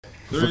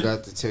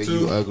Forgot to tell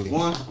you ugly.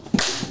 1.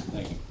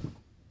 Thank you.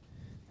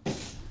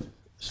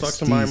 Fuck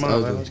somebody,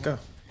 mom. Let's go.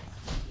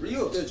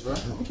 You a bitch, bro.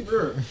 Don't keep it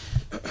real.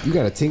 You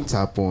got a tank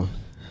top on.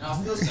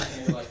 I'm still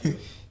saying like you.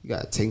 You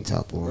got a tank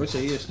top on. Bro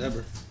say he a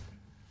stepper.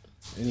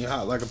 And he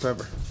hot like a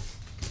pepper.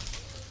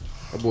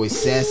 That boy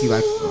sassy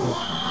like.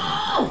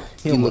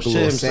 He look a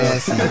little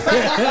sassy. He's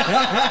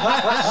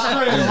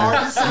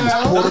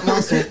pulled a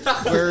muscle.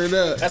 Word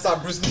up. That's how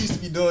Bruce Lee used to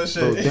be doing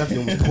shit. Bro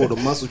definitely almost pulled a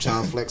muscle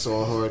trying to flex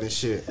all hard and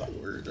shit.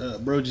 Word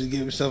up. Bro just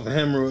gave himself a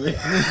hemorrhoid.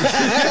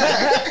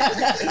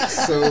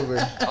 Sober.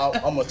 I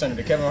almost turned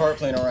into Kevin Hart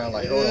playing around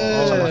like, hold on,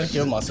 I'm about to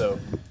kill myself.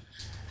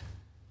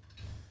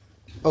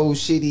 Oh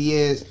shit, he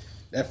is.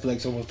 That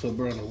flex almost put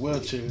bro in a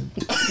wheelchair.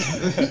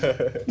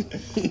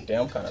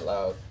 Damn, I'm kind of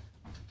loud.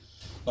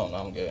 No,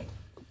 I'm good.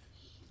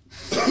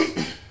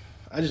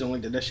 I just don't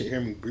like that shit hear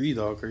me breathe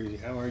all crazy.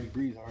 I already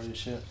breathe hard as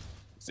shit.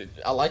 See,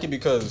 I like it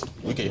because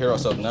we can hear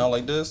ourselves now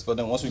like this, but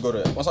then once I go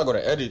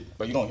to edit,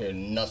 but you don't hear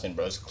nothing,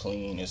 bro. It's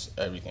clean, it's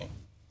everything.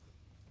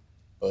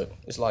 But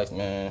it's life,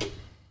 man.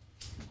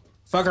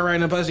 Fuck her right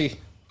in the pussy.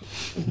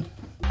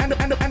 And the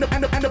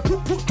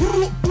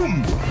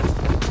boom.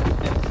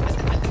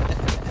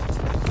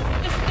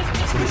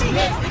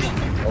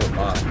 Oh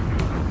my.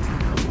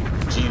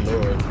 Gee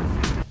Lord.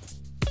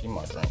 Give me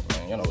my drink,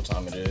 man. You know what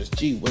time it is.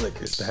 Gee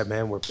Willikers, that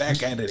man. We're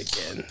back at it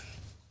again.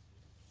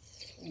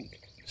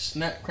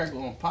 Snap,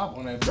 crackle, and pop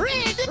on that.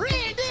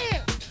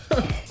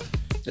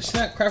 The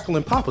snap, crackle,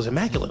 and pop was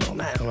immaculate on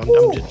that.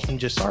 I'm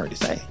just sorry to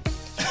say.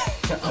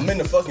 I'm in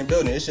the fucking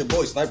building. It's your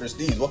boy Sniper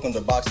Steve. Welcome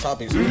to Box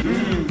Topics.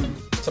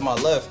 To my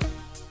left.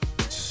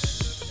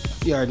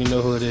 You already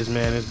know who it is,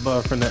 man. It's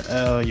Bub from the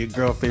L, your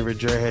girl favorite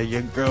dreadhead,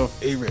 your girl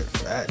favorite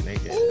fat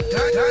nigga.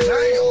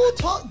 Ooh,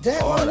 talk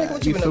that, All my that. nigga.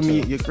 What you been feel up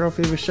me? to? Your girl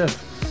favorite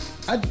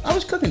chef. I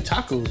was cooking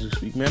tacos this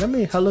week, man. I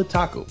made hella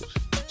tacos.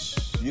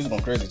 You was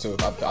going crazy too.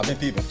 I've been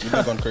peeping. You've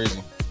been going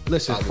crazy.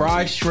 Listen,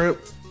 fried shrimp,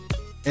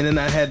 and then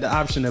I had the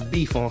option of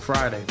beef on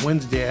Friday.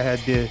 Wednesday I had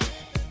the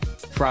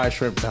fried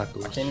shrimp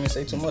tacos. I can't even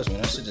say too much,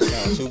 man. That shit just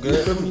sounds too You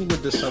good. feel me?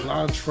 With the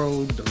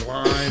cilantro, the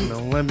lime, the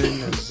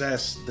lemon, the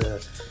zest, the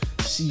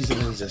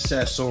seasonings, the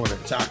sazon, the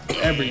taco,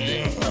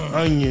 everything. The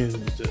onions,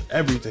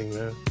 everything,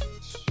 man.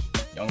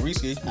 Young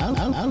Risky. I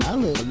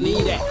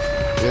believe that.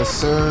 Yes,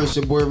 sir. It's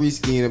your boy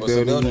Risky in the What's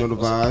building. the You know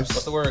the vibes.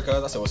 What's the word,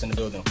 cuz? I said, what's in the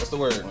building? What's the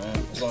word, man?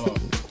 What's going on?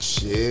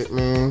 Shit,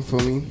 man. For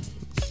me,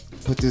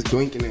 put this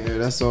doink in there.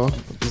 That's all.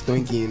 Put this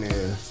doinky in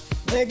there.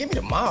 Man, give me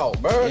the mile,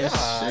 bro. Yes,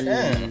 God sir.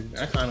 damn.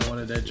 I kind of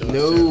wanted that joint.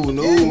 No. Give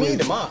me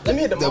the mile. Let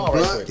me hit the The mile right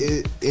blunt quick.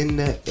 is in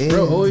the air.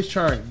 Bro, always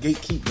trying to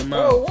gatekeep the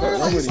mouth. Bro, what?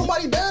 Like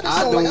somebody bad or I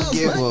something? Like, don't I'll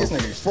give smack a this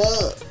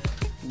nigga. fuck.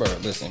 Bro,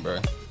 listen, bro.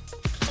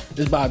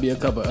 This Bobby a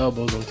couple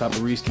elbows on top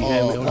of Risky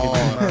head. We don't get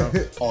that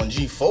mouth. On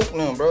G Folk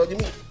now, bro. Give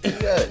me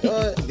that.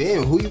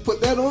 Damn, who you put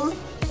that on?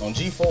 On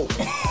G Folk.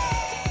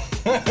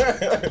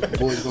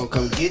 Boy's gonna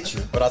come get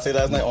you. What I say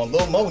last night on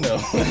Lil Mo now.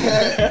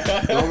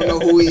 I don't know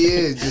who he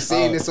is. Just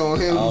saying this on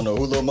I him. don't know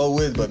who Lil Mo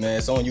is, but man,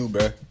 it's on you,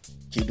 bro.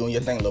 Keep doing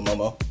your thing, Lil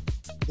Momo.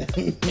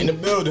 In the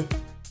building.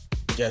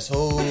 Guess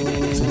who?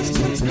 Yes,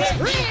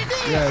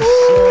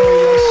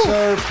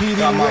 sir, PD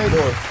Got my Wick.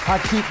 boy. I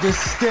keep this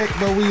stick,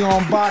 but we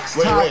on box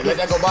Wait, topics. let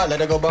that go by. Let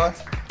that go by.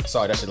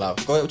 Sorry, that shit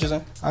loud. Go ahead, what you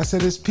saying? I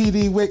said it's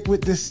PD Wick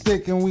with this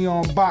stick, and we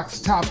on box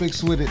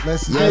topics with it.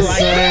 Let's get Yes,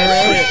 it.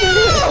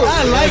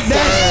 I like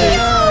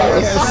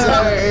that Yes,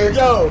 sir.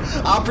 Yo,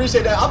 I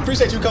appreciate that. I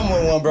appreciate you coming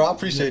with one, bro. I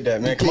appreciate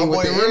that, man. He came My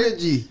with boy the Ray,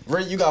 energy.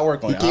 Ray, you got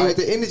work on He it. came alright?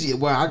 with the energy.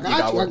 Well, I You got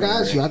you. I work on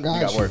got it, you. I Ray. got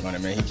You got you. work on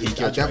it, man. He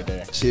killed you right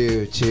there.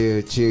 Chill.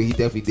 He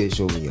definitely did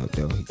show me out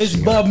though. It's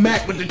Bub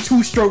Mac with the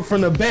 2-stroke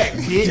from the back,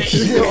 bitch.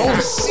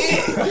 Oh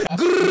shit!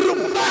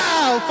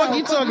 Wow, fuck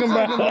you talking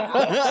about?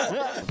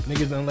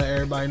 Niggas don't let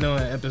everybody know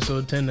in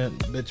episode 10 that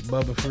bitch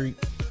Bubba freak.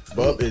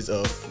 Bub is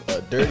a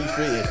dirty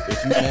freak,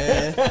 if you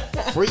can.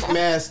 Freak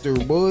master,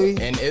 boy.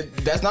 And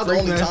that's not the Freak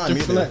only master time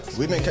either. flex.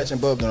 We've been catching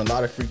Bub doing a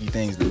lot of freaky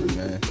things, dude,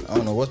 man. I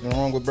don't know what's been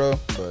wrong with bro,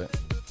 but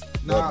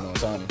Nah, Bub been on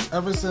time.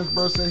 ever since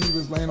bro said he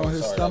was laying on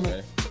his Sorry, stomach,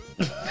 okay.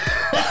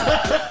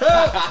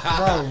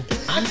 bro.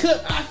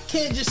 I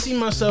can't just see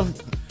myself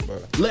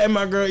letting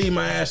my girl eat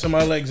my ass and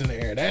my legs in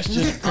the air. That's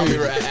just crazy.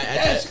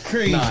 That's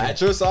crazy. Nah, at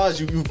your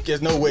size, you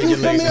there's no way You your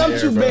feel legs me? in the I'm air,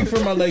 too bro. big for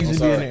my legs I'm to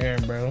be in sorry. the air,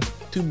 bro.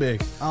 Too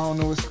big. I don't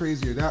know what's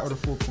crazier, that or the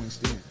 4-point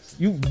stance.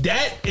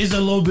 That is a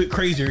little bit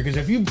crazier because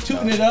if you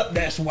tune it up,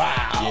 that's wow.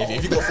 Yeah,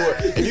 if you go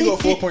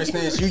 4-point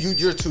stance,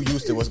 you're too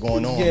used to what's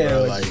going on, Yeah,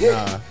 bro. like, Like,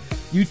 nah.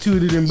 You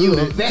tooted and You a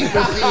booted.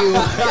 battlefield.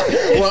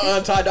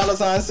 What Ty Dolla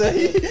 $ign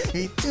say?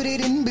 He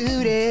tooted and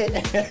booted.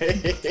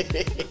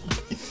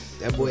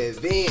 That boy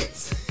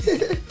advanced.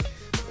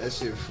 That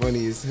shit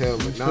funny as hell.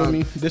 But You feel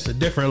me? This a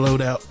different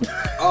loadout.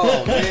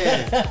 Oh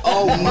man.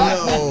 Oh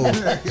No.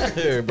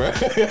 Here, bro.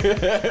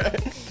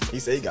 He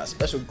said he got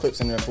special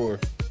clips in there for.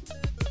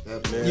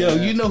 Yo,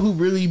 you know who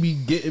really be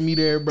getting me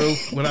there, bro?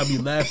 When I be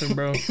laughing,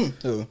 bro?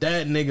 Who?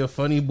 That nigga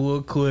Funny Boy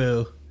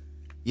Quill.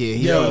 Yeah,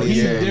 Yo, he's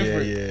Yeah,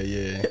 different.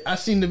 yeah. I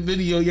seen the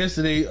video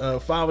yesterday.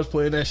 Five was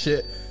playing that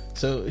shit.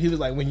 So he was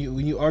like, when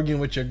you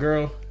arguing with your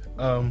girl,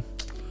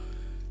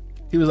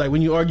 He was like,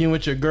 when you arguing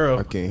with your girl,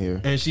 I can't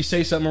hear. and she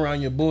say something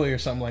around your boy or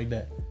something like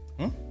that.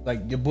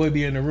 Like your boy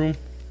be in the room.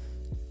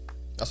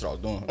 That's what I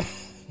was doing.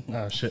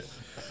 Oh shit.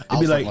 I It'd was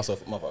be like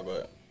myself. My fault, go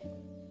ahead.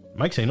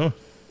 Mike's ain't on.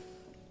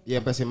 Yeah,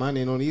 but say mine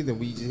ain't on either.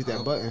 We just hit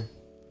that button.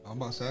 I'm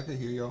about to say I can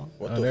hear y'all.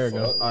 What Oh, the there we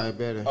fuck? go. All right,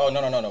 better. Oh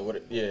no.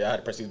 What yeah, I had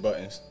to press these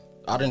buttons.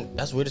 I didn't.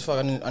 That's weird as fuck.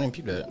 I didn't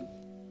peep that.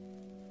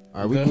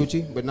 All right, we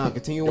Gucci. But nah,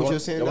 continue what want- you're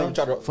saying y'all though. wanna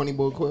try to- Funny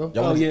boy Quill.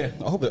 Y'all Oh, wanna- yeah.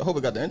 I hope it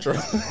got the intro. I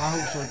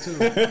hope so too.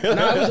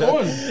 Nah, it was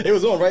on. It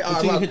was on, right? All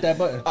Until you right, hit that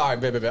button. All right,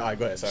 baby. All right,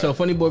 go ahead. Sorry. So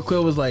Funny Boy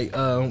Quill was like,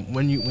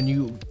 when your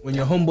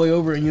homeboy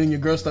over and you and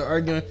your girl start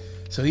arguing,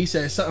 so he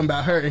said something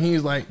about her, and he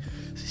was like,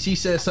 she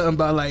said something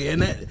about like,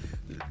 and that.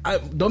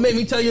 Don't make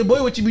me tell your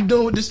boy what you be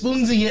doing with the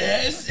spoons in your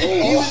ass.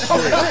 He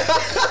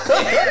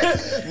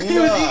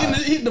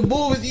was eating the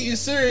bull was eating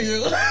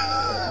cereal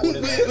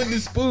with the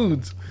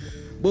spoons.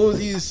 Bull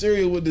was eating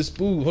cereal with the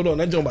spoon. Hold on,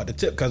 that joint about to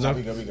tip, cuz we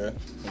I'm good.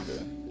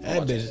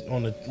 that bitch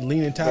on the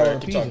leaning Go tower ahead,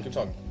 of keep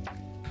Pisa.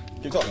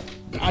 talking.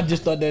 I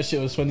just thought that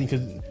shit was funny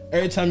because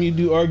every time you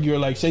do argue, or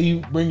like say you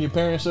bring your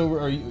parents over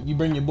or you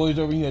bring your boys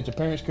over, you at your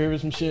parents' crib or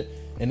some shit,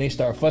 and they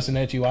start fussing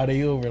at you while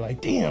they over,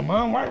 like, damn,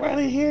 mom, why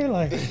they here?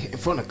 Like, In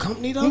front of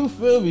company though. you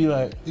feel me?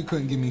 Like, You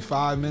couldn't give me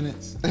 5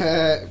 minutes.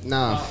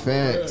 Nah,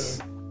 facts.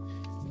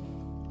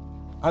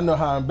 I know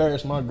how I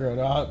embarrassed my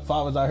girl. If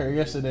I was out here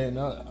yesterday and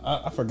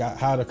I forgot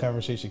how the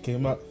conversation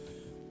came up,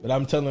 but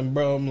I'm telling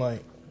bro, I'm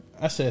like,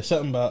 I said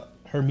something about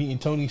her meeting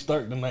Tony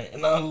Stark tonight,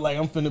 and I was like,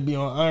 I'm finna be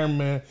on Iron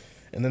Man.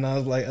 And then I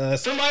was like,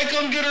 somebody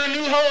come get her a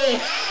new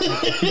home.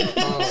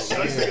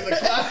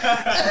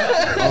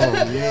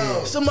 Oh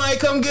yeah. Somebody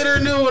come get her a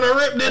new one. I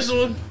ripped this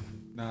one.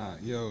 Nah,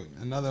 yo,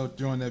 another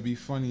joint that'd be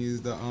funny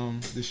is the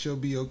She'll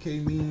Be Okay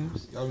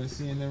memes. Y'all been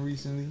seeing them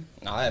recently?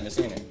 No, I haven't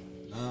seen it.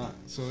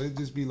 So it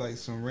just be like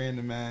some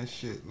random ass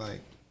shit. Like,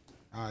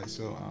 all right,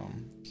 so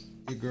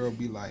your girl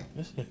be like,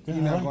 "You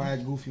not gonna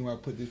act goofy when I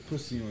put this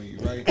pussy on you,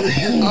 right?"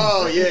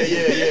 Oh yeah.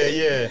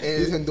 And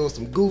he's gonna do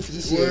some goofy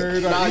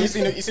shit. Nah, you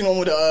seen the one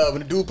with when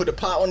the dude put the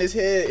pot on his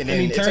head and then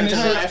he it turned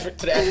turned his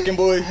to the African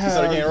boy. He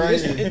started getting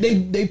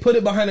right. They put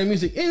it behind the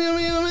music.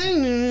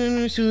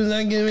 She was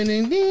like giving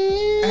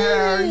it.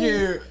 Hell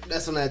yeah.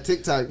 That's on that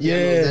TikTok. Yeah. I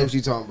know exactly what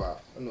you talking about.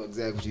 I know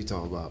exactly what you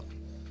talking about.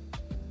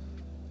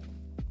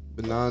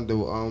 But nah,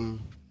 though,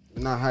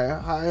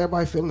 how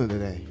everybody feeling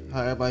today?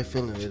 How everybody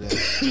feeling today?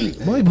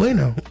 Muy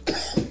bueno.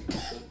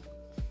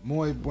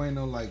 Muy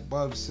bueno, like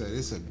Bub said,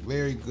 it's a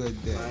very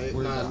good day.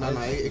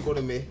 Nah, it go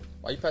to me.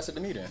 Why you pass it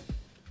to me then?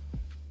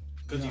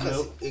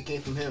 Because it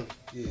came from him.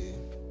 Yeah.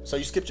 So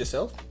you skipped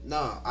yourself?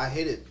 Nah, I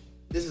hit it.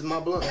 This is my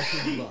blunt. That's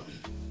his blunt.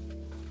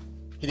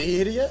 He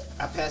hit it yet?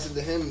 I passed it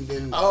to him and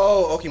then.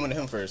 Oh, okay, went to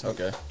him first.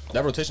 Okay.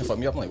 That rotation fucked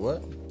me up. I'm like,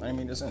 what? I didn't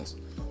mean no sense.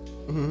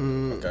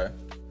 Okay.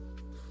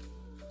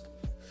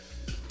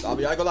 I ain't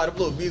gonna lie, the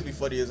blue bees be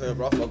funny as hell,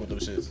 bro. I fuck with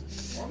those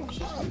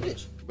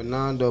shits. But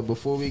nah, though,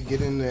 before we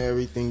get into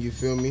everything, you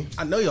feel me?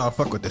 I know y'all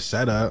fuck with the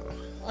setup.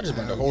 I just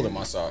burned a hole in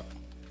my sock.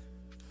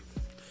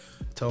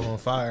 Toe on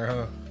fire,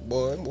 huh?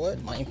 Boy,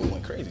 what? My ankle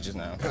went crazy just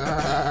now.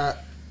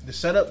 The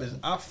setup is,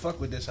 I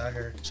fuck with this out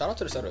here. Shout out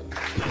to the setup.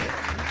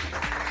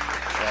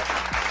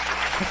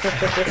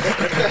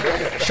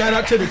 Shout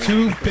out to the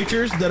 2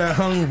 pictures that I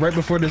hung right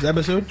before this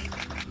episode.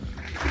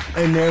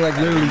 And they're like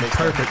literally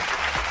perfect.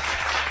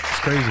 It's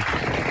crazy.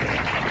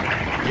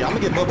 Yeah, I'm gonna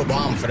give Bubba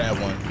Bomb for that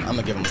one. I'm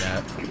gonna give him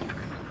that.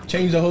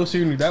 Change the whole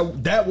scenery.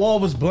 That wall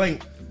was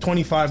blank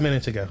 25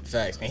 minutes ago.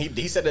 Facts. And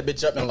he set that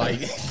bitch up in like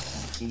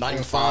not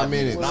even 5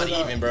 minutes. Not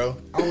even, bro.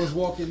 I was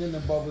walking in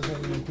and Bub was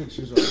hanging them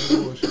pictures up.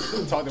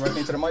 Talk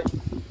directly into the mic.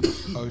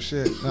 Oh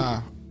shit,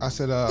 nah. I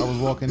said I was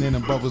walking in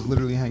and Bub was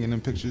literally hanging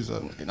them pictures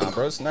up. Nah,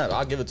 bro, it's not.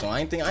 I'll give it to him.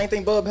 I ain't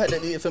think Bub had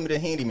that. Feel me, the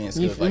handyman You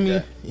skills feel like me?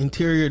 that.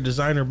 Interior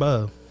designer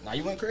Bub. Nah,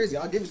 you went crazy.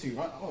 I'll give it to you.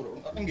 Hold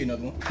on. I can get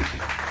another one.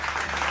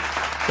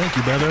 Thank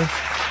you, brother. Nah,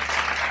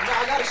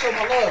 I gotta show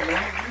my love,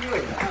 man. You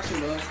good? I gotta show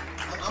love.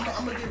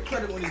 I'm gonna give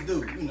credit when it's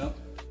due. You know,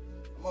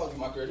 I'm always give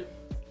my credit.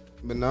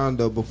 But nah,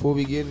 though, before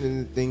we get into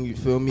anything, you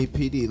feel me?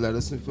 PD, let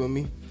us feel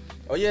me?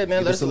 Oh yeah, man.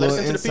 Give Let us us a into little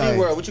the PD insight.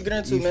 world. What you get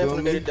into, You man, feel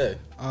from the day me? to day?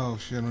 Oh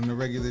shit, on the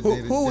regular day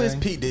to day. Who is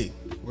PD?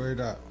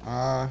 Word up.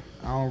 I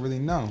don't really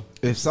know.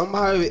 If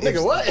somebody,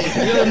 Nigga, what? You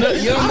don't know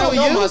I don't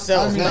know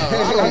myself. I mean, No,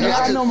 I don't know.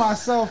 I know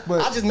myself, but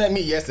I just met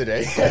me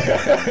yesterday.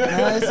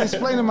 it's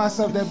explaining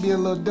myself that'd be a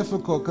little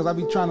difficult because I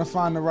be trying to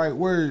find the right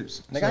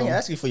words. Nigga, I ain't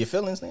ask you for your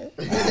feelings, nigga.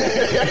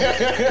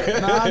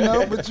 Nah, I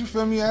know, but you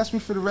feel me? You ask me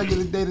for the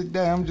regular day to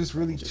day. I'm just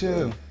really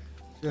chill.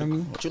 Feel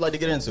me? What you like to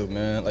get into,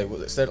 man? Like,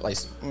 instead of, like,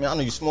 I mean, I know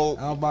you smoke.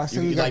 I was about to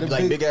say, You we got like, the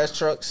like big- big ass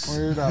trucks.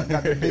 Word up.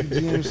 Got the big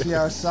GMC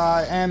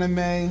outside,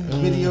 anime,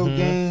 video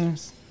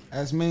games.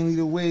 That's mainly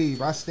the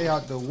wave. I stay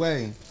out the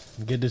way.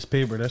 Get this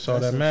paper. That's all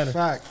That's that a matters.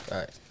 fact. All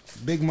right.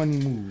 Big money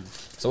move.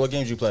 So what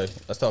games you play?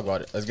 Let's talk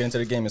about it. Let's get into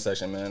the gaming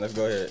section, man. Let's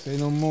go ahead. Say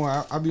no more.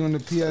 I be on the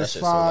That shit's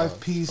so PS5, loud.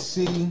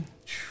 PC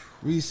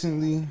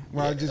recently,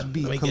 where I just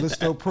beat let me get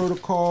Callisto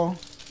Protocol.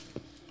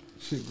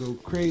 Shit go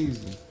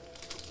crazy.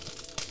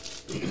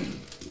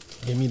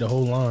 Give me the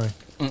whole line.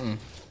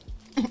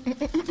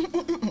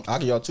 I'll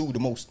give y'all 2 the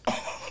most.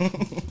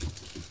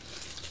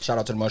 Shout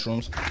out to the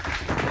mushrooms.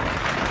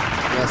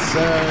 Yes,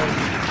 sir.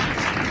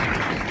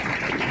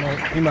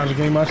 You might as well give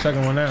me my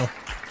second one now.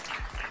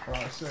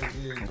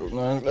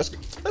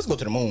 Let's go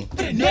to the moon.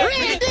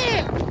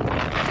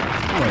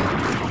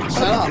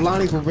 Shout out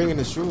Lonnie for bringing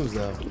the shrooms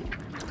though.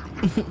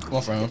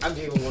 One for him. I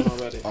gave him one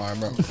already. All right,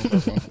 bro.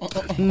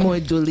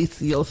 Muy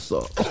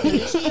delicioso.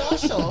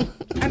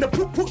 And the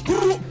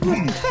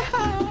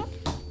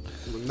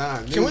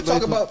Nah, can we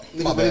talk about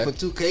niggas ready for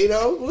 2K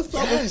though? Let's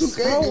talk about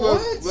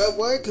 2K.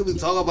 What? Can we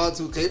talk about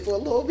 2K for a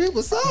little bit?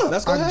 What's up?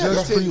 Let's go ahead. I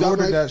just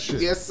pre-ordered that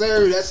shit. Yes,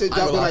 sir. That shit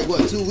dropped in like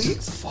what, 2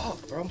 weeks?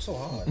 Fuck, bro, I'm so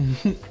hot.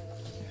 I'm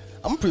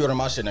gonna pre-order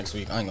my shit next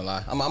week. I ain't gonna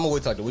lie. I'm gonna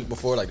wait till like the week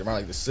before, like around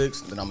like the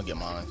 6th, then I'm gonna get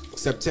mine.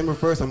 September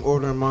 1st, I'm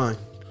ordering mine.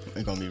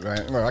 It's gonna be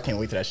right, bro. I can't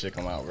wait till that shit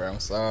come out, bro. I'm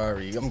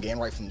sorry. I'm getting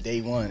right from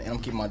day one, and I'm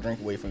keeping my drink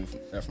away from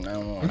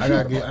now on. I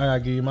gotta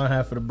give you my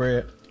half of the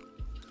bread.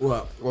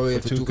 What? For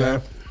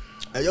 2K?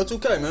 Hey, yo,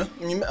 2K, man.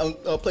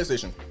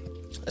 PlayStation.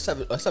 Let's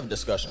have a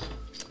discussion.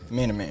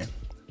 Man to man,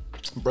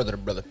 brother to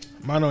brother.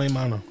 Mano y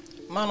mano.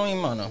 Mano y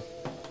mano.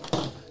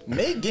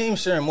 Make game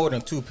sharing more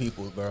than 2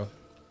 people, bro.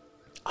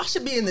 I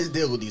should be in this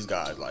deal with these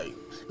guys. Like,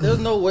 there's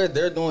no way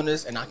they're doing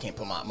this, and I can't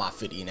put my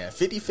 50 in there.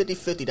 50, 50,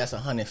 50. That's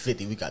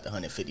 150. We got the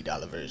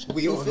 $150 version.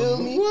 You feel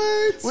me?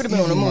 What? We'd have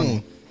been on the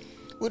moon.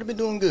 We'd have been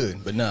doing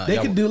good, but nah. They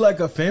could do like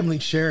a family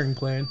sharing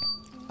plan.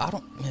 I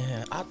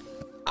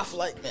feel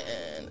like,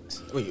 man.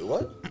 Wait,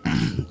 what?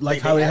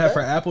 Like how they have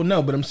for Apple?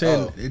 No, but I'm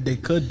saying they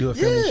could do a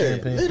family sharing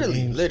plan.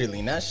 Literally.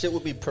 And that shit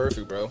would be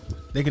perfect, bro.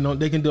 They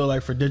can do it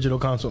like for digital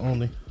console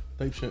only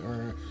type shit,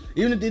 or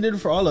even if they did it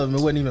for all of them,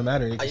 it wouldn't even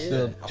matter. They could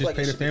still just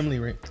pay the family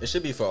rate. It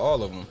should be for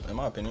all of them, in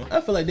my opinion.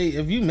 I feel like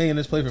if you making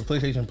us play for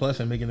PlayStation Plus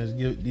and making us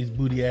give these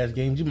booty ass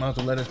games, you might as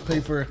well let us pay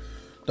for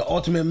the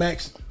Ultimate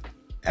Max,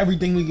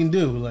 everything we can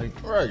do. Like,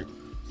 right.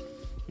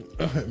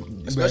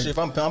 Especially if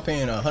I'm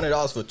paying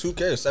 $100 for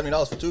 2K or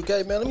 $70 for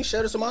 2K, man. Let me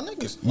share this with my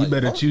niggas. You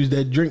better choose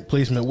that drink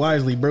placement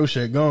wisely, bro.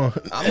 Shit gone.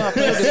 I'm not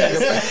playing with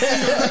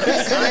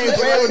this nigga. I ain't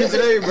playing with it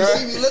today, bro. You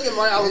see me looking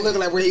right? I was looking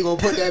like where he gonna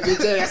put that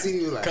bitch at. I see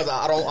you like, cause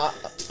I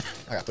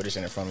gotta put this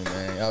shit in front of me,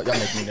 man. Y'all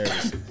make me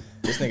nervous.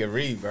 This nigga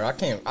Reed, bro.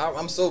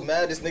 I'm so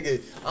mad. This nigga.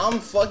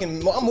 I'm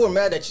more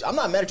mad at you. I'm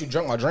not mad at you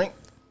drunk my drink.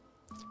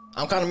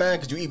 I'm kind of mad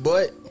because you eat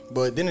butt.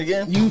 But then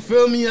again, you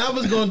feel me? I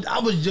was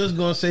just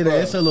gonna say that, bro,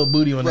 it's a little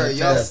booty on that.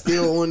 Y'all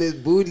still on this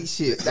booty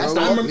shit.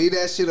 Leave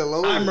that shit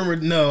alone. I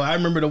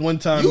remember the one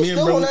time you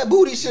still on that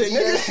booty shit,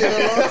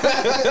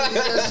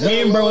 nigga. Me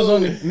and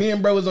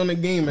bro was on the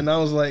game, and I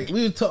was like,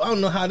 I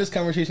don't know how this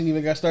conversation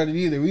even got started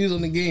either. We was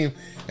on the game,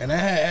 and I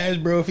had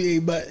asked bro if he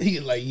ate butt. He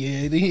was like,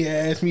 yeah. Then he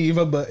asked me if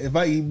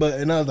I eat butt,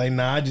 and I was like,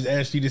 nah. I just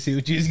asked you to see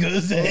what you was gonna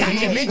say.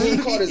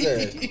 You caught his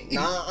ass.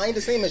 Nah, I ain't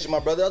the same as you,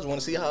 my brother. I just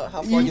want to see how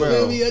far you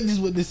feel me. I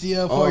just want to see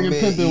how far your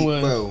pimping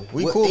was. Bro,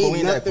 we cool, but we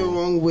ain't nothing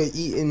wrong with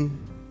eating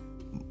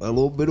a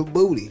little bit of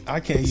booty. I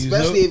can't use,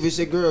 especially if it's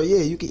your girl.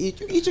 Yeah, you can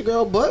eat your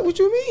girl butt. What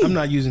you mean? I'm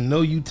not using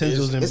no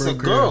utensils in it's bro a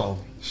girl.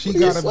 She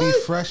gotta be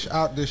fresh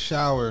out the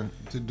shower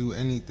to do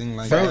anything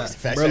like that.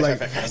 Bro, like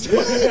that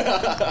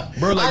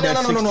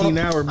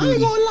 16-hour booty. I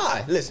ain't gonna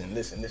lie. Listen.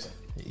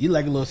 You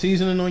like a little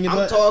seasoning on your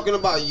butt? I'm talking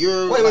about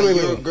your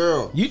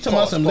girl. You talking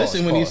about some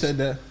listen when you said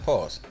that.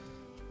 Pause.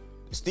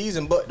 Steez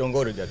and butt don't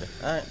go together.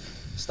 All right,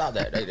 stop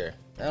that right there.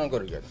 They don't go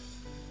together.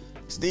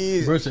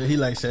 Steez. Bro said he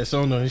like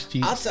Sasson on his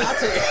cheeks. I'll take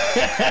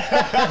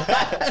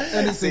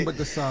anything but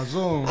the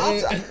Sazon.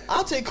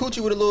 I'll take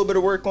coochie with a little bit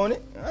of work on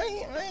it.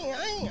 I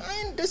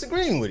ain't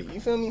disagreeing with it. You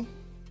feel me?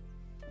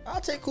 I'll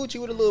take coochie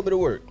with a little bit of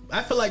work.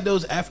 I feel like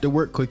those after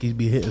work quickies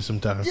be hitting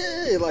sometimes.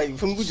 Yeah, like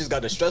we just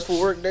got the stressful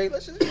work day.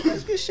 Let's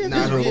get shit.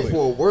 Nah,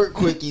 before work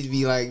quickies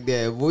be like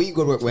that. Boy, you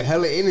go to work with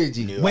hella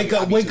energy. Yeah, wake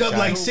up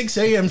like 6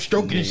 a.m.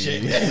 stroking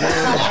shit.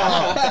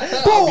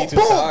 Boom,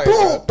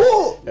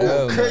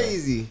 go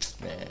crazy.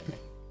 Man.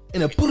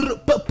 In a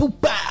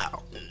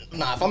pow.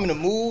 Nah, if I'm in the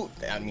mood,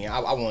 I mean,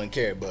 I wouldn't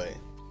care, but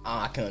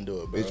I couldn't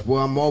do it, bro. Bitch, boy,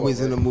 I'm always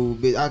in the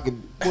mood, bitch. I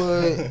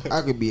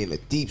could be in a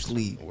deep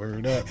sleep.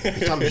 Word up.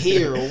 Bitch, I'm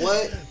here or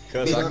what?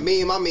 Bitch,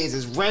 me and my mans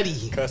is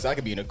ready. Cause I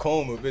could be in a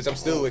coma, bitch. I'm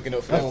still waking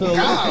up.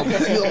 God,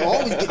 you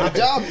always get the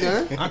job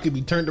done. I could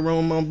be turned around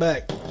on my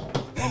back.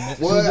 As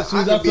soon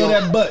as I feel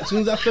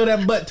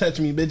that butt touch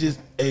me, bitch, it's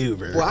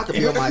over. Well, I could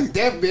be on my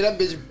deathbed. That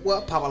bitch,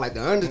 popping like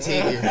the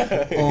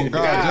Undertaker. Oh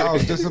God, I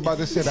was just about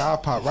to say that. I'll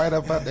pop right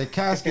up out that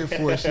casket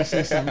for her. She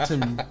said something to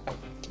me.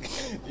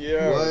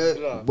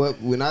 Yeah.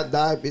 But when I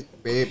die, bitch,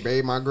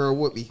 babe, my girl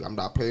with me. I'm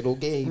not playing no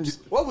games.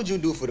 What would you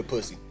do for the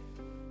pussy?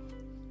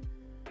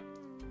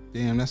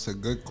 Damn, that's a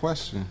good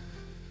question.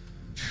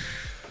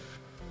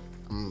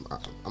 I'm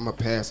a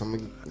pass. I'm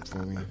gonna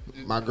feel me.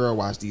 My girl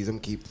watch these. I'm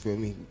keep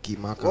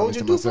my comments to myself. What would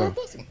you do for a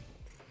pussy?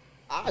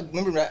 I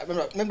remember that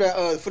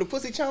for the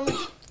pussy challenge.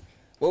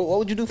 What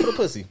would you do for the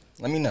pussy?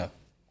 Let me know.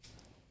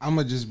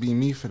 I'ma just be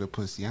me for the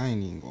pussy. I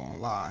ain't even gonna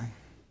lie.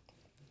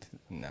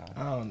 No,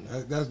 I don't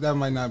know. That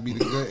might not be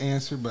the good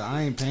answer, but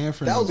I ain't paying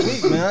for that no was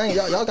weak, man.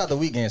 Y'all got the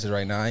weak answers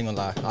right now. I ain't gonna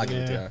lie. I'll give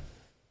it to y'all.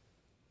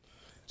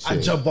 I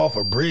jump off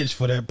a bridge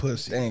for that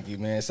pussy. Thank you,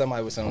 man.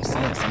 Somebody with some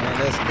sense, man.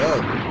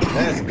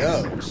 Let's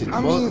go.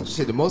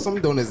 Shit, the most I'm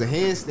doing is a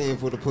handstand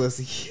for the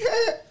pussy.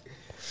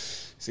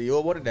 See, you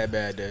wasn't that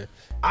bad there.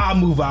 I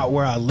move out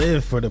where I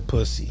live for the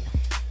pussy.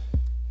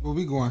 Well,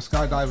 we going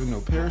skydiving,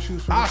 no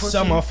parachutes for the I pussy?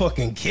 sell my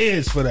fucking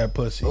kids for that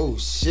pussy. Oh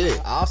shit.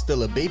 I'll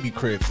steal a baby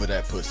crib for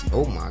that pussy.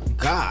 Oh my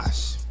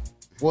gosh.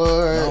 What?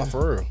 No,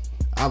 for real.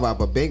 I'll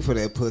rob a bank for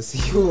that pussy.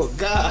 Oh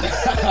god.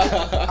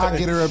 I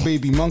get her a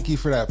baby monkey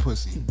for that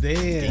pussy.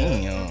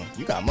 Damn,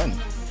 you got money.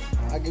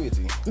 I'll give it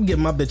to you. I'm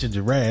getting my bitch a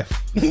giraffe.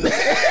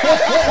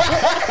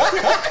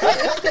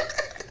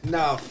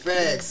 Nah,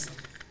 facts.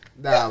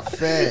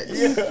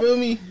 You feel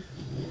me?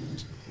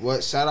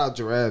 What? Shout out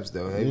giraffes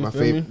though. Hey, You my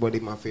feel me? favorite. What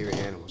is my favorite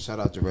animal? Shout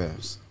out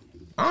giraffes.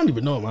 I don't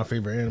even know what my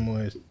favorite animal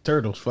is.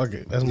 Turtles. Fuck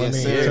it. That's my Yes,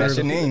 name. sir. That's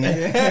your Turtle. name,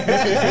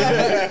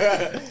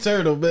 man.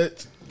 Turtle,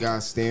 bitch. God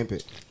stamp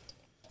it.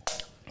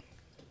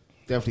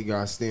 Definitely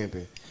God stamp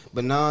it.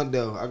 But now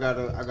though, I got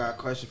a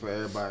question for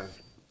everybody.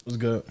 What's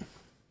good?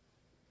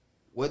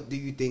 What do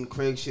you think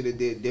Craig should have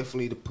did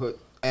differently to put?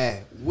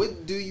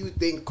 What do you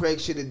think Craig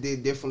should have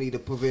did differently to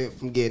prevent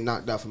from getting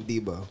knocked out from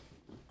Debo?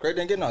 Craig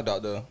didn't get knocked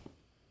out though.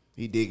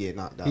 He did get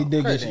knocked out. He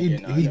did Craig get, didn't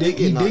get knocked out. he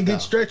did knocked get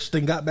out. stretched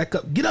and got back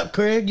up. Get up,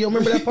 Craig. You don't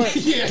remember that part?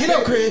 Get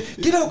up, Craig.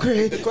 Get up,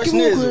 Craig. The question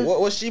Come on,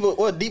 is, Craig.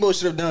 what Debo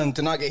should have done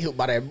to not get hit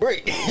by that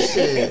break?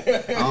 Shit.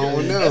 I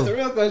don't That's the know.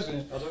 real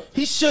question.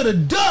 He should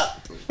have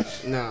ducked.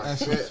 Nah,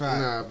 That's a shit,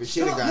 fact. nah, but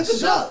shit got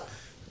shot.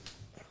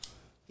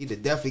 He'd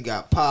have definitely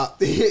got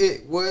popped.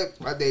 What?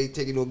 My daddy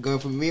taking no gun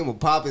from me. I'm gonna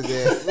pop his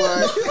ass.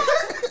 What?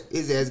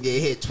 His ass get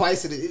hit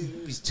twice.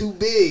 He's too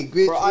big,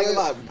 bitch. Bro, I ain't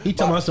What? lie. He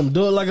talking about some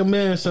do it like a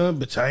man, son.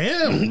 Bitch, I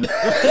am.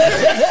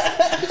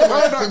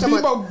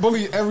 Debo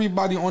bullied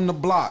everybody on the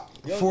block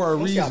for a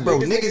once reason. y'all Bro,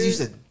 Biggest niggas nigga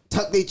used to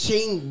tuck their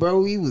chain,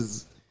 bro. He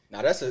was,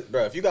 Nah, that's a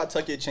bro. If you got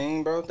tuck your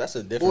chain, bro, that's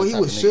a different. boy, he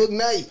type was of Suge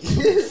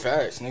nigga. Knight.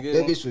 Facts, nigga.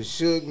 That bitch was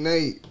Suge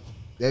Knight.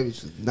 That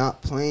bitch was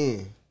not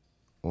playing.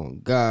 On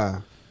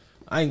God.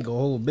 I ain't gonna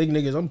hold big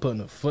niggas. I'm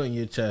putting a foot in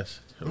your chest.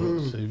 So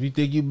if you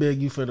think you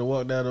big, you finna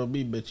walk down on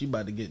me, bitch. You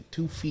about to get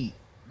 2 feet.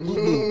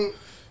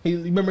 He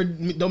remember,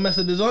 don't mess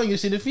with the zone. You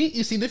see the feet.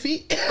 You see the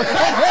feet.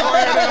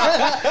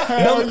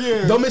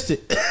 Don't miss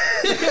it.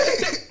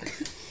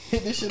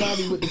 Hit this shit out of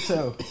you with the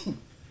toe.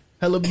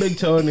 Hella big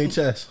toe in their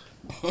chest.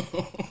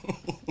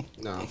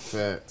 Nah,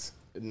 facts.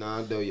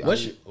 Nah, though.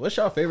 What's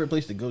y'all favorite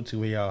place to go to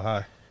when y'all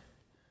high?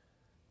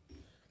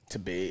 To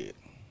bed.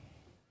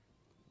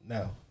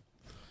 No,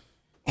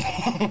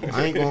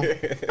 I ain't gonna.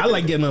 I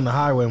like getting on the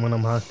highway when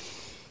I'm high.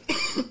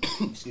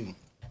 Excuse me.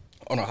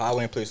 On a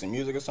highway and play some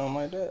music or something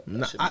like that. Nah,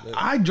 That shit be lit.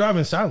 I drive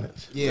in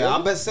silence. Yeah,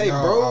 I'm about to say, No,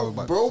 I was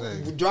about bro,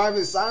 to say.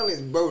 driving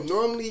silence, bro.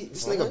 Normally,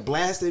 this nigga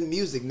blasting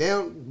music.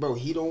 Now, bro,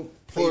 he don't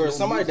play For no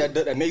somebody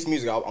music. that makes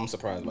music, I'm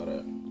surprised by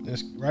that.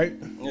 That's right.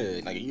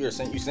 Yeah, like you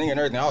singing and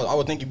everything. I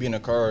would think you'd be in a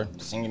car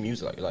singing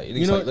music, like at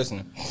least know- like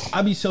listening.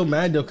 I be so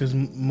mad though, cause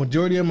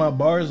majority of my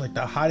bars, like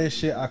the hottest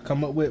shit I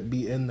come up with,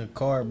 be in the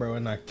car, bro,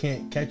 and I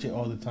can't catch it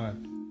all the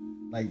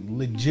time. Like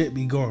legit,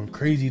 be going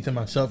crazy to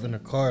myself in the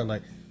car,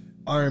 like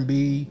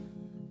R&B,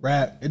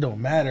 rap. It don't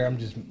matter. I'm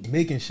just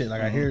making shit.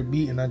 Like I hear a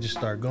beat and I just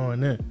start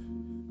going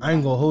in. I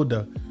ain't gonna hold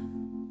though.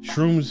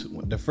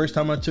 Shrooms. The first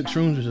time I took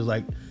shrooms, which was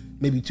like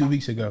maybe 2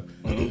 weeks ago,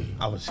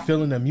 I was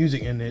feeling the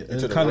music and it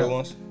To the kind real of.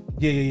 ones.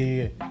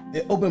 Yeah.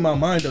 It opened my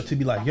mind up to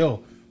be like,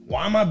 yo,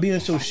 why am I being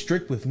so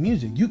strict with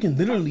music? You can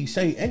literally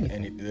say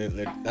anything.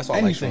 And that's why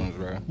I like Anything. shrooms,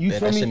 bro. You that,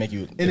 feel that me? shit make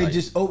you. And like, it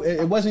just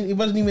it wasn't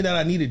even that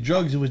I needed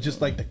drugs. It was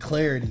just like the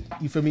clarity.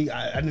 You feel me?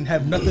 I didn't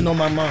have nothing on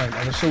my mind.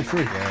 I was so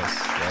free.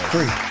 yes,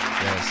 Free.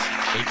 yes.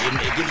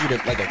 It gives you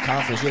like a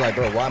confidence. You're like,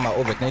 bro, why am I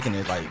overthinking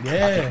it? Like,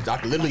 Yeah. I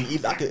could literally,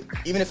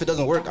 even if it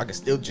doesn't work, I could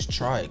still just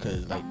try it,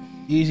 cause like,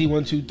 Easy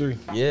 1, 2, 3.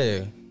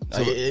 yeah.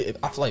 Like,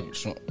 I feel like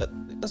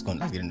let's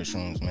get into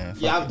shrooms, man.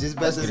 Yeah, I'm just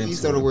about to you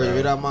said the word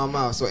right out my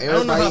mouth. So don't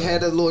know everybody how-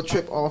 had a little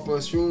trip off of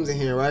shrooms in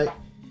here, right?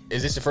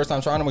 Is this your first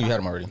time trying them, or you had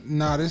them already?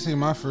 Nah, this ain't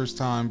my first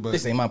time, but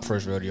This ain't my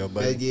first rodeo,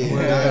 but Yeah.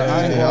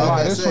 I ain't gonna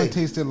lie. I This say. one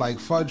tasted like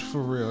fudge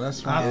for real.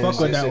 That's I right. fuck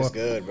with that shit's one.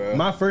 good, bro.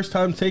 My first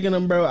time taking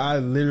them, bro, I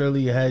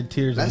literally had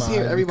tears Let's in my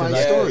hear eyes. everybody's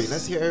because story. Yes.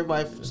 Let's hear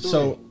everybody's story.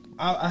 So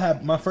I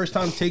had my first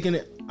time taking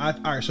it. All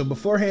right, so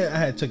beforehand I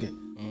had took it.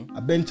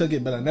 I've been took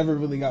it, but I never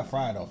really got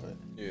fried off it.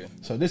 Yeah.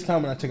 So this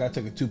time when I took a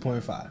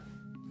 2.5.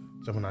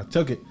 So when I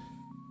took it,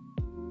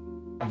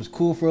 it was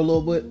cool for a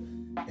little bit,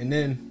 and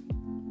then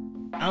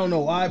I don't know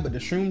why, but the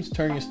shrooms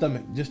turn your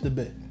stomach just a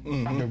bit.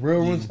 The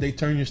real ones, they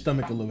turn your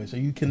stomach a little bit, so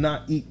you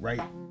cannot eat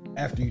right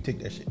after you take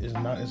that shit. It's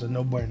a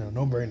no brainer.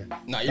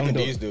 Nah, Don't even do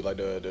these it. do, like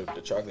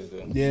the chocolates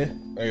do. Yeah.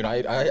 You know,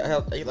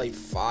 I ate like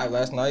 5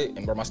 last night,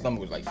 and bro, my stomach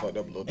was like fucked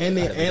up a little bit. And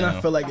had to lay I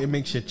down. feel like it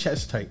makes your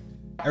chest tight.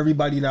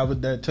 Everybody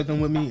that took them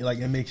with me, like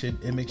it makes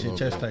your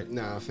chest tight.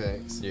 nah,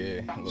 facts.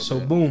 Yeah. a little So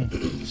bit.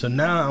 boom. So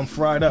now I'm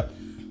fried up.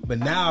 But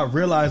now I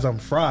realize I'm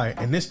fried,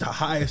 and it's the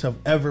highest I've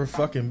ever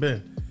fucking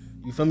been.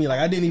 You feel me?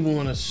 Like I didn't even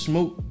want to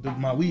smoke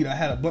my weed. I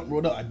had a blunt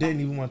rolled up. I didn't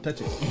even want to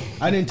touch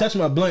it. I didn't touch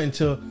my blunt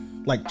until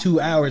like 2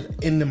 hours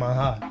into my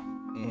high.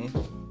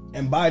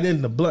 And by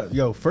then, the blunt,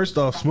 yo, first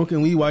off,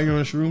 smoking weed while you're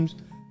on shrooms,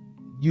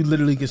 you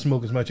literally can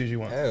smoke as much as you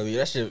want. Hell yeah,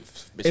 that shit.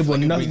 It will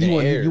not,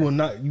 you will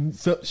not, you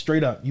feel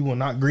straight up, you will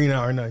not green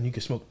out or nothing. You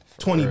can smoke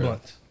 20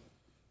 blunts.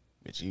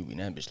 Bitch, you be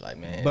that bitch like,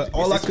 man. But is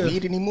all I this could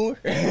weed anymore?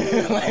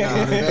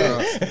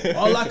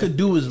 all I could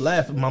do was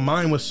laugh. My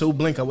mind was so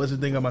blank. I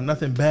wasn't thinking about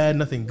nothing bad,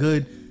 nothing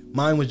good.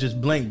 Mine was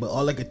just blank. But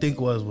all I could think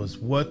was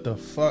what the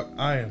fuck?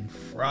 I am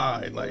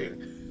fried. Like,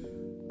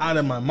 out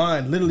of my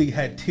mind. Literally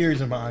had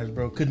tears in my eyes,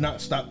 bro. Could not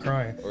stop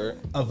crying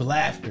of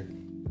laughter.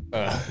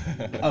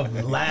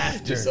 Of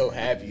laughter. Just so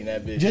happy in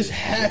that bitch. Just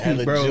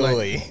happy, bro.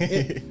 Joy.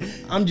 Like,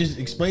 I'm just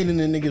explaining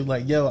to niggas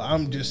like, yo,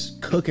 I'm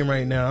just cooking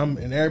right now.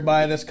 And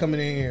everybody that's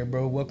coming in here,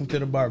 bro, welcome to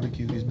the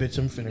barbecue. This bitch,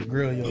 I'm finna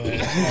grill your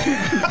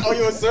ass. Oh,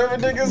 you a serving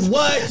niggas?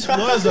 What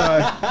was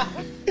I?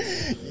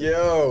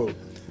 Yo.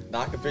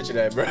 Nah, I can picture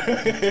that, bro.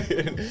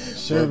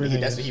 Serving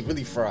That's what he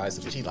really fries.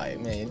 But he like,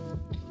 man,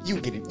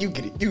 you get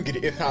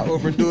it. I'll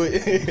overdo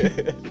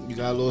it. You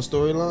got a little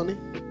story, Lonnie?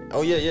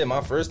 Oh yeah.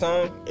 My first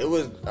time, it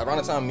was around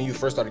the time me you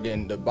first started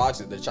getting the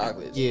boxes, the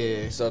chocolates.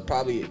 Yeah. So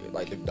probably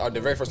like the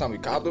very first time we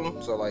copped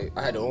them. So like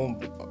I had a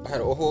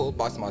whole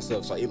box to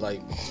myself. So I ate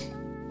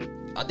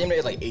I think I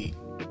ate like 8,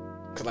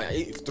 cause like I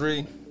ate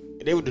 3.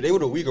 They were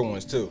the weaker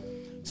ones too.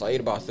 So I ate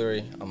about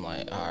 3. I'm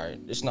like, all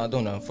right, this is not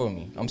doing nothing for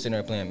me. I'm sitting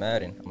there playing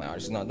Madden. I'm like, all right,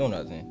 this is not doing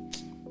nothing.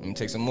 Let me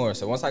take some more.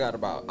 So once I got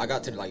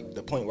to like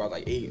the point where I was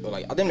like 8, or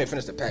like I think they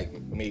finished the pack.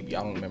 Maybe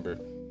I don't remember,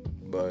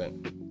 but.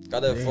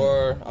 Got that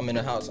far. I'm in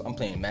the house. I'm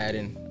playing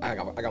Madden. I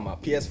got my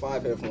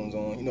PS5 headphones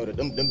on. You know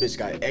them bitch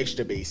got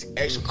extra bass,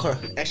 extra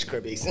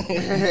bass.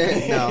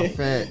 No,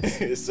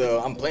 facts.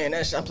 So I'm playing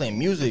that shit. I'm playing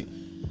music,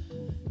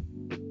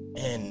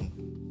 and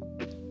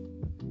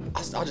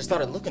I just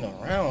started looking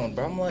around,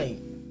 bro. I'm like,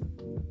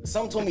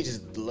 something told me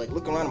just like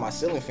look around at my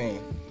ceiling fan,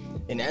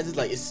 and as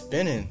it's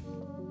spinning,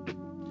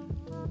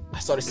 I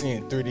started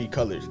seeing 3D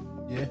colors.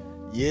 Yeah.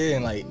 Yeah,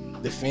 and like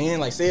the fan,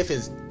 like say if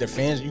it's the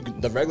fans,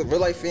 the regular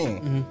real life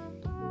fan. Mm-hmm.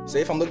 Say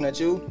if I'm looking at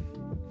you,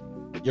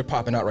 you're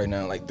popping out right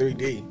now, like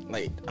 3D.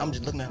 Like I'm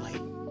just looking at like,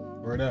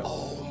 word up.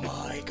 Oh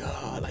my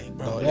god, like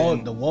bro.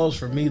 The walls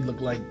for me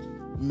look like,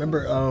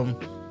 remember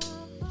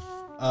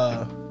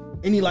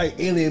any like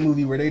alien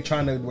movie where they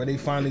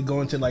finally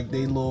go into like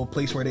they little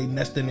place where they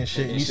nesting and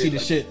shit. And you see the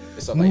shit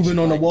moving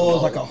on the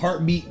walls like a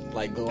heartbeat,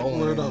 like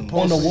glowing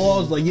on the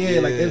walls. Like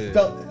like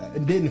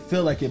it didn't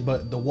feel like it,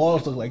 but the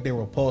walls looked like they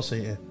were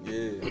pulsating.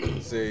 Yeah.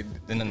 So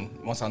then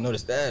once I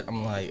noticed that,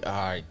 I'm like, all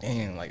right,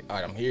 damn, like all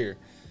right, I'm here.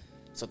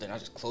 So then I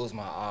just closed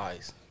my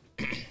eyes,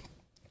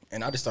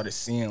 and I just started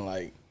seeing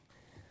like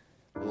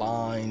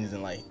lines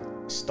and like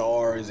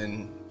stars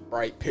and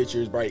bright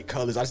pictures, bright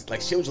colors. I just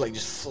like shit was like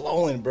just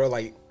flowing, bro.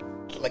 Like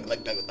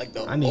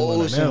the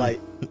ocean. Like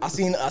I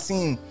seen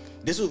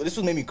this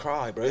was made me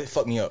cry, bro. It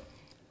fucked me up.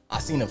 I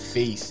seen a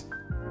face,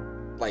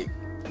 like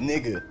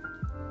nigga.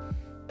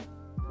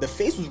 The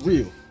face was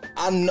real.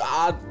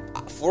 I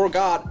for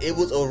God, it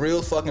was a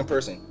real fucking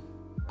person.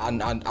 I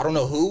don't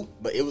know who,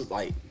 but it was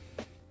like,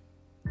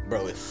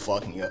 bro, it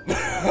fucked me up.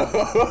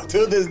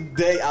 To this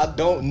day, I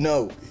don't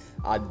know.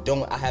 I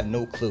have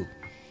no clue.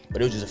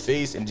 But it was just a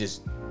face, and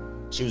just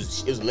it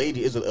was a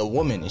lady, it was a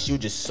woman, and she was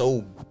just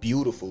so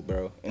beautiful,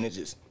 bro. And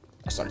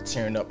I started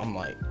tearing up. I'm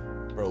like,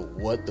 bro,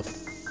 what the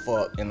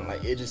fuck? And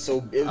like it just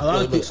so it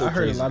was so I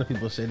heard crazy. a lot of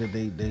people say that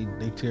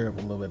they tear up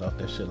a little bit off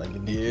that shit, like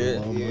it makes you a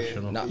little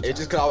emotional. Nah, it's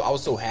just cause I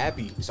was so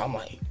happy. So I'm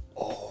like,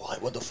 oh,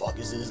 like what the fuck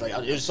is this? Like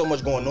there's so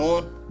much going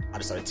on. I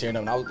just started tearing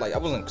up, and I was like, I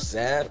wasn't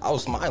sad, I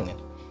was smiling.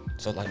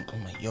 So like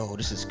I'm like, yo,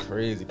 this is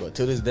crazy. But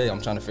to this day,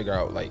 I'm trying to figure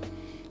out like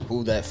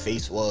who that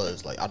face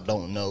was. Like I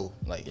don't know.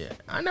 Like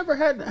I never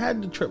had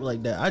the trip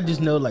like that. I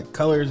just know like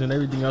colors and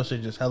everything else are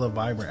just hella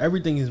vibrant.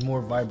 Everything is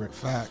more vibrant.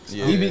 Facts.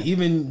 Yeah.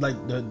 Even like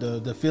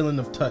the feeling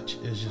of touch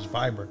is just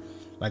vibrant.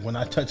 Like when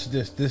I touch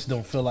this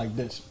don't feel like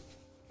this.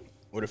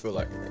 What it feel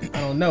like?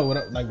 I don't know.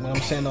 Like when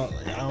I'm saying, I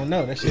don't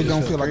know. That shit It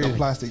don't feel crazy. like a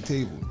plastic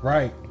table.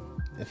 Right.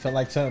 It felt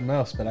like something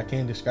else, but I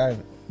can't describe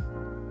it.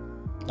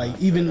 Like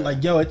even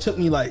like yo, it took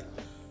me like,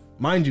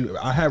 mind you,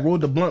 I had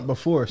rolled the blunt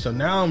before, so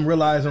now I'm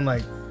realizing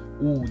like,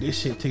 ooh, this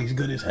shit tastes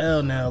good as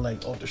hell now.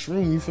 Like off the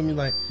shroom, you feel me?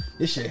 Like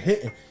this shit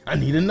hitting. I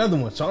need another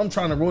one, so I'm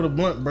trying to roll the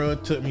blunt, bro.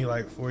 It took me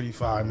like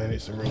 45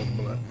 minutes to roll the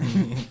blunt.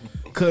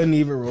 Couldn't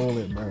even roll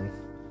it, bro.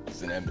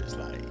 So that bitch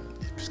like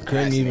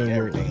couldn't even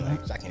roll it.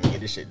 Like, I can't even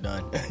get this shit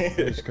done.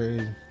 It's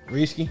crazy.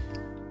 Risky.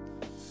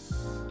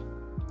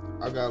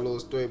 I got a little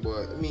story,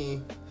 but I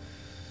mean,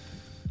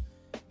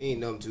 ain't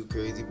nothing too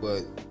crazy.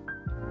 But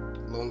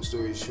long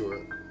story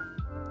short,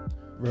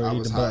 Bro, I eat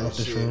was the high butt as off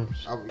the shit.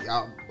 shrooms.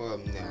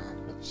 Nah,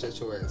 shut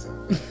your ass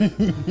up.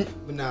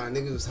 But nah,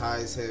 niggas was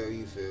high as hell.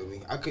 You feel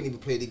me? I couldn't even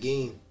play the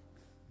game.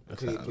 I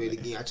tried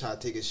to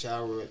take a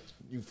shower.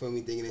 You feel me?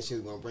 Thinking that shit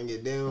was gonna bring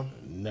it down.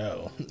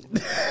 No.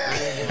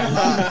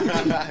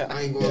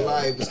 I ain't gonna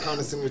lie. It was kind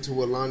of similar to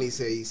what Lonnie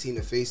said. He seen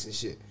the face and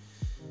shit.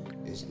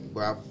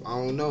 But I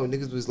don't know.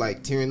 Niggas was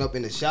like tearing up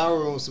in the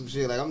shower or some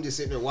shit. Like I'm just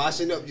sitting there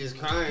washing up, just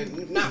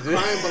crying. Not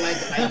crying, but like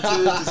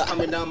tears just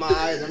coming down my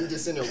eyes. I'm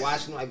just sitting there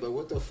watching, like, but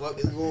what the fuck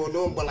is going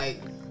on? But I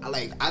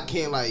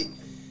can't like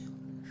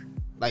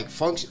like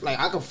function. Like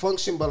I can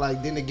function, but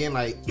like then again,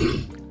 like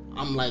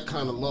I'm like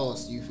kind of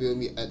lost. You feel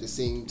me? At the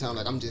same time,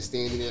 like I'm just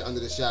standing there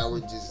under the shower,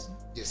 just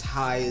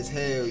high as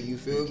hell. You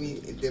feel me?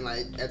 And then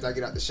like after I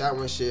get out the shower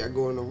and shit, I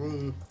go in the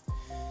room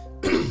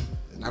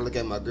and I look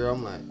at my girl.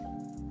 I'm like,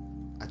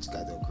 I just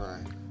got done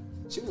crying.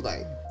 She was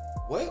like,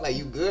 "What? Like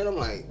you good?" I'm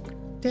like,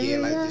 "Yeah,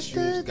 like the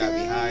shrooms got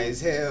me high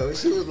as hell."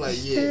 She was like,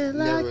 "Yeah,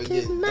 never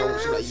again.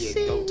 Don't." She like,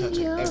 "Yeah, don't touch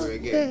them ever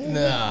again."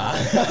 Nah.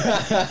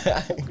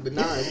 But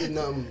nah, it's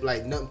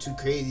nothing too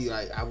crazy.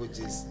 Like I was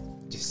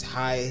just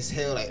high as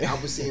hell. Like I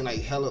was seeing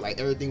like hella, like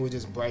everything was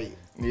just bright.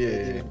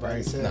 Yeah, bright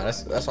as hell. Nah,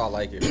 that's why I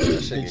like it.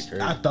 That shit get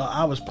crazy. I thought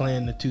I was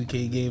playing the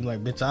 2K game.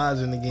 Like, bitch, I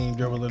was in the game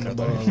dribbling the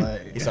ball.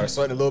 Like, He started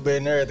sweating a little bit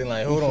and everything.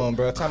 Like, hold on,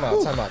 bro. Time out.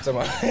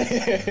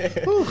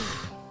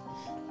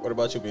 What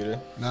about you, Peter?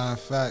 Nah,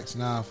 facts.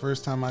 Nah,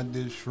 first time I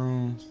did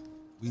shrooms,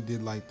 we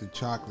did like the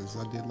chocolates.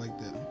 I did like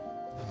the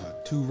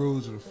 2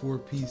 rows of the 4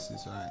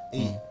 pieces. All right,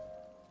 8.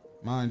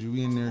 Mind you,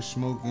 we in there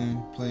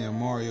smoking, playing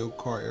Mario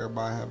Kart,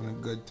 everybody having a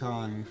good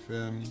time, you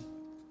feel me?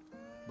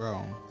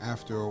 Bro,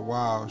 after a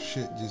while,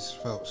 shit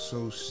just felt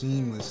so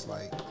seamless,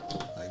 like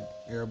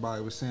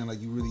everybody was saying, like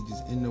you really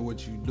just into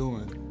what you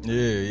doing.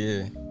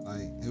 Yeah.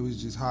 Like it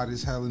was just hot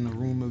as hell in the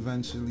room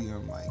eventually.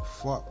 I'm like,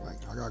 fuck, like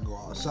I gotta go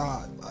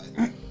outside.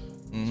 Like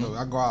so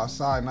I go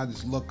outside and I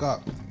just look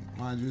up.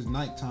 Mind you, it's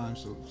nighttime,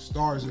 so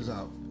stars is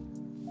out.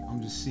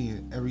 I'm just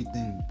seeing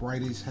everything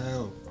bright as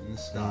hell in the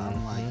sky.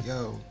 I'm like,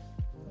 yo,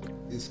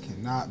 this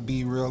cannot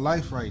be real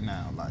life right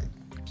now.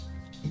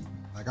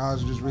 Like I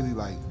was just really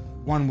like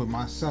one with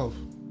myself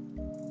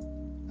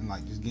and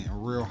like just getting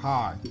real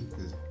high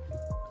because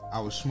I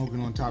was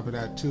smoking on top of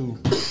that too.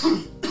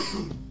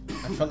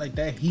 I felt like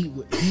that heat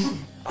and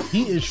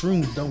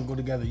shrooms don't go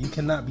together. You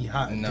cannot be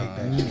hot and take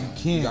that. You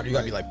can't. You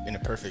gotta be like in a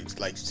perfect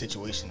like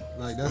situation.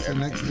 Like that's the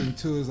next thing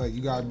too is like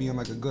you gotta be in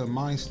like a good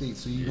mind state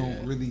so you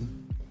don't really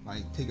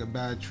like take a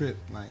bad trip.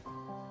 Like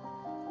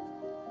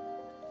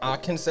I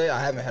can say I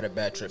haven't had a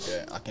bad trip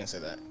yet. I can say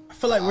that. I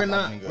feel like we're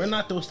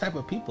not those type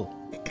of people.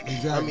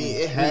 exactly. I mean,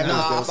 it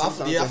happens. I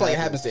though. feel like it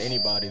happens to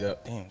anybody though.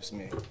 Damn, it's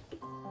me.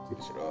 Take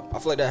this shit off. I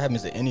feel like that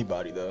happens to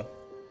anybody though.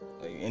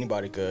 Like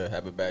anybody could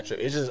have a bad trip.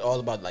 It's just all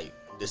about like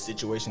the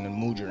situation and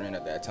mood you're in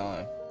at that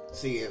time.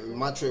 See,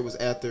 my trip was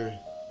after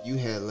you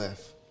had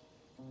left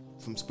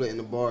from splitting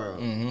the bar up.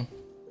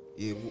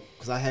 Yeah,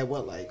 because I had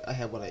like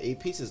 8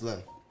 pieces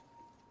left.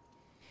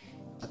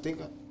 I think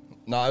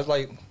No, it was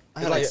like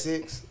I had like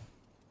 6.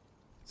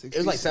 It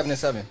was like 7 and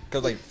 7,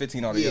 cause like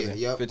 15 altogether.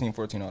 Yeah, yep. 15,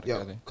 14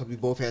 altogether. Yeah, because we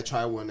both had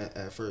tried one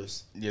at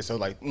first. Yeah, so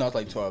like no, it's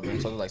like 12, so it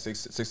was like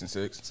 6 and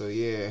 6. So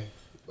yeah,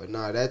 but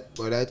nah,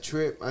 that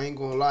trip, I ain't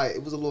gonna lie,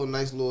 it was a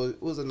nice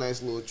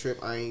little trip.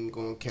 I ain't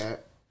gonna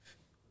cap.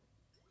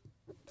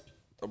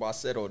 So I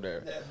said over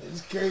there. It's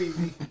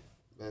crazy.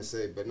 That's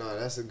it. But nah,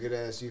 that's a good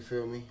ass. You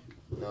feel me?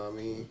 You know what I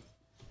mean?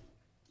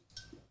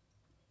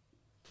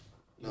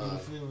 Nah, I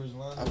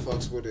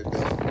fucks with it though.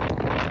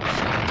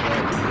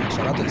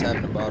 Shout out to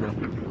tapping the bottle.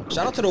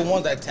 Shout out to the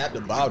ones that tap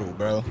the bottle,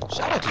 bro.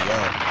 Shout out to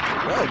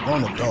y'all. Y'all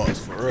grown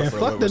adults for real. And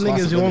fuck the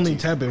niggas who only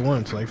tap it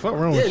once. Like fuck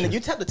wrong with Yeah, you. nigga, you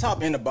tap the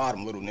top and the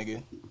bottom, little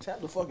nigga.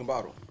 Tap the fucking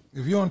bottle.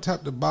 If you don't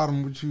tap the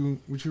bottom, what you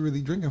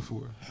really drinking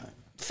for?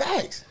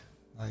 Facts.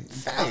 Like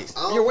Facts.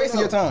 I don't You're wasting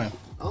know. your time.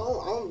 I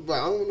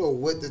don't know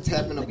what to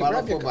tap in the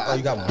bottle for, but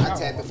you got one. I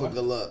tap it for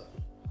good luck.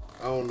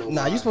 I don't know.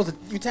 Nah, why.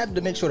 you tap it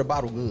to make sure the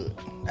bottle good.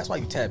 That's why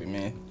you tap it,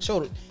 man. Show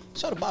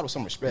the bottle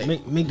some respect.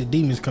 Make the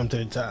demons come to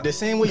the top. The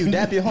same way you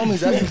dap your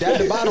homies up, you dap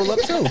the bottle up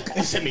too.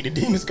 And send me the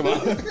demons come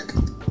out. Yeah,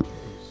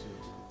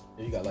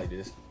 you got like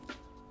this.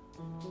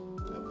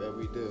 I bet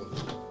we do.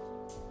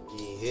 You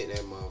ain't hit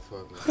that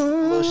motherfucker.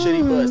 Little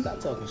shitty butt. Stop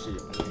talking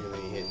shit. You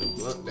ain't hitting the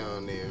blunt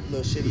down there.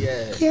 Little shitty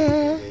ass. You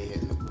ain't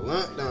hitting the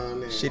blunt down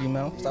there. Shitty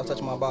mouth. Stop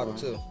touching my bottle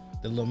too.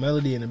 The little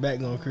melody in the back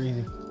going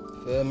crazy.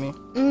 Feel me?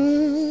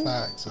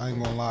 facts. I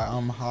ain't gonna lie,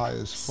 I'm high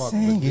as fuck,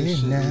 Sing but this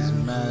it shit now. is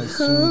mad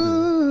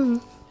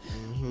soothing.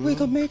 We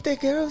gon' make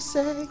that girl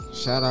say.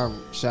 Shout out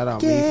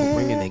me for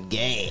bringing the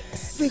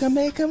gas. We gon'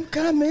 make him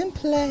come and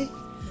play.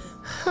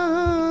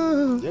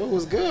 Yo, it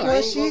was good.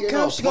 When she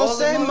comes, she gon'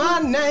 say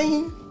my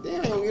name.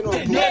 Damn, I don't get no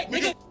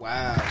applause.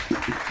 Wow.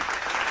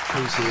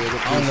 Appreciate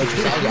it. I don't know.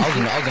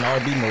 I was in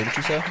R&B mode. What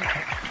you say?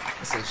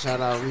 I said shout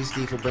out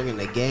Risky for bringing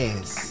the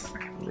gas.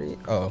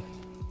 Oh.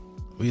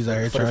 We was out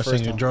here For the trying to first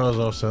sing your time. drawers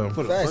off something.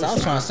 For the Facts, first I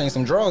was trying time. to sing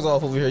some drugs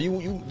off over here.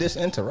 You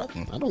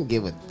disinterrupting. I don't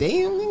give a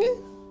damn,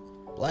 nigga.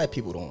 Black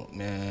people don't,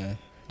 man.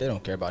 They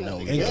don't care about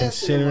nothing.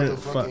 Inconsiderate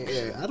Motherfucking- fucks.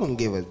 Yeah, I don't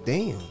give a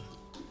damn.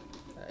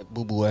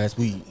 Boo boo ass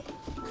weed.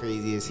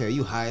 Crazy as hell.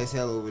 You high as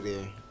hell over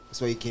there.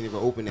 That's why you can't even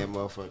open that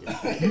motherfucker.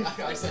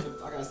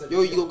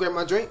 Yo, you go grab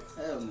my drink?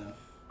 Hell no.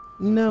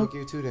 No, Fuck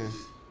you too then.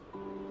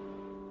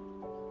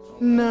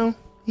 no,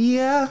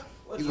 yeah,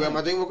 You grab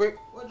my drink real quick?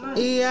 In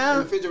the yeah.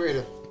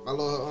 refrigerator. My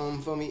little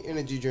for me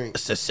energy drink.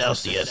 It's a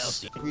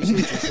Celsius. Appreciate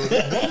you, shorty.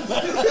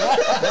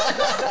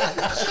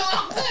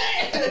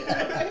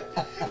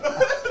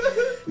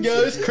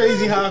 Yo, it's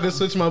crazy how I can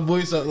switch my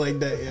voice up like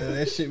that. Yo,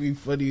 that shit be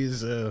funny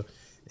as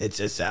it's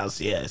a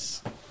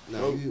Celsius.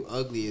 No, you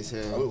ugly as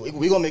hell.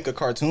 We gonna make a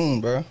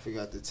cartoon, bro.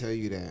 Forgot to tell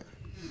you that.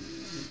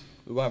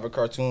 We gonna have a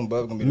cartoon.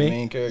 Bub gonna be Me? the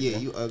main character. Yeah,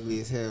 you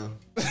ugly as hell.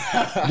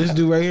 This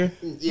dude right here.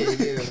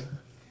 Yeah.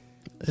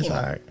 It's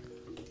alright.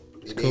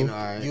 It cool. ain't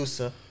alright. You,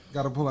 sir.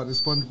 Gotta pull out the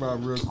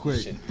SpongeBob real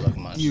quick. Shit, plug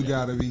my You shit.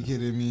 gotta be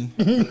kidding me.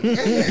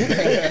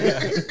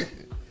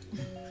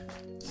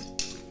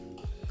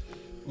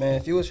 Man,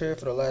 if you was here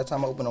for the last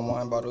time I opened a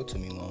wine bottle, it took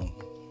me long.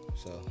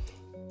 So,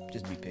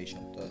 just be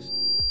patient with us.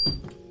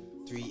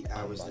 3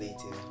 hours later.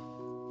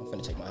 I'm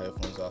finna take my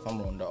headphones off. I'm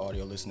ruining the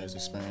audio listeners'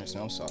 experience.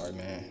 I'm sorry,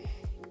 man.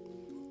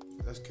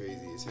 That's crazy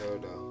as hell,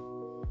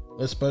 though.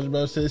 But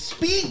SpongeBob says,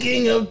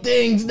 speaking of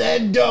things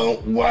that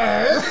don't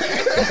work.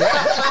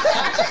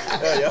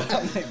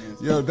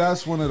 Yo,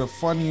 that's one of the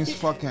funniest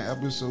fucking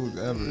episodes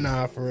ever.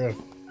 Nah, for real.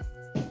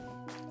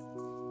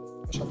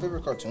 What's your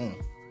favorite cartoon?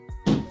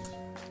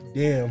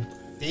 Damn.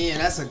 Damn,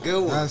 that's a good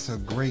one. That's a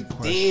great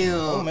question.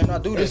 Oh, Damn. man, I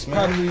do this, It's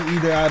man. probably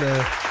either out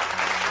of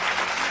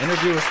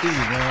Interview with Steve,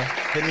 man.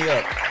 Hit me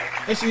up.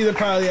 it's either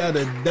probably out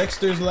of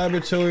Dexter's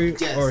Laboratory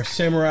Yes. or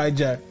Samurai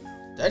Jack.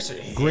 Dexter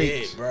hit,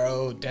 Great.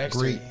 bro. Dexter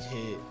Great.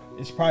 hit.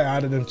 It's probably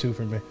out of them two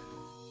for me.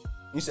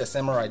 You said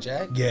Samurai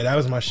Jack? Yeah, that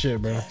was my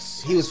shit, bro.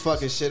 He was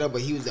fucking shit up,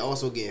 but he was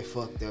also getting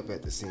fucked up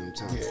at the same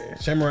time. Yeah,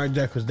 Samurai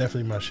Jack was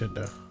definitely my shit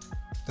though.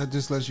 That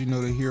just lets you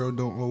know the hero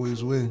don't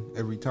always win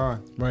every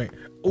time. Right.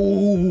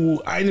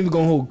 Ooh, I ain't even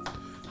gonna hold.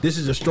 This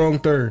is a strong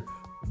third.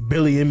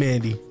 Billy and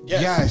Mandy.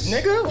 Yes.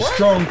 Nigga, what?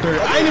 Strong third.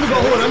 I ain't even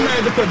gonna hold. I'm not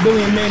even put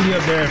Billy and Mandy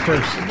up there at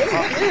first.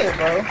 Yeah,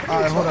 bro.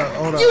 All right, hold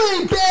up. You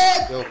ain't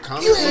bad. Yo,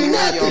 comment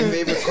below your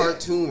favorite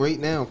cartoon right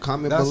now.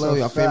 Comment That's below a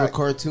your favorite fact.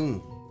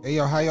 cartoon. Hey,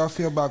 yo, how y'all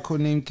feel about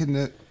Codename Kids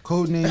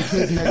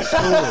Next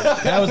Door?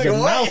 That was a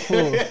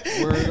mouthful.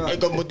 Word up.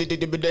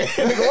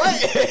 Nigga,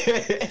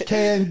 what?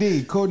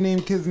 K&D,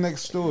 Codename Kids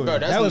Next Door. Bro,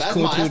 That was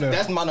cool, too, though.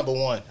 That's my number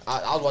one.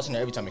 I was watching it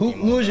every time it Who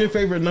came on. was your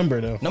favorite number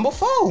though? Number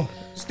 4.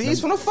 Steve's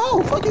from the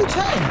 4. Fuck you,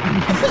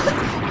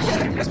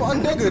 chatting. That's my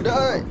nigga,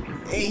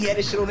 dog. Hey, he had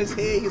this shit on his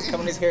head. He was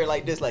coming his hair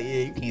like this, like,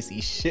 yeah, you can't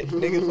see shit,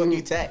 nigga. Fuck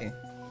you, tatting.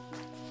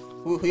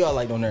 Who y'all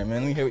like on there,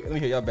 man? Let me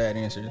hear y'all bad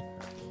answers.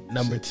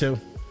 Number 2.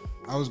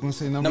 I was gonna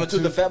say number 2. Number 2,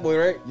 the fat boy,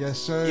 right? Yes,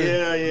 sir.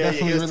 Yeah,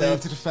 Definitely he was related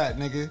tough. to the fat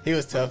nigga. He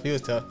was tough.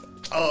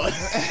 Oh,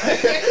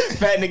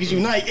 fat niggas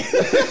unite.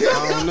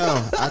 I don't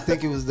know. I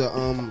think it was the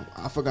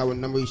I forgot what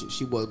number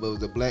she was, but it was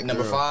the black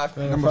Number girl. 5.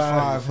 Number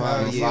 5.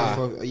 Five. Yeah,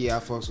 Five. I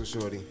fucks with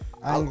Shorty.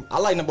 I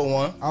like number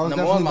 1. I was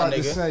Number definitely 1, my about to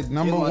nigga. say, He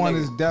number was my 1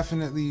 nigga. is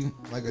definitely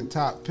like a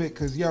top pick.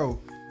 Cause yo,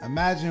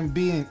 imagine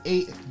being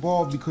 8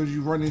 ball because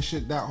you running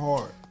shit that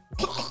hard.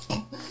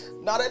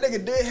 Nah, that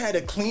nigga did had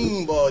a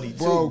clean body too,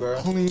 Bro, bro.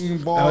 clean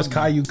ball. That was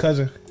Caillou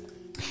cousin.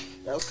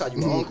 That was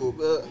Caillou uncle,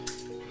 but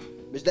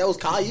bitch, that was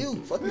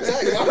Caillou. Fuck you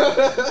talking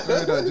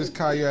about? Just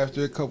call you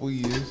after a couple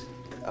years.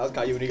 That was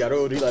Caillou when he got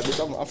old. He like, bitch,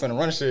 I'm finna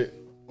run shit.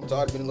 I'm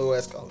tired of being a little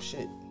ass. Oh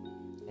shit,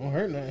 Don't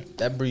hurt nothing.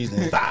 that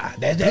breathing. That's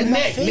that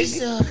neck,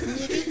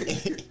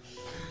 nigga.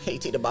 Hey,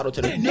 take the bottle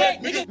to the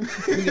neck, nigga.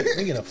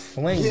 Let get a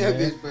flame, Yeah, man.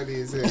 bitch, funny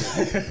as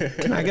hell.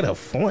 Can I get a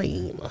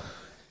flame?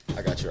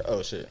 I got your.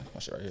 Oh shit, my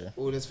shit right here.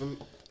 Oh, that's from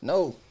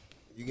No,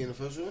 you getting the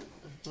first one?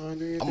 I'm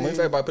waiting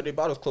for everybody to put their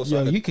bottles close. Yo,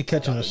 so I you could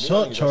catch an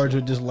assault niggas charge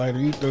with this lighter.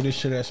 You throw this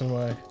shit at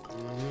somebody.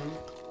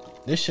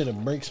 This shit'll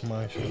break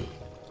my shit.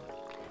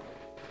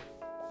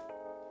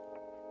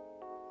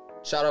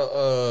 Shout out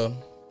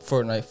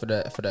Fortnite for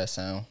that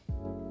sound. I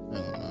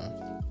ain't gonna lie.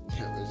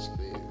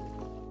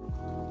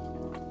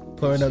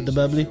 Pouring up the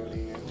bubbly.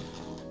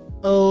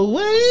 Oh,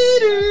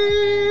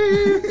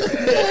 waiter.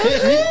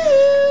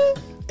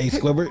 Hey,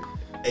 Squibbert.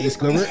 Hey,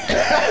 Squibbert.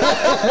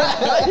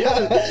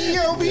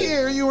 Yo, be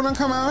here. You wanna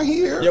come out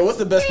here? Yo, what's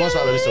the best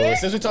SpongeBob episode?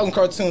 Since we're talking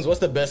cartoons, what's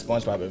the best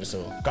SpongeBob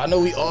episode? 'Cause I know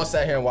we all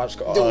sat here and watched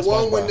The SpongeBob.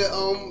 one when the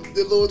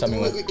little Tell me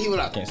when. he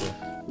went out. Can't say.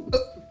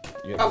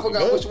 I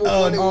forgot which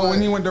one it Oh, was.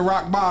 when he went to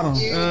rock bottom.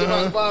 Yeah, the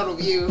rock bottom.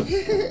 Yeah,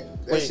 that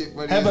Wait, shit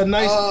funny. Have a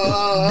nice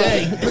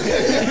day.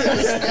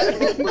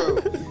 Bro.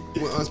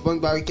 When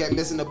SpongeBob he kept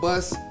missing the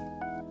bus.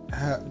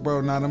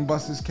 Bro, now them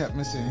buses kept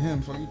missing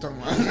him. Fuck you talking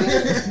about?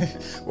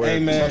 Hey,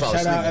 man.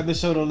 Shout out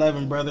episode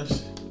 11,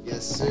 brothers.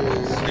 Yes, sir.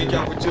 Thank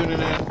y'all for tuning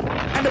in.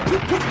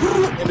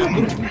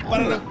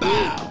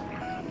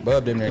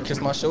 Bub in there, kiss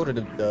my shoulder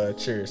to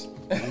cheers.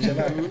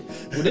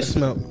 Well, this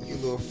smell. You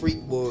little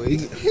freak boy.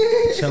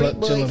 Chill on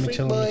me.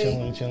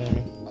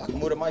 I can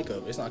move the mic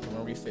up. It's not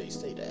coming reface.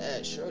 Stay the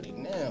ass, shorty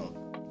now.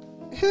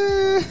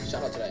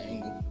 Shout out to that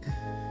angle.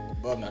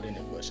 Bub not in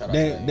it, but shout out to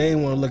They that.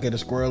 didn't want to look at a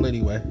squirrel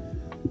anyway.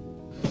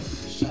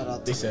 Shout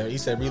out to He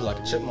said read like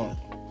a chipmunk.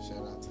 Shout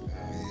out to that.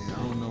 Yeah, I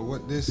don't know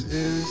what this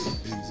is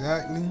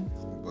exactly,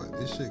 but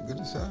this shit good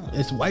as hell.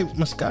 It's white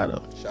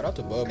Moscato. Shout out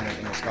to Bub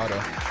and Moscato.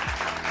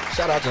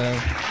 Shout out to him.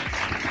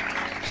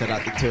 Shout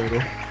out to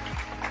Turtle.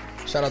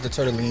 Shout out to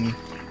Turtellini.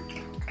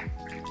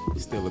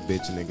 He's still a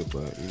bitch nigga,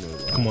 but you know.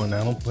 Come on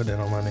now, don't put that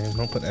on my name.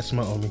 Don't put that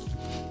smell on me.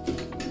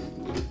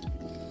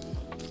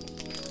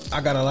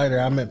 I got a lighter.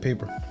 I meant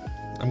paper.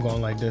 I'm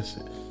going like this.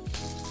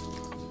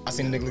 I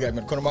seen a nigga look at me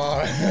in the corner of my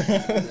eye.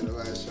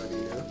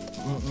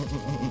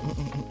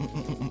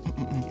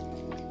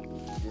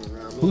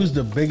 I'm Who's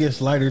the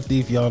biggest lighter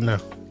thief y'all know?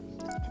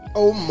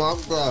 Oh my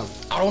god.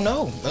 I don't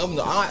know.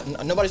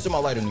 Nobody steal my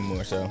lighter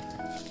anymore, so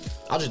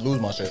I'll just lose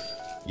my shit.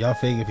 Y'all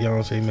fake if y'all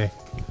don't say me.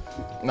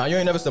 Nah, you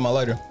ain't never steal my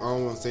lighter. I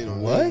don't want to say no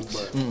What? names,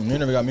 but You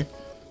never got me.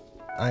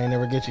 I ain't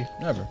never get you.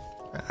 Never.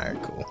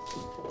 Alright, cool.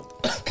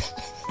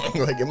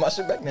 Go ahead, get my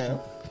shit back now.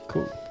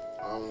 Cool.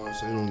 I don't want to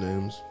say no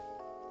names.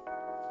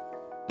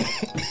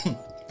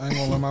 I ain't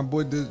gonna lie, my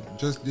boy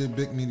just did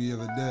Big Me the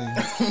other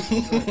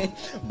day.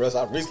 Bro, so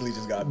I recently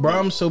just got. Bro,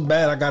 I'm so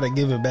bad I gotta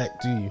give it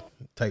back to you.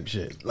 Type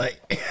shit. Like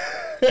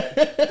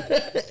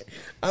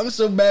I'm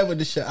so bad with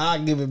the shit,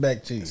 I'll give it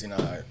back to you. See, nah,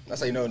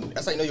 that's how you know.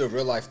 That's how you know you're a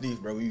real life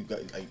thief, bro. You got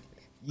like.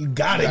 You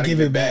gotta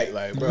give it back.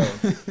 Like, bro.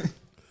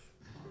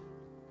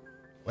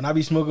 When I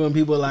be smoking with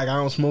people like I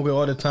don't smoke it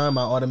all the time,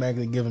 I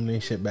automatically give them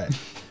their shit back.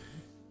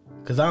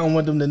 Cause I don't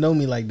want them to know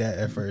me like that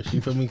at first.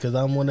 You feel me? Cause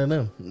I'm one of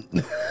them.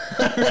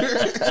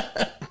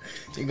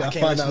 You gotta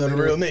find out the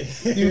real me.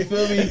 You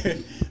feel me?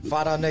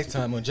 Find out next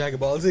time on Dragon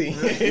Ball Z.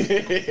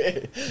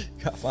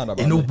 Gotta find out.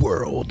 In a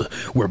world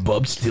where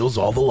Bub steals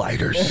all the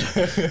lighters.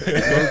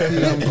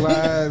 Low-key, I'm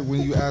glad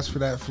when you asked for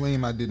that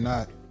flame, I did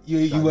not. You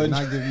I did wasn't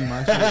not give you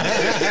my shit.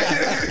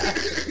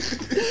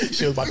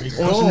 She was about to be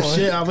on some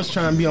shit. I was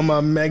trying to be on my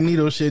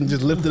Magneto shit and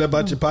just lift it up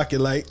out your pocket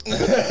like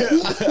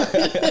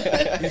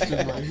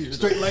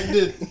straight like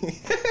this.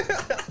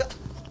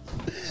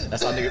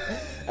 That's how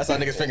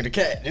niggas finger the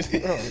cat. Get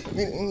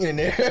in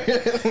there.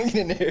 Get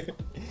in there.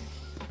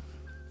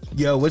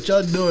 Yo, what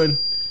y'all doing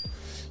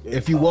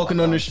if you walking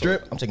on the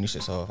strip? I'm taking this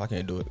shit off. I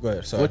can't do it. Go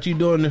ahead. Sorry. What you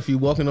doing if you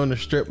walking on the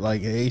strip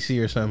like an AC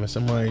or something?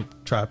 Somebody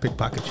try to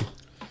pickpocket you.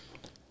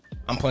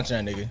 I'm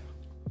punching that nigga.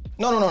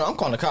 No. I'm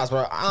calling the cops,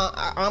 bro.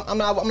 I'm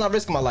not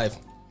risking my life.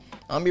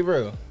 I'm be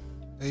real.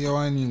 Hey, yo,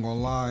 I ain't even gonna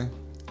lie.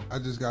 I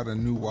just got a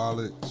new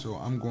wallet, so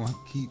I'm gonna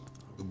keep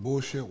the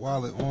bullshit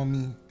wallet on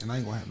me, and I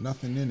ain't gonna have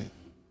nothing in it.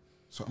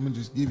 So I'm gonna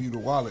just give you the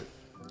wallet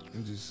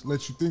and just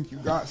let you think you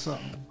got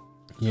something,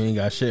 You ain't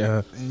got shit,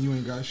 huh? and you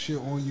ain't got shit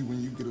on you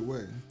when you get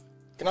away.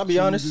 Can I be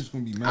So you honest? just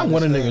gonna be mad I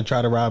want a as nigga hell.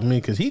 try to rob me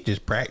because he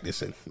just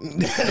practicing.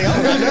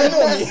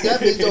 That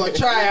bitch doing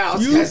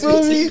tryouts. You That's feel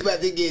what me? he's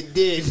about to get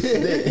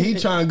dead. He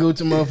trying to go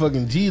to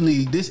motherfucking G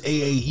League. This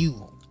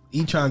AAU.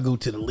 He trying to go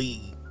to the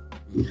league.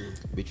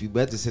 Bitch, you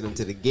better send him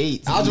to the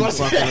gates. I was about to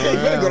say, you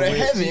better go to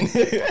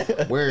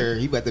heaven. Where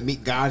he about to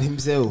meet God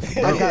himself.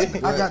 I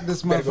got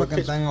this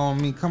motherfucking thing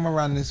on me. Come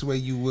around this way,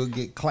 you will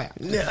get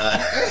clapped. You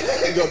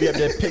gonna be up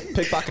there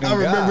pickpocketing. I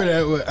remember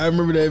that. I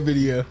remember that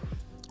video.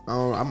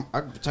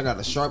 I check out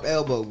a sharp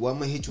elbow. Well, I'm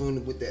gonna hit you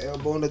with the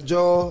elbow in the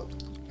jaw.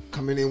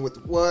 Coming in with the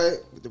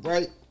what? With the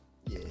right?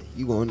 Yeah,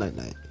 you going night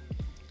night.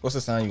 What's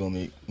the sign you gonna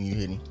make when you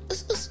hit him?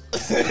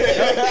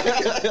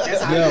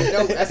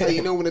 That's how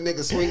you know when a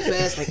nigga swing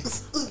fast.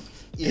 Like,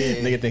 yeah.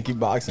 Nigga think you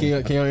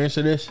boxing. Can you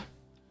answer this?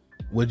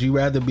 Would you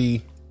rather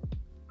be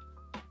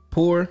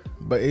poor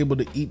but able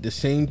to eat the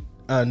same,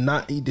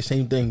 not eat the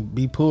same thing,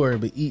 be poor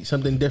but eat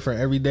something different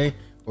every day,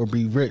 or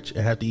be rich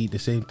and have to eat the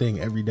same thing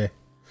every day?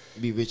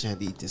 Be rich and have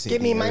to eat the same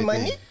Give me my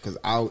money. Because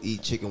I'll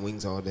eat chicken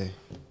wings all day.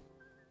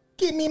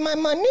 Give me my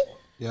money.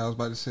 Yeah, I was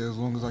about to say, as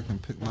long as I can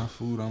pick my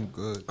food, I'm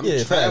good. I'm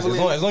Yeah, traveling. as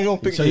long as you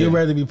don't pick. So you'd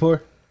rather be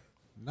poor?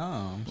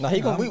 Nah, Nah,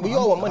 we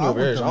all want money over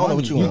here. I don't know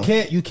what you want.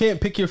 You can't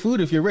pick your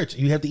food if you're rich.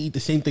 You have to eat the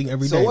same thing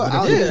every So day. what? But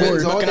if I'll you're eat poor-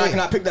 wings all Can day.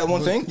 I pick that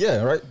one thing?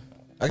 Yeah, right.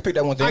 I can pick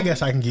that one thing. I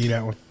guess I can give you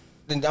that one.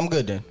 Then I'm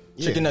good then.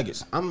 Chicken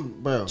nuggets.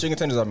 Bro. Chicken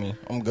tenders, I mean.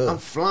 I'm good. I'm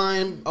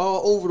flying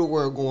all over the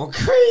world going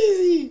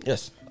crazy.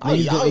 Yes.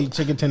 Niggas gonna eat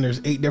chicken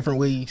tenders 8 different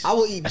ways. I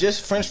will eat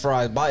just French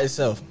fries by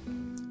itself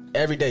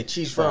every day.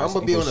 Cheese Bro, fries. I'm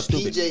gonna be and on go a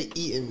stupid. PJ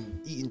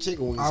eating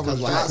chicken wings I was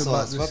because with hot just about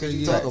sauce. to What say, you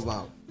yeah. talk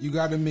about? You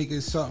got to make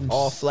it something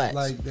All flats.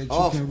 like that you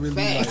Oh, can really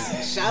facts.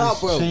 like. Shout out,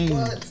 bro. change.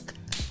 What?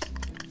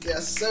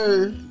 Yes,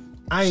 sir.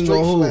 I ain't Straight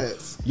gonna hold.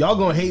 flats. Y'all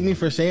gonna hate me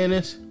for saying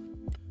this,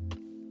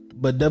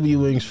 but W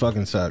Wings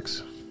fucking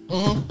sucks.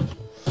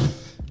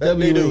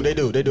 They do. I They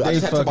just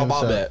had to my fucking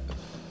ball suck. back.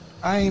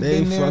 I ain't They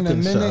been there in a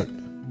fucking minute, suck.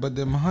 but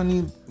them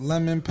honey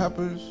lemon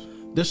peppers.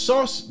 The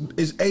sauce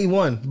is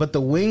A1, but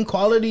the wing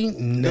quality The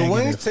negative.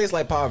 wings taste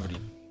like poverty.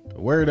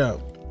 Word up.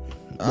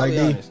 I'll Like be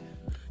honest.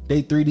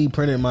 they 3D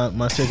printed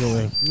my chicken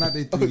wing. Not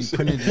they 3D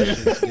printed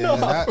this shit. Yeah,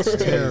 that's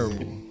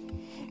terrible.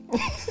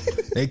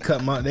 They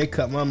cut my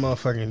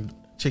motherfucking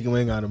chicken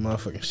wing out of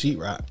motherfucking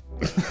sheetrock.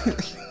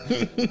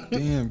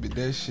 Damn, but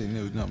that shit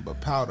it was nothing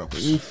but powder.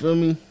 You feel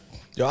me?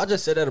 Yo, I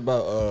just said that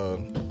about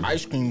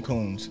ice cream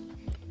cones.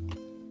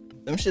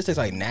 Them shit tastes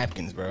like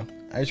napkins, bro.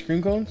 Ice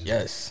cream cones?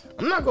 Yes.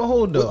 I'm not gonna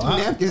hold though. What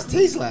do napkins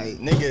taste like?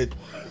 Nigga,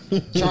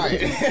 try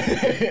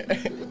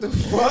it. What the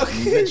fuck?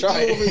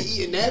 Try You it. over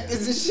eating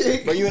napkins and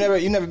shit? But you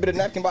never bit a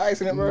napkin by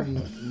accident, bro?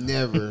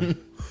 Never.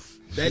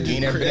 That You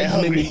ain't never been that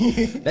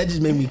hungry. that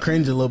just made me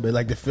cringe a little bit,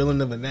 like the feeling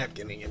of a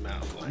napkin in your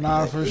mouth. Like,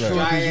 Nah, for sure.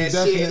 Dry Cause you ass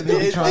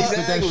definitely shit. trying to spit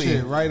that Exactly.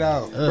 shit right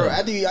out. Bro,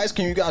 after you eat ice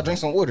cream, you gotta drink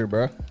some water,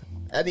 bro.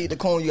 After you eat the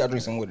cone, you gotta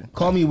drink some water.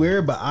 call me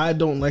weird, but I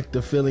don't like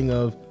the feeling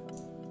of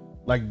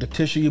like the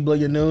tissue you blow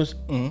your nose.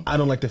 I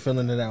don't like the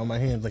feeling of that on my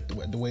hands, like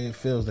the way it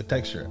feels, the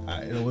texture.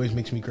 It always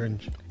makes me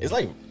cringe. It's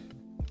like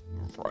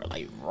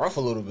like rough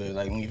a little bit.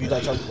 Like if you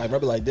like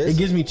rub it like this, It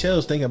gives me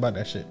chills thinking about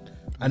that shit.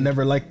 I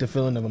never liked the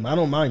feeling of them. I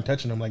don't mind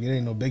touching them, like it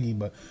ain't no biggie,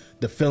 but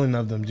the feeling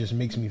of them just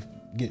makes me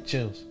get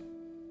chills.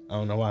 I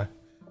don't know why.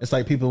 It's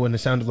like people when the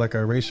sound of like a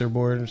eraser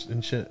board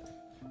and shit.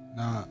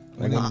 Nah,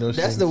 Like one of those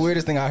that's things. the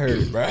weirdest thing I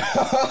heard, bro.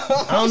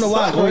 I don't know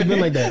why. It's always been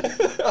like that.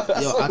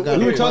 Yo, I got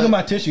We were talking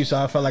about tissue, so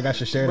I felt like I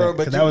should share that.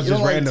 Because that was you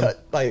just don't random.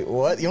 Like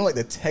what? You don't like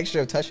the texture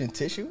of touching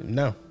tissue?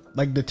 No.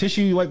 Like the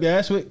tissue you wipe your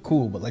ass with,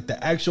 cool. But like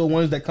the actual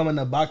ones that come in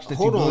the box that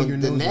Hold you blow on, your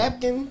the nose with.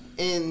 napkin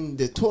and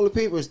the toilet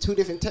paper is two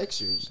different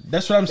textures.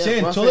 That's what I'm That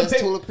saying. rough Toilet ass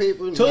toilet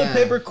paper, Toilet nah.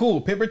 paper,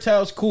 cool. Paper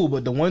towels, cool.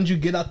 But the ones you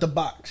get out the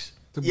box,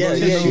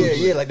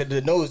 Yeah. Like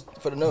the nose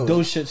for the nose.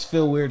 those shits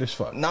feel weird as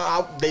fuck.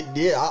 Nah,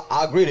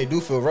 I agree. They do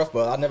feel rough,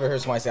 but I never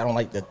heard somebody say I don't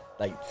like the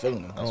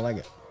feeling them. I don't like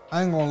it.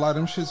 I ain't gonna lie,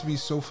 them shits be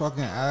so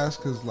fucking ass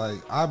because like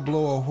I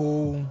blow a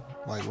hole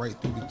like right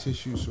through the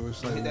tissue, so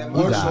it's like that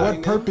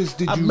what purpose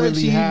did I you bet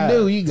really you have?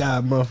 knew you got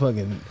a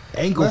motherfucking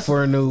ankle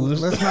for a nose.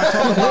 Let's not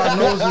talk about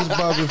noses,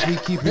 bub. If we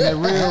keeping it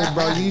real,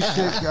 bro, these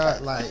shit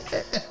got like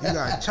you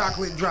got a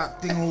chocolate drop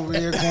thing over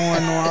there going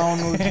on. I don't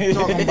know what you're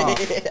talking about.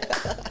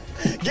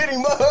 Get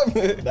him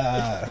up.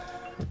 Nah.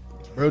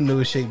 Bro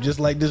nose shaped just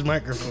like this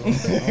microphone.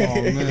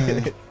 Oh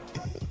man.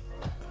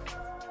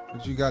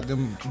 But you got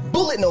them,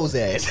 Bullet nose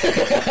ass.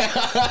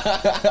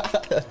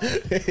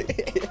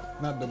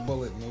 not the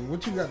bullet nose.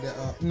 What you got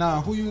that?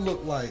 Nah, who you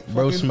look like?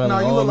 Bro Fucking- smelling nah,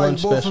 you all look like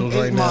lunch both specials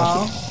from right 8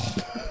 now.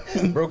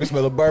 Mile. Bro can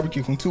smell a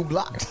barbecue from 2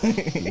 blocks.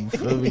 You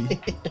feel me?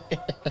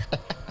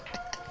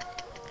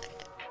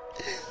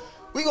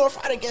 We gonna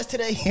fry the guest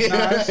today.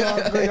 Nah, it's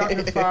all good. Y'all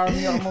can fire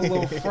me. I'm a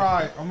little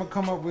fried. I'm gonna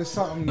come up with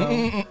something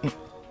though.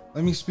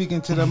 Let me speak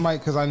into the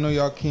mic because I know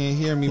y'all can't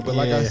hear me. But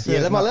like I Yeah.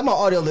 said, let my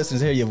audio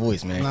listeners hear your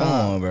voice, man. Come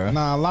on, bro.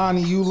 Nah,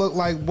 Lonnie, you look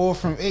like boy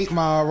from 8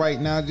 Mile right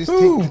now. Just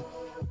Who? take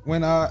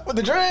when With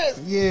the dreads.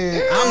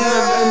 yeah, I'm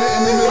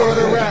in the middle of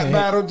the rap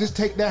battle. Just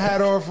take the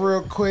hat off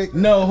real quick.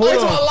 No, hold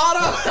It's a on. lot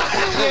of.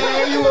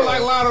 Yeah, you look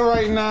like Lotto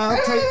right now.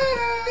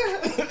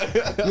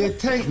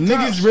 Tank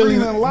Niggas really-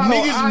 Lotto,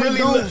 niggas I really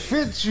don't look-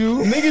 fit you.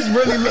 Niggas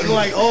really look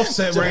like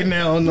Offset right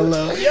now on the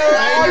low. You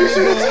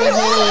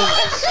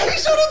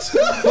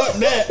Fuck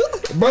that.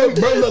 Bro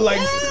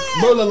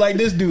look like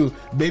this dude.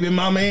 Baby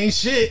mama ain't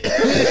shit. You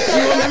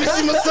wanna let me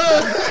see my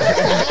son?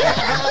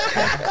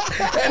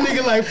 That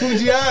nigga like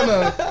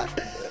Fujiana.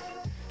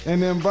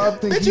 And then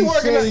Bob think Bitch, he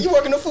say, you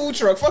working a food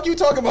truck. Fuck you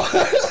talking about.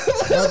 I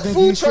think he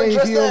Food truck say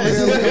dressed he over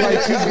there looking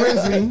like T ass.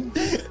 Grizzly.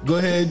 Go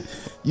ahead.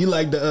 You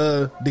like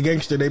the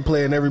gangster they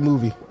play in every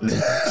movie.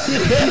 That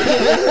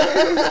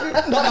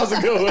was a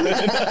good one.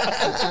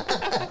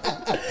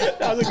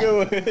 That was a good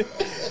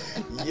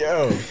one.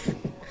 Yo.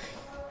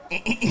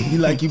 You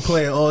like you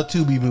playing all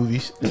Tubi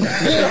movies.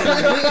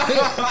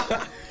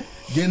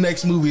 Your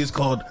next movie is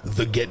called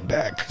The Get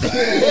Back.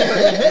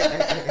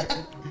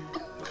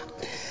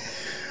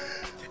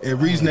 And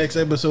Reed's next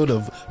episode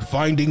of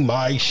Finding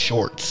My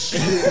Shorts.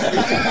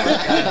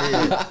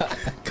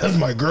 Cause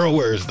my girl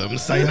wears them.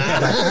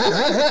 Sayonara.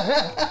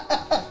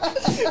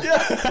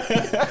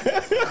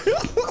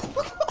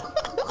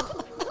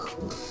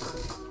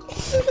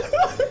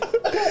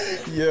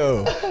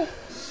 Yo.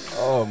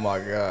 Oh my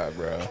God,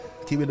 bro.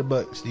 Keep it a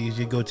buck, Steve.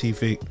 Your goatee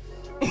fake.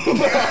 You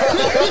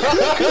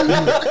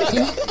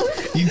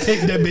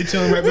take that bitch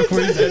on right before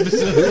this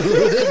episode.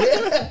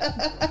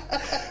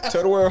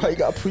 Tell the world how you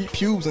got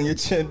pubes on your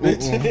chin,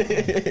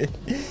 bitch.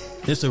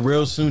 It's a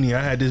real Sunni.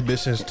 I had this bitch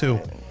since 2.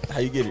 How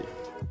you get it?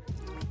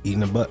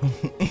 Eating a butt.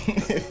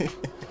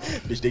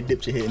 Bitch, they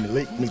dipped your head in the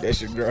lake, make that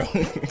shit grow.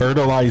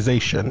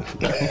 Fertilization.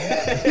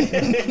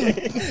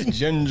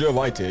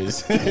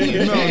 Gingivitis. No,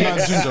 not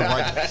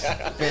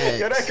gingivitis.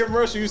 Yo, that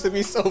commercial used to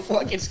be so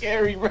fucking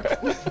scary, bro.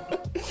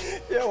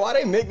 Yo, why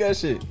they make that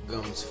shit?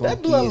 Gums That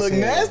funky blood as look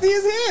hell. nasty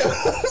as hell.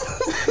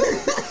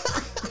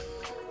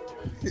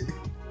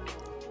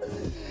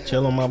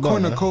 Chill on my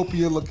butt. man.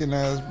 Cornucopia looking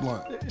ass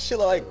blunt. Shit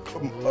like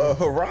a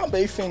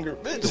Harambe finger,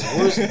 bitch.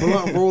 Worst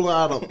blunt roller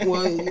out of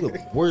what? You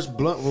the worst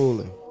blunt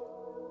roller.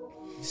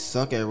 You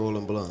suck at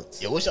rolling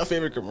blunts. Yo, what's your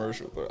favorite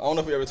commercial? Bro? I don't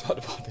know if we ever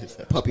talked about this.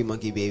 Puppy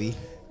monkey baby.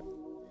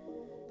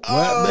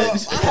 Oh,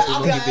 bitch?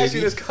 I gotta ask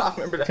you this. I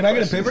remember that. Can I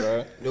get a question,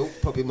 paper? bro. Nope,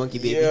 puppy monkey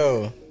baby.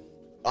 Yo,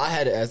 I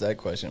had to ask that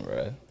question,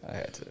 bro. I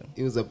had to.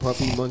 It was a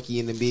puppy monkey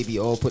and the baby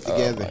all put Oh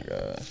together. my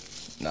god.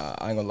 Nah,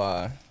 I ain't gonna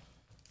lie.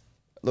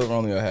 Lil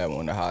Romeo had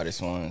one of the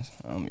hottest ones.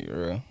 I'm gonna be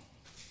real.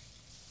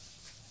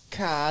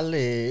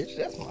 College,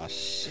 that's my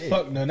shit.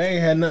 Fuck no, they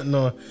ain't had nothing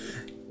on.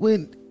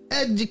 With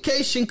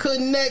education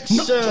connection,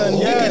 No. you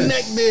Yes.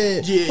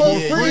 connected for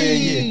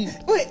free.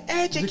 With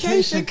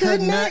education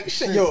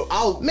connection.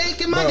 Yo,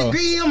 Making my Bro.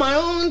 degree on my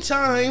own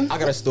time. I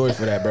got a story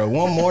for that, bro.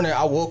 One morning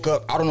I woke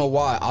up. I don't know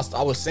why.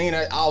 I was singing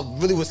that. I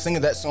really was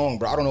singing that song,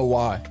 bro. I don't know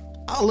why.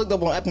 I looked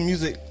up on Apple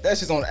Music. That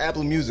shit's on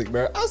Apple Music,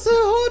 bro. I said,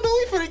 hold on,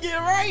 we finna get it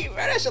right, bro.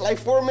 That shit like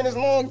 4 minutes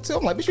long, too.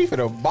 I'm like, bitch, we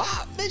finna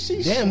bop. Bitch,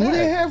 she Damn, who smack.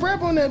 they have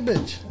rap on that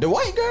bitch? The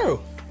white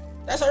girl.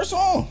 That's her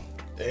song.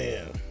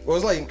 Damn. Well,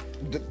 it's like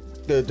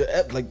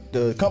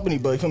the company,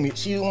 but you feel me?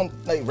 She the one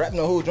like rapping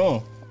the whole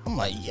drum. I'm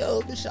like,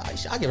 yo, bitch,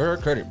 I give her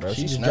credit, bro.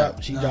 She just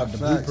snapped. dropped the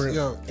facts. blueprint.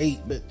 Yo.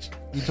 8, bitch.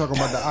 You talking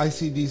about the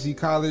ICDC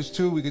college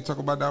too? We can talk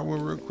about that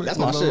one real quick. That's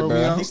my with shit, Lil bro.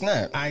 Romeo. He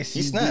snapped.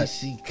 He snapped.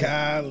 ICDC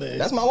college.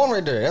 That's my one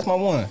right there. That's my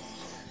one.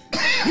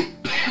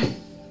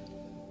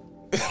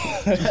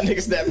 That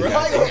nigga snapped, bro. Yo,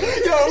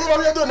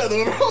 I'm doing another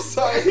one, bro. I'm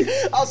sorry.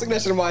 I was thinking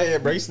that shit in my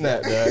head, bro. He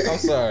snapped, dog. I'm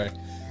sorry.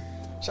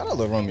 Shout out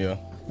Lil Romeo.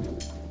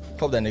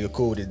 Hope that nigga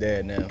cool with his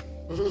dad now.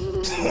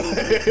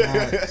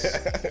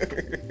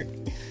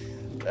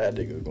 That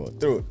nigga going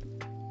through it.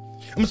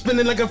 I'm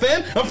spinning like a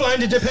fan. I'm flying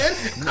to Japan.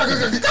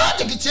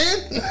 Jackie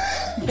Chan.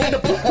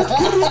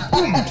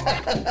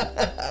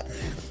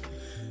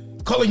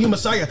 Calling you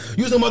Messiah.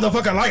 You's a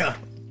motherfucking liar.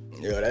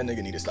 Yo, that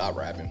nigga need to stop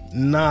rapping.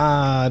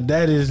 Nah,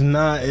 that is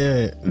not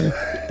it.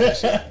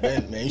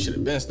 Man, you should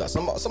have been stopped.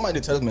 Somebody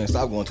tell me, man,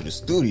 stop going to the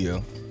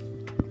studio.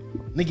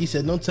 Nikki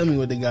said, "Don't tell me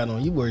what they got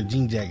on. You wore a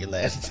jean jacket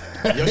last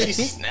time." Yo, she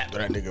snapped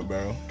with that nigga,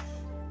 bro.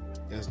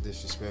 That's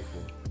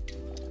disrespectful.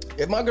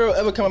 If my girl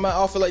ever come in my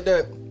outfit like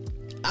that,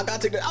 I gotta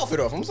take the outfit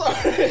off. I'm sorry.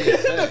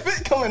 The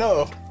fit coming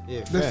off.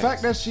 Yeah, The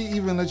fact that she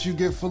even let you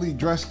get fully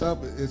dressed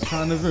up is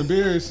kind of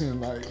embarrassing.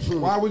 Like,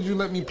 why would you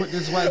let me put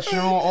this white shirt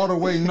on all the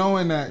way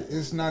knowing that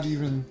it's not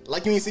even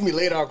Like you ain't see me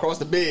laid out across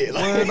the bed.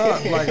 word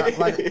up?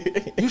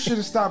 Like you should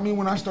have stopped me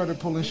when I started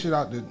pulling shit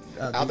out the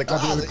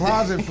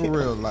closet for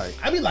real. Like,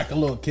 I be like a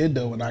little kid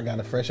though when I got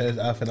a fresh ass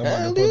outfit. I'm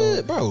Hell about to put yeah,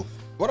 on. bro.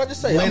 What I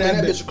just say? Lay I'm that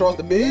that bitch- bitch across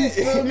the bed.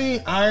 You feel me?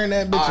 Iron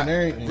that bitch All and right,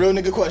 everything. real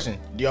nigga question.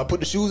 Do y'all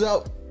put the shoes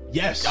out?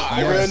 Yes. All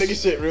right, Yes. real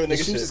nigga shit. Real the nigga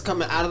shoes shit. is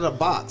coming out of the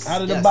box.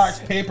 Out of the Yes. box,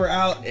 paper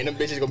out. And them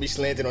bitches gonna be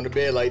slanted on the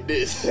bed like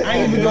this. I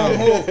ain't even gonna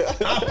hold.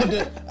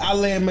 I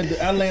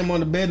lay him on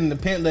the bed and the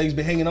pant legs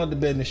be hanging out the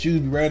bed and the shoes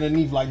be right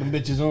underneath like them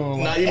bitches on.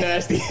 Nah, Like, you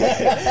nasty.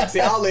 See,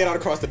 I'll lay it out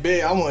across the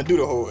bed. I want to do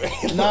the whole.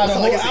 nah, the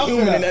whole like it's a outfit.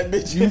 human up. in that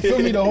bitch. You feel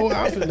me? The whole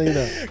outfit laid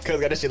up. Cause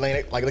got that shit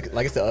laying like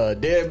it's a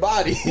dead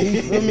body.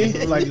 You feel me?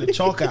 Like the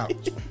chalk out.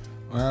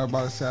 well, I was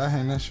about to say, I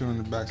hang that shit on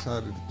the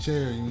backside of the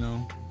chair, you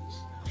know.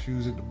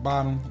 Shoes at the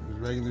bottom, it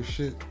was regular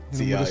shit.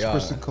 See, With a y'all-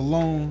 spritz of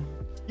cologne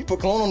You put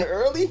cologne on it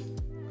early?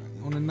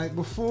 on the night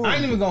before. I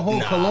ain't even gonna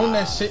hold cologne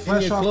that shit in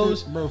fresh your off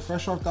clothes.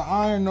 fresh off the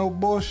iron, no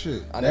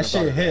bullshit. I That never thought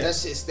shit of hit. That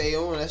shit stay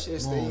on. That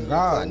shit stay Oh, on.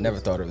 God. I never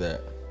thought of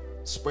that.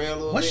 Spray a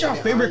little What's bit. your and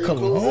favorite iron your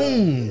clothes.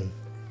 cologne?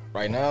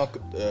 Right now,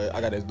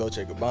 I got this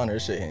Dolce & Gabbana.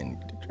 This shit hitting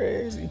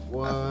crazy.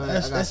 What?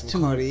 That's- I got that's some too-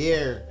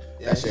 Cartier.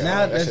 That shit- Now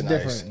that that's shit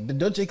different. nice. The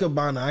Dolce &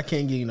 Gabbana, I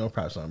can't give you no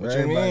props on. But What you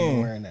everybody been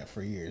mean? wearing that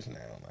for years now.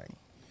 Like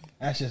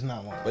that's just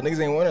not one. But niggas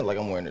ain't wearing it like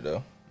I'm wearing it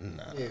though.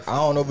 Yeah, I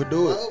don't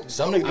overdo it.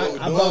 Some niggas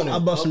I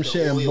overdoing bought it. some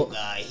shit. The And oil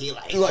guy, he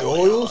You like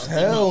oils?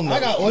 Hell no. I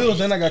got oils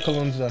and I got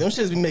colognes though. Them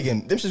shits be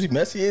making. Them shits be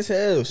messy as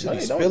hell. Shit No, be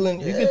they don't. spilling.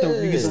 You get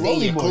the Stain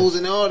Rolly your Boys. clothes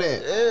and all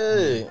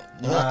that.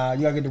 Yeah. Nah,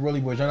 you gotta get the Rolly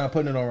Boys. You're not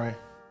putting it on right.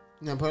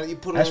 You put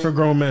it That's on, for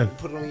grown men.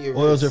 Put it on your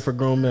Oils are wrist. for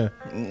grown men.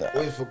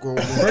 Oil for grown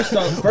men. First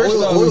off,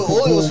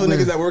 Oils for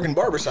niggas that work in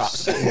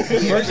barbershops.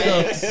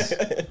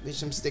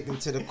 Bitch, I'm sticking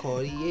to the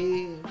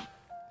Cartier.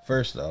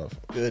 First off,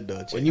 Good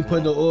though. when you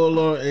put the oil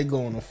on, it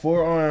go on the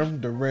forearm,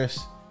 the wrist,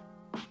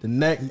 the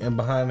neck, and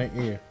behind the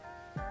ear.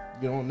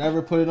 You don't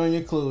never put it on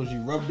your clothes.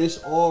 You rub this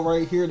all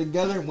right here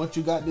together. Once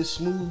you got this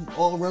smooth,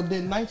 all rubbed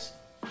in nice,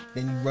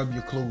 then you rub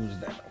your clothes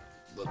down.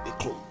 Rub your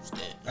clothes down.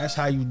 That's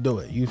how you do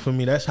it. You feel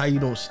me? That's how you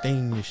don't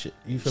stain your shit.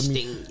 You feel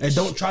me? Stain your And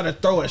don't try to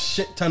throw a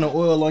shit ton of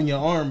oil on your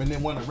arm and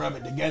then want to rub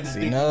it together.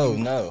 See, no.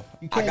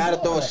 You I can't gotta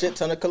do throw a that. shit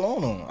ton of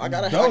cologne on. I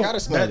gotta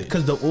smell it.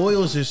 Because the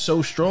oils is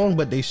so strong,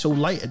 but they so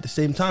light at the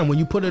same time. When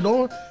you put it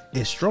on,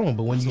 it's strong.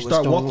 But when you So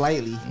start it's thrown walking,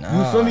 lightly.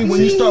 you feel me? When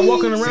you start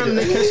walking around and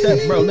they catch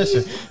that, bro.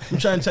 Listen, I'm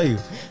trying to tell you.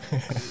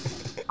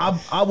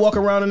 I walk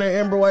around in that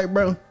amber white,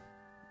 bro.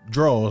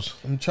 Draws.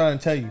 I'm trying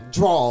to tell you.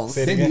 Draws.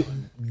 Say it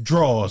again.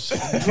 Draws.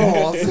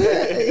 Draws.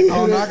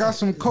 Oh, no, I got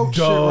some coach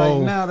shit Dog.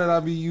 right now that I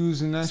be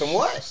using. That Some shit.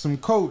 what? Some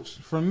coach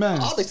for men.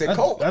 Oh, they said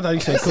coke. I thought you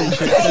said cool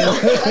shit.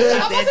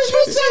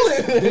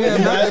 Yeah,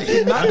 not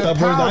the, not I the thought,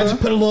 bro, I powder.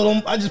 just put a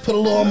little. I just put a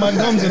little on my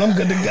gums and I'm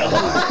good to go.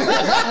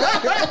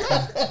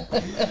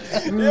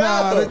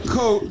 Nah, the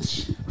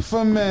coach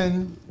for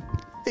men.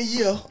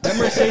 Yeah.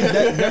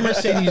 That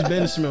Mercedes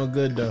Benz smell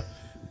good though.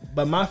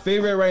 But my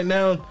favorite right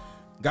now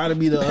gotta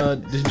be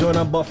the this joint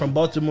I bought from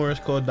Baltimore. It's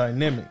called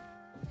Dynamic.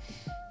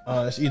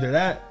 It's either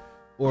that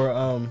or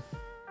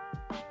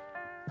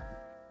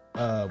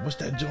what's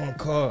that joint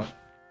called?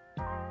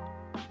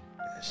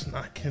 It's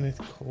not Kenneth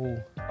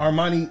Cole.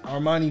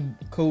 Armani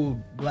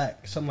Code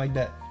Black, something like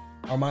that.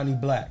 Armani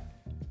Black.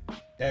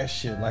 That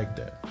shit like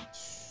that.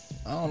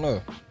 I don't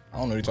know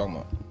what you're talking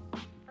about.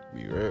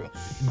 Be real.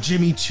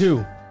 Jimmy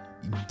Choo.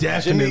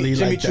 Definitely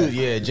Jimmy like Choo. that.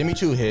 Yeah, Jimmy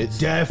Choo hits.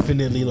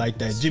 Definitely like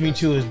that. Jimmy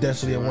Choo is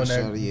definitely one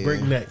that Yeah.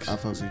 breaknecks. I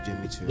fucks with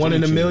Jimmy too. One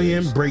in a Jimmy Choo million,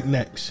 is-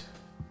 breaknecks.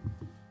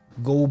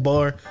 Gold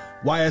bar,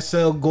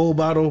 YSL gold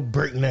bottle,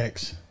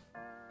 breaknecks.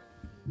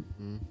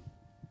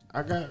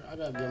 I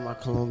gotta get my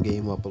cologne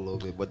game up a little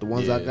bit, but the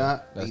ones I Yeah,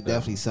 got, that's they dope.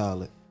 definitely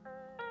solid.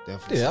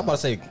 Definitely. Yeah, I'm about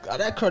solid. to say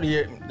that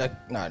Cartier.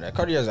 That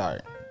Cartier's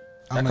alright.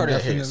 That I'm Cartier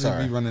definitely hit.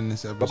 Sorry. be running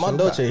this episode. But my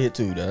Dolce hit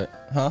too, that.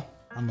 Huh?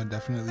 I'm gonna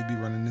definitely be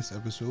running this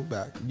episode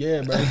back.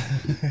 Yeah, bro.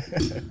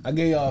 I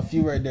gave y'all a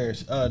few right there.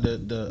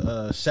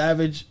 The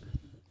Savage,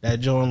 that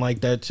joint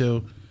like that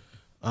too.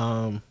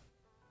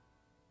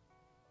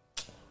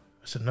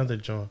 It's another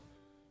joint.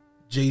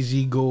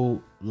 Jay-Z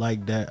Gold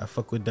like that. I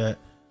fuck with that.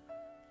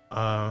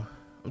 I'm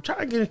trying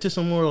to get into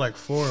some more like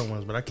foreign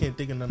ones, but I can't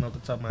think of none off the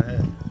top of my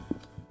head.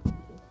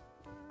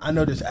 I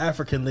know this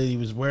African lady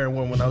was wearing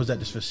one when I was at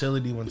this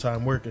facility one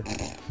time working,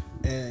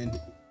 and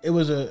it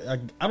was I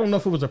don't know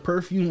if it was a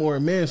perfume or a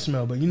man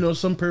smell, but you know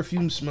some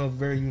perfumes smell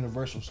very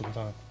universal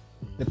sometimes,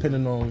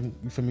 depending on,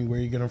 you feel me, where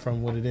you get them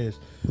from, what it is.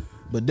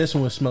 But this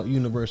one smelled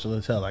universal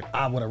as hell. Like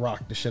I would have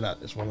rocked the shit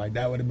out this one. Like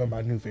that would have been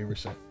my new favorite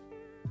scent.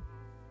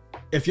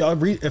 If y'all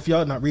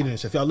not reading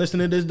this, if y'all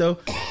listening to this though,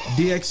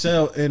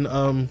 DXL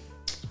in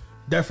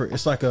Deptford,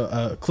 it's like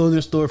a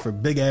clothing store for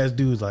big ass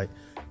dudes, like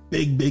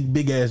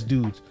big ass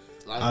dudes.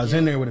 I was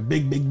in there with a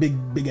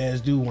big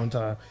ass dude one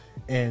time,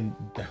 and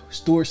the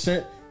store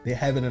scent, they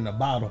have it in a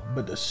bottle,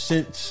 but the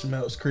scent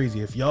smells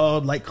crazy. If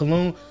y'all like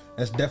cologne,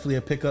 that's definitely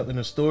a pickup in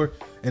the store,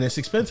 and it's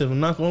expensive. I'm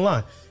not gonna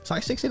lie, it's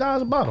like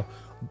 $60 a bottle,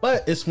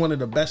 but it's one of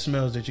the best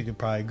smells that you could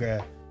probably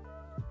grab.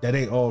 That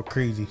ain't all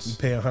crazy. You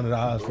pay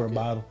 $100 for a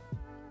bottle.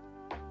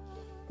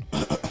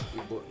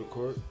 You bought the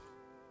cork?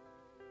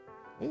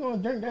 We gonna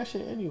drink that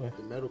shit anyway.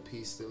 The metal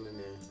piece still in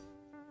there.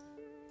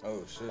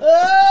 Oh shit.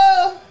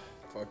 Oh,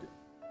 Fuck it.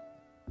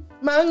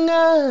 my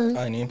God.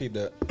 I ain't even peep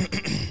that.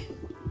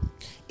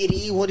 It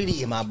is what it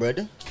is, my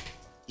brother.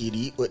 It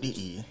is what it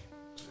is.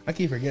 I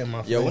keep forgetting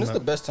my. Yo, when is the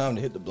best time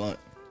to hit the blunt?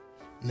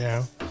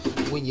 Now?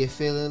 When you're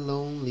feeling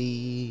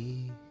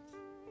lonely.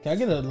 Can I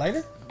get a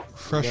lighter?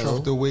 Fresh No.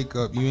 off the wake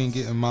up, you ain't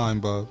getting mine,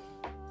 bub.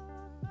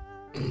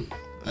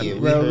 Yeah,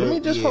 Bro, let me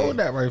just hold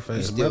that right You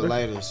fast, steal brother.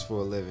 lighters for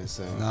a living,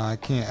 so. Nah, I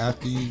can't.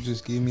 After you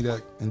just gave me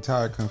that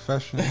entire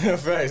confession,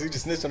 Facts, he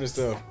just snitched on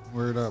himself.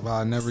 word up,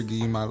 I'll never give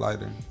you my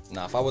lighter.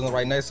 Nah, if I wasn't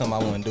right next to him, I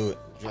wouldn't do it.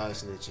 Dry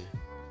snitching.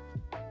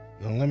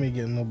 Don't let me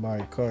get in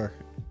nobody's car.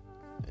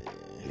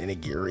 Then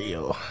it get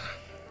real.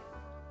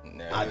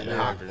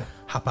 Never.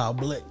 Hop out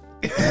blick.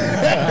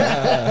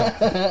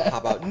 How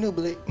about new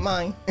blick?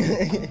 Mine.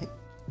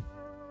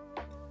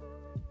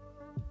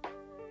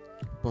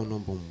 Boom,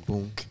 boom, boom,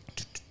 boom.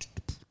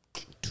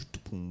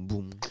 Boom,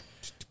 boom.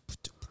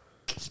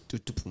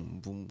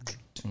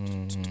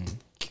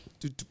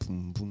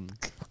 Boom, boom.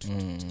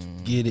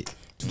 Get it.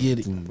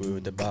 We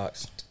with the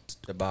box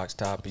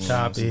top ends.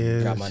 Top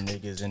ends. Got my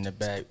niggas in the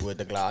back with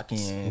the Glock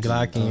ends.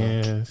 Glock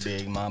ends.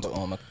 Big mamba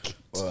on my.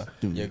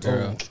 Your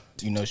girl,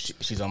 you know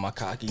she's on my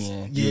cocky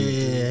end.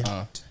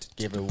 Yeah.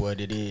 Give her what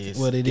it is.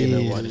 What it Give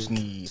is. her what it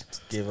needs.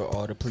 Give her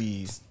all the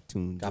please.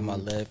 Got my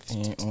left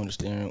hand on the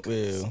steering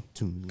wheel.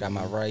 Got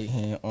my right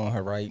hand on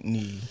her right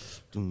knee.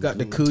 Got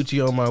the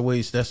coochie on my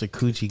waist, that's a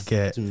coochie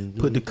cat.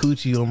 Put the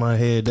coochie on my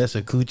head, that's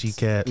a coochie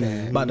cat.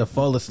 About to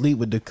fall asleep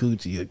with the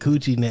coochie, a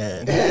coochie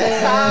nap.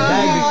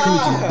 Bag the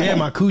coochie, damn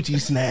my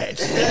coochie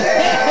snatched.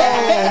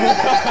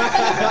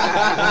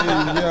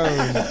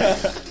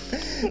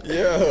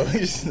 Yo,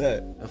 he's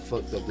not. I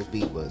fucked up the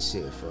beat, but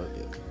shit, fuck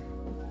it.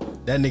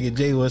 That nigga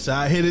Jay was,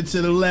 I hit it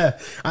to the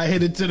left, I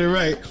hit it to the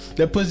right.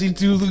 That pussy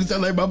too loose, I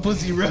like my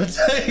pussy real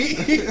tight.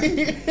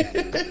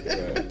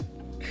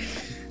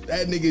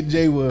 That nigga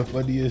Jay Wood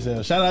funny as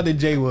hell. Shout out to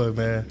Jay Wood,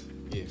 man.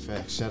 Yeah,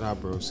 facts. Shout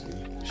out,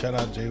 broski. Shout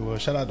out Jay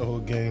Wood. Shout out the whole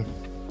gang.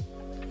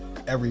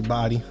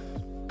 Everybody.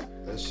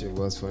 That shit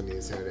was funny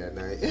as hell that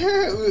night.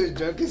 We was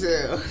drunk as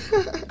hell.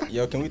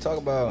 Yo, can we talk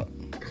about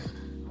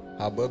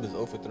how Bub is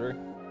 0 for 3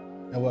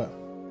 And what?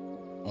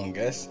 on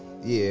guess?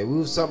 Yeah, we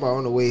was talking about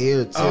on the way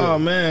here too. Oh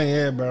man,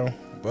 yeah, bro.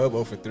 Bub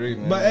 0 for 3,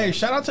 man. But hey,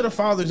 shout out to the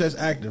fathers that's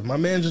active. My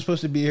man's just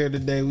supposed to be here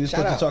today. We was Shout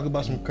supposed out. to talk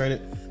about some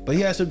credit, but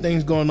he had some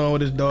things going on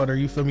with his daughter.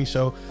 You feel me?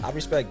 So I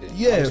respect it. I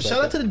yeah, respect shout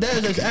out it. to the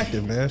dads that's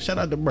active, man. Shout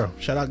out to bro.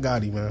 Shout out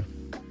Gotti, man.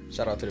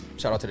 Shout out to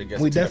the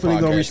guests. We to the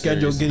definitely gonna podcast reschedule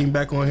series. getting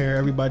back on here.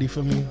 Everybody,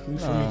 for me. You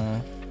feel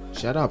me?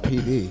 Shout out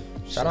PD.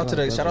 Shout out to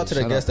the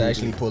guests that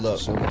actually pull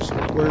up.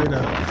 Word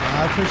up.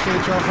 I appreciate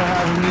y'all for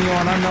having me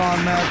on. I know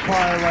I'm mad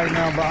quiet right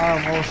now, but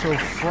I'm also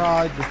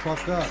fried the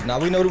fuck up. Nah,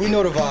 we know the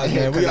vibes,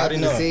 man. We already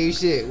The know. same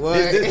shit. What?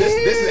 This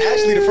is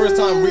actually the first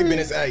time we've been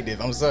as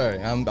active. I'm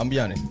sorry. I'm be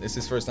honest. This is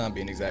his first time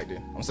being as active.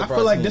 I'm I surprised.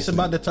 feel like he this is ain't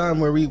about the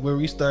time where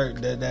we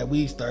start that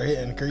we start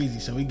hitting crazy,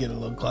 so we get a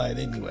little quiet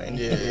anyway.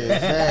 Yeah.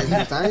 Yeah,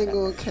 facts. I ain't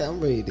gonna care.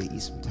 I'm ready to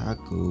eat some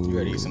tacos. You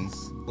ready to eat some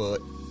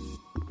butt?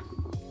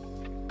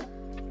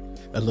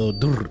 A little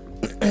durr.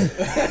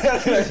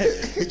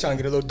 He trying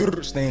to get a little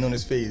durr stain on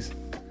his face.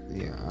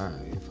 Yeah,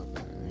 alright. Fuck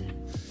that,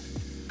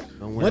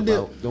 man. What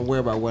did- Don't worry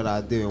about what I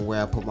do and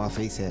where I put my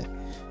face at.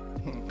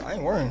 I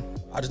ain't worrying.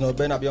 I just know it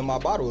better not be on my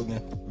bottle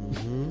again.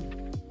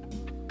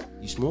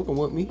 You smoking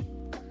with me?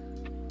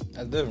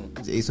 That's different.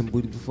 Just ate some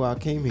booty before I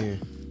came here.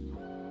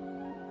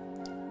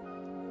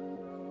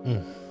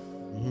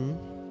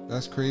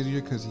 That's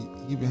crazier because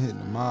he been hitting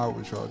the mile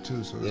with y'all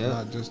too, so it's Yeah.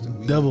 not just a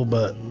weed. Double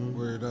butt.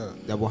 Word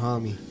up. Double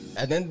homie.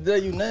 At the end of the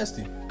day, you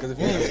nasty. Because if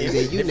you ain't,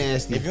 Yeah, you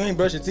nasty. If you ain't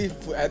brush your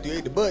teeth after you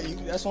ate the butt,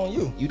 that's on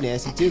you. You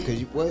nasty too, cause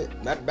you what?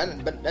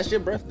 That's your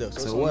breath though. So,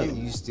 it's So on what?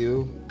 you. You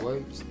still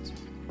what?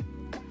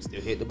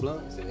 Still hit the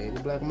blunt. Still hit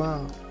the black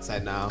mile. It's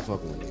like, nah, I'm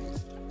fucking with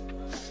niggas.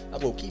 I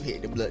will keep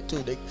hitting the blood too.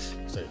 They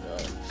say,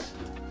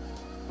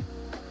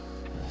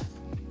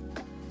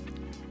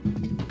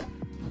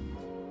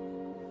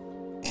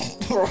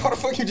 bro, how the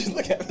fuck you just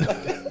look at me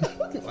like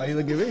that? Why you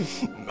look at me?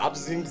 I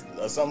just seen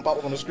something pop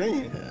up on the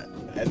screen.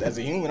 As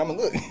a human, I'ma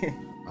look.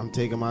 I'm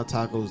taking my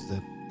tacos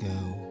to go.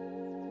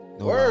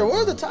 No,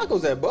 Where's the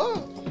tacos at,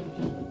 Bub?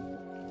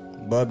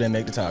 Bub didn't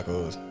make the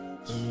tacos.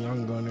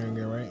 I'm going there and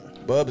get right.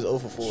 Bub is 0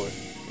 for 4.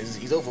 He's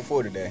 0 for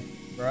 4 today.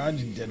 Bro, I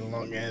just did a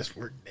long ass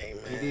work day,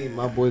 man.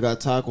 My boy got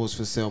tacos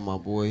for sale, my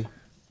boy.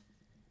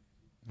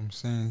 I'm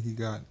saying he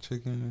got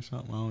chicken or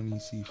something. I don't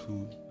eat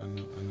seafood. I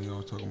know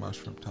y'all talking about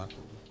shrimp tacos.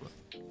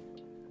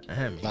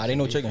 Nah, there ain't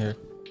no chicken here.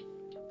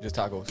 Just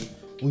tacos.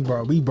 We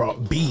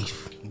brought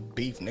beef.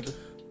 Beef, nigga.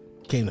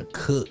 Came to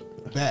cook.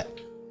 That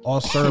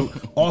all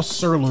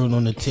sirloin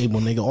on the table,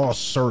 nigga. All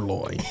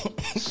sirloin.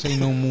 Say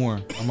no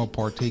more. I'm gonna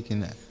partake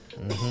in that.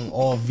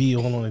 All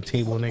veal on the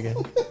table, nigga.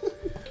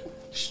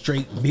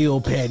 Straight veal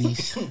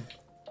patties.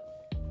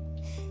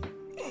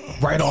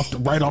 Right off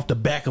the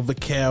back of a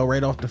cow,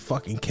 right off the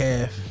fucking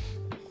calf.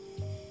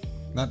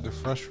 Not the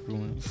fresh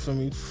one. You feel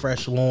me?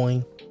 Fresh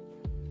loin.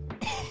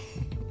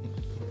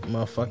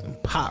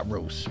 Motherfucking pot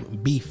roast,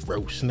 beef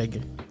roast,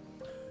 nigga.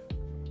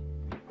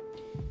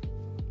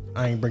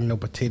 I ain't bring no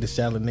potato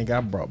salad, nigga.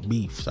 I brought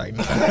beef. Like,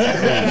 Yeah.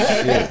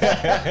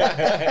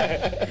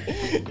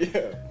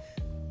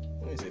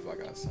 Let me see if I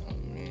got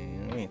something.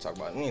 Man, we ain't talk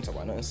about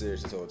nothing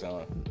serious this whole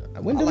time.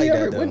 when do I we like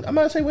ever? that, though. I'm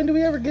about to say, when do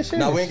we ever get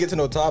serious? Nah, we ain't get to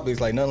no topics,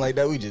 like nothing like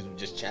that. We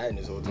just chatting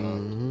this whole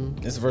time.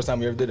 This is the first time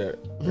we ever did that.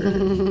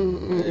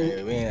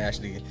 Yeah, we ain't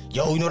actually.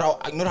 Yo, you know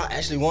what I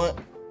actually want?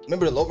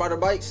 Remember the lowrider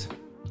bikes?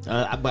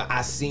 But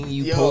I seen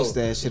you post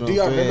that shit on Do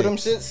y'all remember them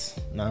Threads.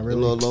 shits? Not The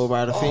really. little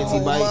lowrider fancy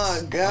Oh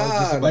bikes. my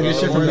god! Like the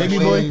shit from Baby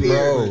Boy?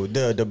 Bro,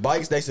 the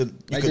bikes they said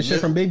Like the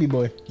shit from Baby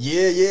Boy.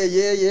 Yeah,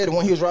 the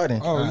one he was riding.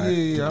 Oh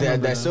yeah. I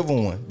remember That silver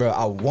one, bro.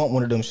 I want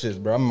one of them shits,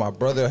 bro. I mean, my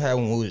brother had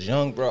one when he was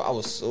young, bro. I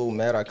was so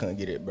mad I couldn't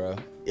get it, bro.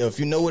 If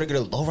you know where to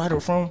get a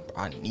lowrider from,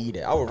 I need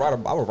it. I would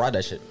ride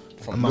that shit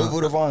from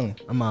Louisville to Vine.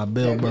 I'm my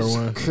Bill Bro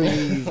one.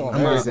 Crazy.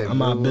 I'm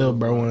my Bill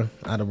Bro one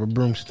out of a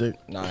broomstick.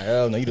 Nah,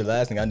 hell no. You the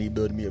last thing I need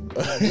building me a You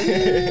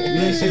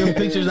ain't see them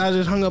pictures I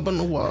just hung up on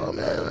the wall,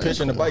 man.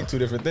 picture and a bike, two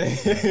different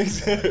things.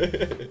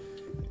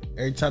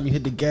 Every time you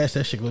hit the gas,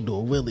 that shit gonna do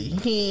a wheelie.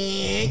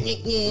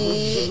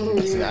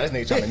 Nah, this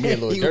nigga trying to me a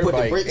little You dirt can put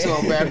bike. the brakes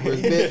on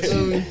backwards,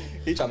 bitch.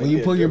 He trying to When me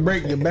you a pull your dirt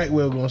brake, your back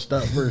wheel gonna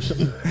stop first.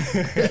 bike.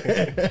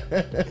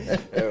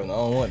 Hell no, I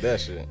don't want that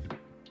shit.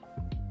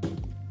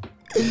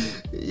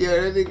 Yo,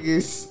 that nigga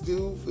is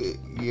stupid.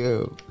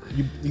 Yo.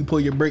 You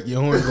pull your brake,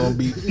 your horn gonna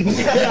beep.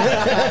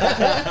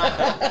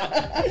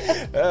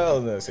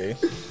 Hell no, see.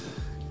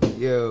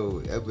 Yo,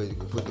 that bitch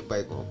can put the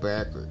bike on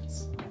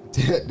backwards.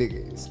 That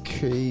nigga is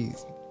crazy.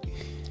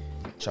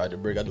 Tried to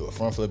break, I do a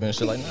front flip and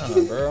shit like, nah,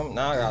 bro.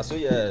 Nah, I gotta sue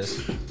your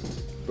ass.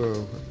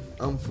 Bro,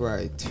 I'm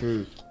fried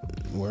turkey.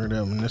 Word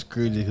up, man. That's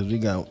crazy because we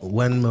got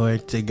one more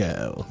to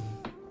go.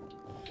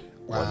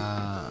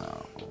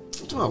 Wow. You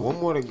talking about one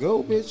more to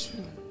go, bitch?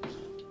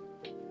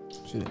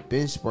 Should have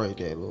bench sparked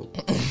that little.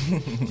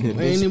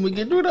 We ain't even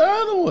get through the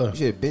other one.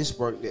 Should have bench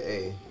sparked the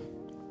A.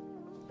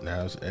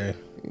 Now it's A.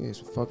 Yeah, it's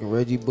fucking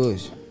Reggie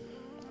Bush.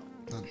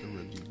 Not the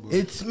Reggie Bush.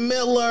 It's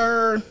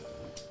Miller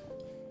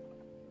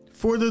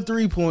for the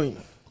 3-point.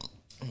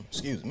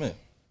 Excuse me.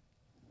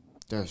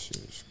 That shit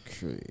is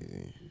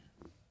crazy.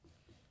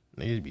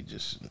 Niggas be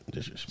just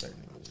disrespecting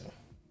me.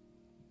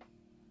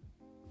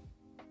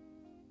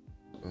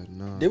 But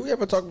nah. Did we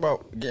ever talk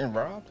about getting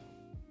robbed?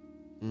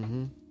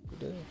 Mm-hmm.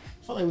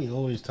 I feel like we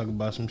always talk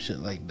about some shit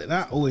like that.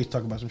 Not always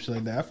talk about some shit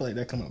like that. I feel like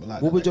that come up a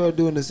lot. What would y'all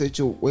do in a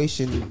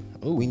situation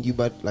when you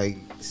about like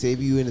say if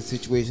you in a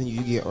situation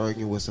you get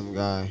arguing with some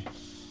guy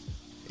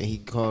and he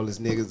call his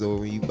niggas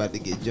over and you about to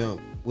get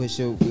jumped? What's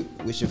your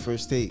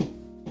first take?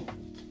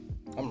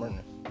 I'm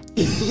running.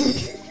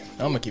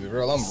 I'm gonna keep it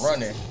real. I'm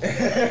running.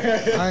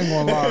 I ain't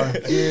gonna lie.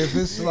 Yeah, if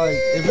it's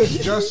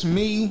just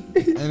me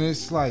and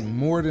it's like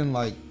more than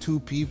like 2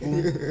 people,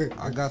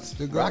 I got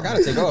to go. Bro, I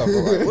gotta take off.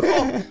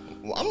 Bro.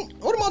 Like,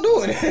 what am I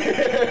doing?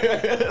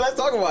 Let's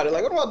talk about it.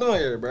 Like, what am I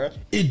doing here, bro?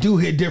 It do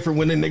hit different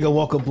when a nigga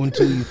walk up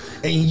onto you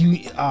and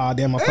you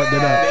damn I fucked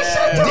it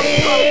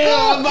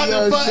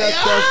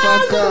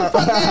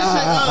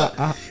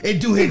up. It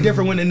do hit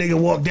different when a nigga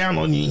walk down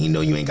on you and he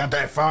know you ain't got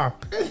that far.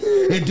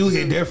 It do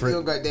hit You different.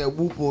 don't got that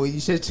whoop on you.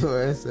 Shut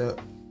your ass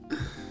up.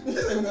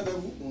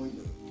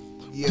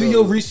 Do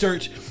your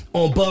research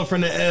on Bub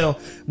from the L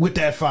with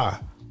that fire.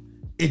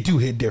 It do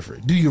hit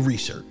different. Do your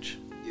research.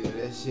 Yo,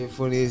 that shit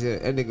funny as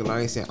that nigga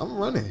lying saying, I'm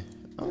running.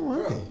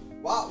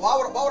 Why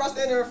would I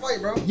stand there and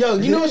fight, bro? Yo,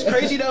 you know what's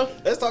crazy though?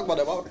 Let's talk about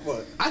that.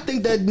 What? I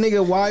think that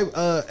nigga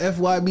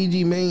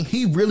FYBG Main,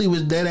 he really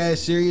was dead ass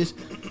serious.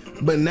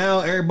 But now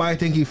everybody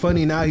think he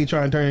funny. Now he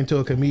trying to turn into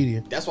a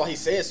comedian. That's why he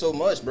said so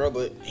much, bro.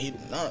 But he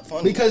not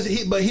funny Because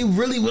he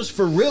really was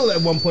for real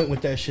at one point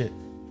with that shit.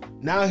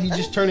 Now he's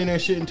just turning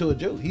that shit into a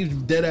joke. He was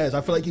dead ass.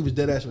 I feel like he was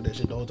dead ass with that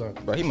shit the whole time.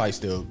 Bro, he might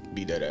still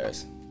be dead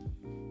ass.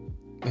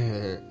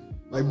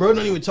 Like, bro,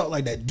 don't even talk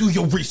like that. Do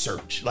your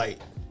research. Like,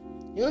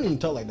 you don't even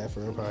talk like that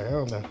for him. Probably. I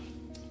don't know.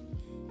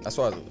 That's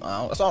why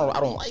I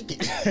don't like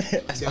it.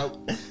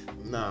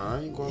 Nah, I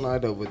ain't gonna lie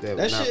though with that.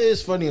 That shit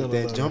is funny on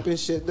that jumping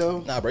shit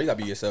though. Nah, bro, you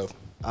gotta be yourself.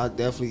 I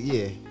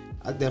definitely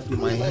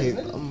might hit.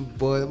 I'm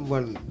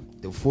running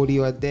the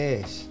 40-yard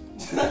dash.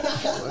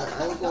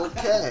 I ain't gonna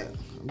cap.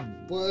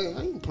 Boy,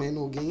 I ain't playing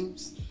no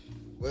games.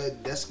 But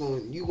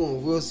you gonna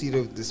real see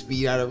the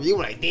speed out of it. You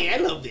like,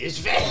 damn, I love this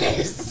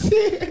fast.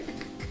 Look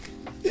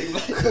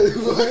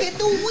at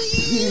the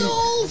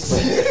wheels.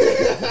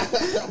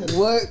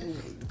 What?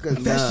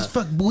 Fast as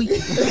fuck, boy.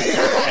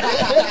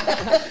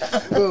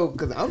 Bro,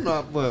 cause I'm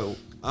not, bro.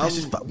 I'm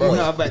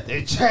about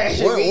to trash.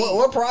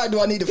 What pride do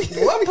I need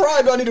to? What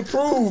pride do I need to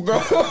prove, bro?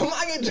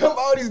 I can jump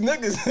all these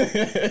niggas.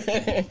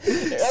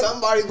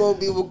 Somebody gonna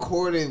be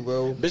recording,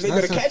 bro. Bitch, they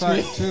better catch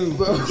me, too,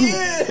 bro.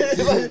 Yeah,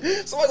 like,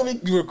 somebody gonna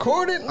be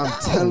recording. I'm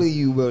telling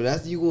you, bro.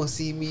 You gonna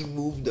see me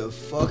move the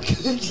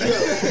fucking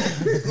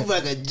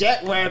like a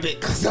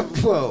jackrabbit, cause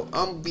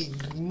I'm be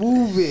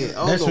moving.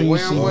 That's when you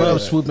see Bub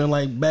swooping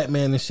like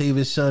Batman to save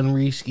his son,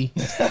 Risky.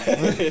 He's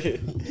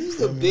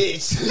a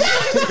bitch.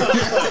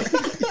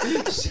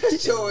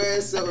 Shut your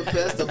ass up and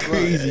pass the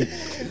crazy.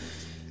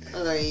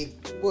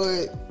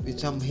 What?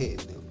 Bitch, I'm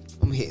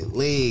hitting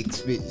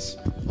legs, bitch.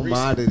 I'm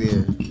out of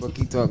there. What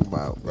you talking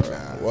about, bro?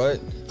 What?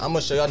 I'm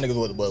gonna show y'all niggas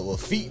what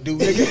feet do,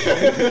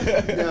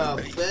 nigga. Nah,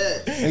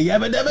 fat. Hey,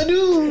 yabba dabba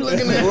doo.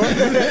 Looking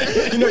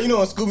at you know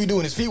when Scooby Doo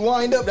and his feet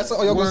wind up. That's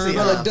all y'all gonna see.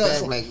 Hella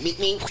dust. Like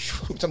me.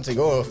 Something take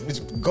off.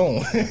 Bitch,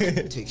 gone.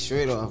 Take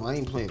straight off. I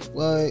ain't playing.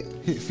 What?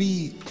 Hit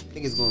feed.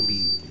 Niggas gonna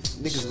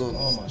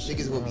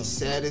be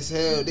sad as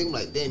hell. They gonna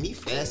be like, damn, he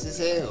fast as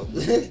hell.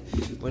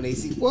 When they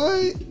see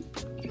what?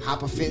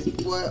 Hop a fence,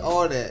 what?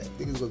 All that.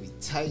 Niggas gonna be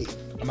tight.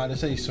 I'm about to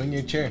say, swing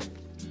your chair.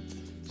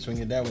 Swing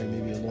it that way,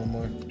 maybe a little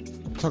more.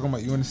 Talking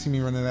about, you want to see me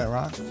running that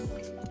rock?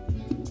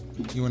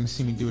 You want to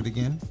see me do it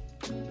again?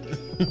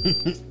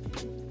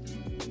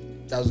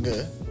 That was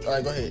good. All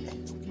right, go ahead.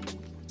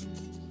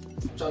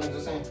 What y'all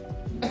niggas saying?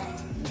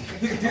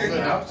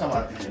 I'm talking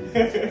about.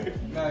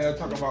 Nah, y'all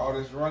talking about all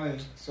this running,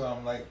 so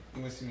I'm like,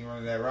 you want to see me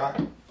running that rock?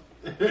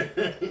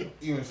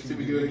 You want to see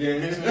me do it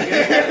again?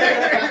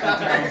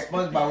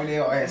 SpongeBob when they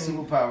all had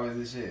superpowers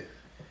and shit.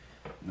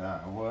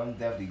 Nah, well, I'm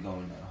definitely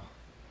going now.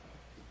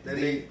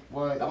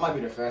 What? That might be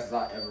the fastest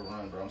I ever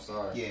run, bro. I'm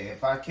sorry. Yeah,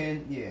 if I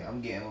can, I'm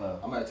getting low.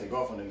 I'm gonna take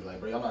off on niggas like,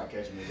 bro, y'all not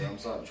catching me, bro. I'm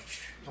sorry.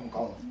 I'm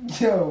going.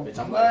 Yo, bitch,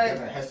 I'm like,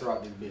 gonna Hester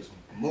out this bitch,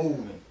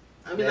 moving.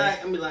 I be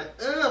like,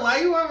 why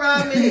you want to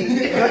ride me?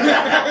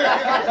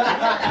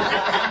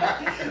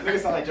 Nigga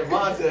sound like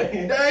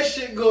Javante. That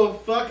shit go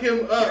fuck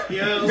him up,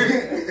 yo.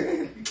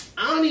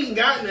 I don't even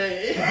got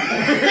nothing.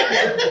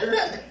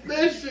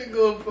 That shit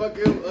go fuck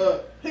him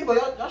up. He like,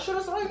 y'all sure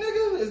that's right,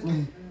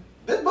 nigga?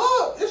 This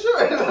Bob, it's sure.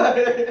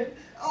 I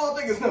don't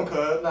think it's him,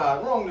 cuz. Nah,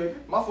 wrong nigga.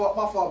 My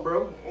fault,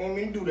 bro. I ain't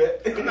mean to do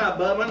that. I'm not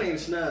Bub, my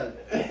name's Snug.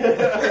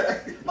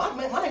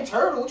 my name's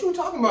Turtle. What you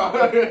talking about? Nah,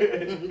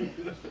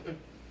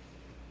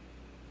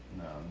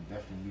 I'm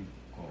definitely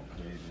going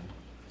crazy.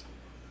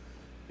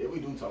 Yeah, we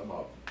do talk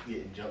about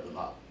getting jumped a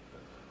lot.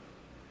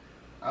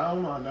 I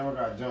don't know, I never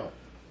got jumped.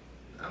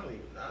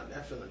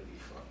 That feeling be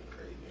fucking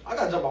crazy. I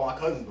got jumped by my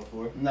cousins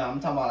before. Nah, I'm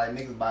talking about like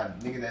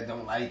niggas that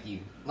don't like you.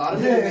 Nah,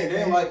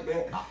 they ain't like,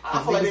 man.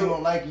 I feel like they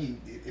don't like you,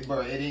 bro.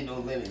 It ain't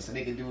no limit, so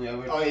they can do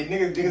whatever. Oh, yeah,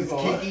 niggas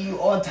kicking you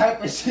all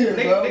type of shit,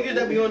 bro. Niggas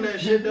that be on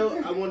that shit though,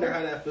 I wonder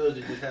how that feels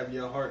to just have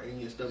your heart in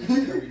your stomach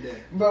every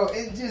day. Bro,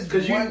 it's just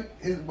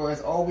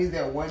it's always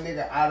that one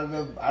nigga out of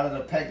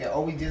the pack that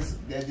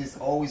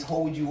always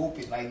hold you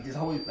open, like just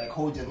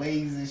hold your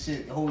legs and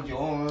shit, hold your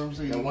arms.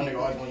 So that one nigga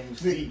always want to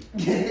use feet.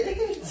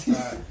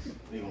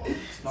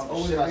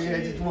 Always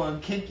that just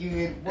want to kick you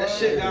in. That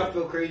shit gotta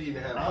feel crazy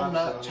to have. I'm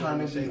not trying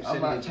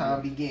to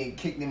be getting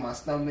kicked in my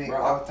stomach. Bro,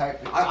 all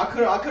type of. I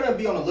couldn't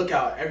be on the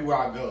lookout everywhere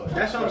I go.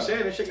 That's what I'm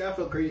saying. That shit gotta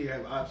feel crazy to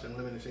have ops and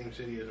live in the same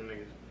city as them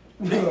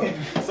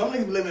niggas. Some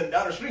niggas living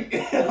down the street.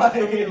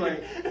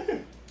 Like,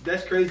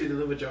 that's crazy to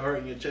live with your heart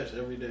in your chest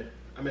every day.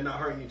 I mean, not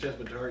heart in your chest,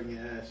 but your heart in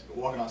your ass.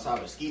 Walking outside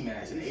with a ski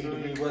mask in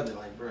 80-degree weather,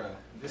 like, bro,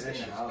 this ain't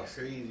a house.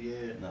 Crazy,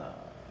 yeah. Nah,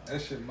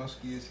 that shit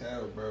musky as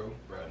hell, bro.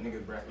 Bro,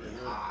 niggas breath is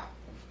hot.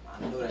 I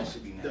know that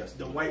should be nasty.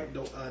 The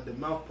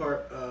mouth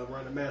part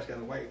around the mask got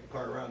a white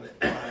part around it.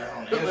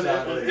 On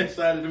the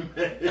inside of the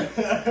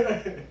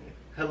mask.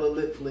 Hella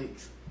lip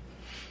flakes.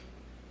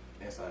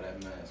 Inside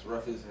that mask,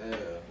 rough as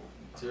hell.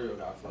 Material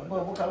got fucked.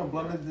 but what kind of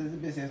blunt is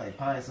this? Bitch, it's like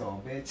pine saw,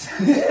 bitch.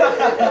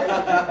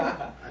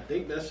 I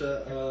think that's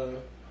a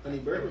honey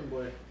bourbon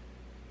boy.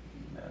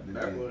 Nah,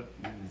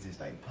 this is just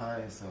like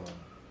pine saw.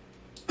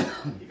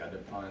 You got the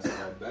pine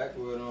saw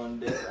backwood on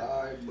deck.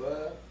 Alright,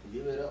 bud.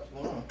 Give it up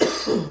for him.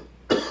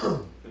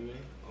 I mean,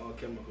 all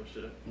chemical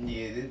shit.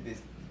 Yeah, this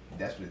bitch,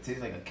 that's what it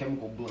tastes like, a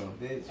chemical blunt,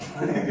 bitch.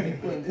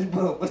 This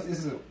blunt, what's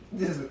this?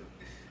 This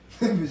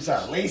bitch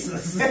shot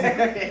laces.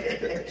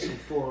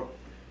 For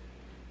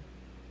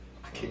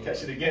I kicked that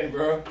shit again,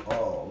 bro.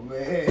 Oh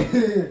man, I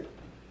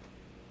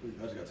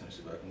just gotta turn this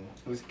shit back on.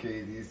 it was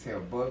crazy as hell.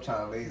 Bub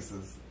trying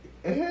laces.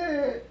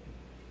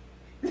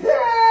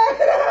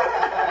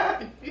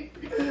 That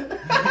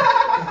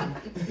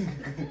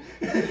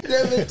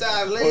bitch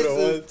I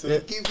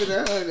laser. Keep it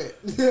 100.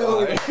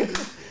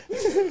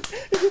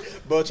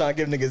 Bro trying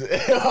to give niggas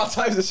all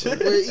types of shit.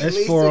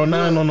 That's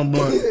 409 on the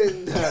blunt. Nah,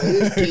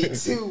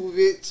 it's K2,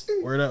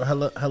 bitch. Word up,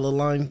 hella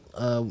line,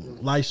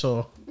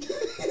 Lysol. You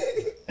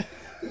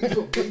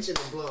put bleach in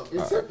the blunt.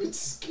 Bitch, that bitch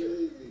is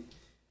crazy.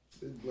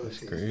 This blunt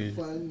tastes crazy.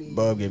 funny.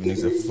 Bub giving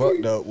niggas a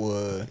fucked up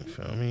wood. You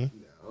feel me?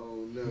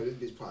 Oh no, this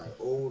bitch probably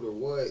old or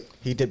what?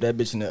 He dipped that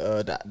bitch in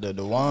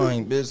the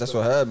wine, bitch. That's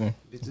what happened.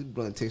 Bitch, this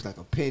blunt tastes like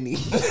a penny.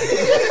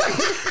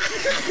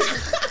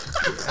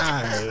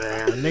 Alright,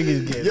 man.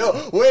 Niggas get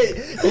Yo, wait.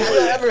 Have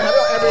y'all ever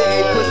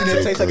ate pussy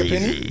that tastes like a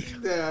penny?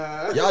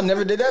 Nah. Y'all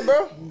never did that,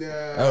 bro?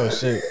 Nah. Oh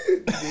shit.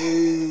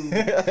 Dude.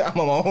 I'm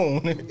on my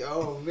own.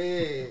 Oh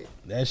man.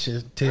 that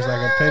shit tastes like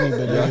a penny,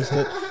 but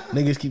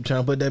niggas keep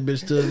trying to put that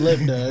bitch to the lip,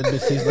 though. That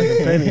bitch tastes like a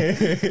penny.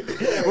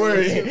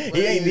 Word.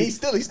 He's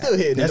still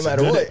hitting it no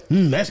matter what.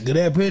 That's good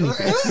at penny. Nah,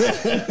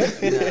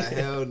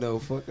 hell no.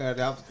 Fuck out.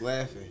 I was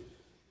laughing.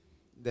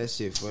 That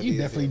shit funny. You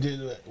definitely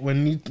did.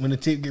 When the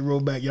tape get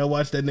rolled back, y'all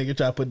watch that nigga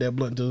try to put that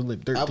blunt to his lip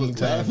I 13 was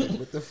times. laughing.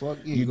 What the fuck?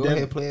 You go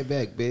ahead, play it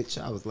back, bitch.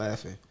 I was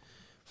laughing.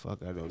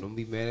 Fuck, I don't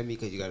be mad at me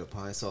because you got a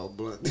pine salt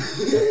blunt.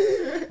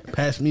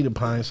 Pass me the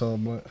pine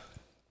salt blunt.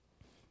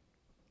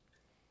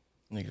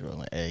 Niggas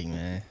rolling egg,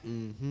 man.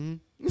 Mm-hmm.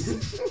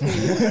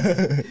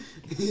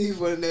 He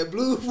wanted that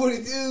blue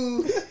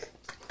 42.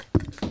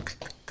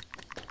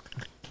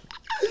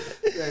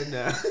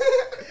 Nah.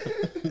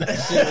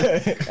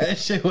 That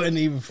shit wasn't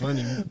even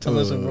funny. Tell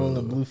us I'm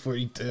rolling blue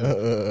 42.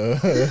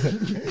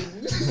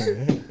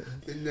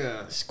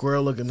 Nah.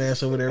 Squirrel looking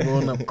ass over there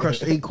rolling up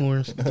crushed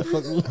acorns. Get the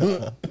fuck.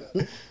 That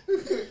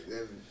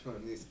was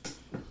funny.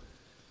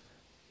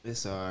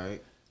 It's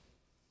alright.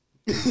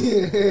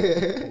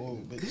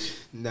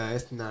 Nah,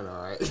 it's not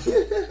alright.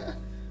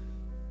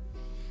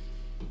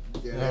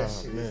 Yeah, that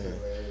shit is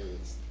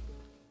hilarious.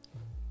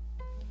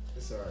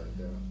 It's alright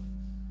though.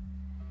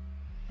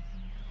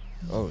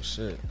 Oh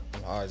shit.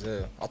 I'm high as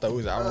hell. I thought we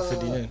was an hour and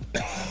 50 in.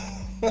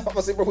 I'm about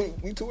to say, bro,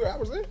 we 2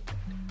 hours in?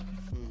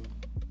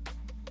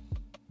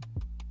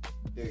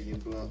 There you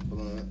blunt.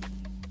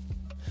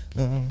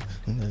 There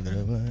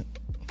go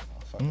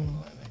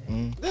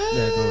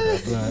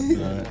the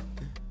blunt.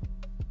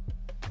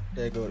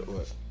 There go the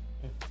what?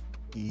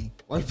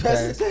 Why you pass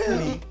it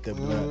down? The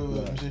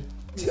blunt.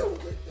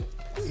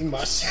 Eat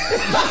my shit.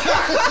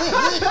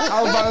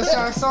 I was about to say,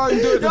 I saw him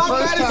do it the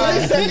first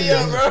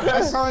time.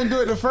 I saw him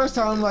do it the first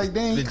time. I'm like,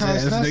 dang, you Bitch kind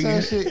of ass snatched that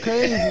nigga. shit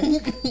crazy.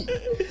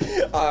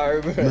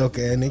 Alright, man. Milk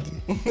ass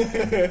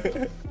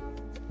nigga.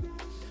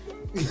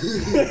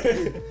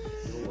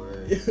 Don't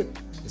worry.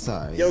 It's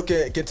alright. Yo, can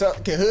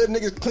hood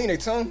niggas clean their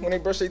tongue when they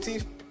brush their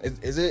teeth?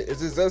 Is it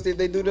zesty if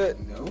they do that?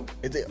 No.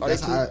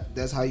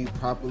 That's how you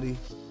properly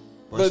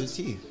brush your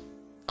teeth.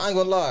 I ain't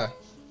gonna lie.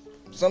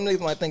 Some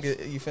niggas might think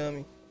it, you feel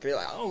me? They're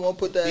like, I don't want to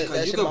put that Because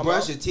that you shit in can my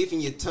brush mouth. your teeth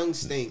and your tongue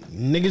stink.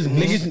 Niggas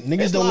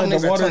It's don't a lot let of the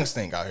niggas that water tongue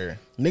stink out here.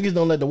 Niggas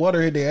don't let the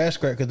water hit their ass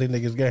crack because they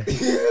niggas gay.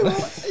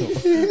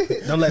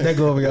 Don't let that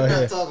go over your We're not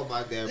head. talking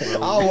about that, I bro.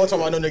 don't want to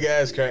talk about no nigga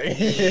ass crack.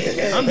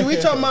 We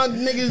talking about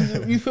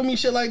niggas, you feel me,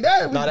 shit like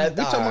that. We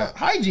talking about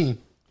hygiene.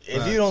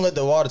 If you don't let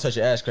the water touch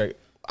your ass crack,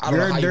 I don't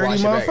You're know how a you dirty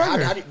wash your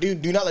back.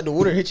 motherfucker. Do not let the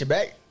water hit your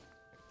back.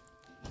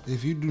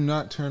 If you do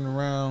not turn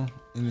around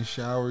in the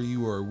shower,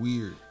 you are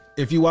weird.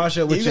 If you wash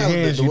up with You your gotta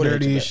let hands, the you water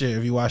dirty hit as your shit.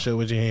 If you wash up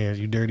with your hands,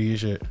 you dirty as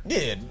shit.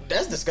 Yeah,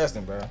 that's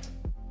disgusting, bro.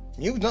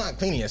 You not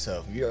cleaning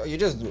yourself. You're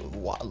just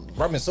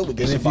rubbing soap And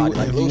against your body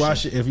like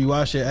lotion. if you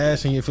wash your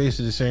ass and your face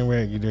is the same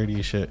rag, you dirty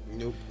as shit.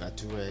 Nope, not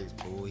 2 rags,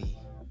 boy.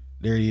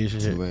 Dirty as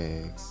shit. 2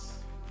 rags.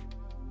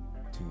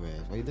 2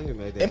 rags. Why you looking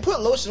like that? And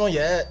put lotion on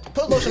your ass.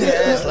 Put lotion on your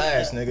ass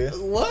last, nigga.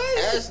 What?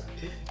 Ass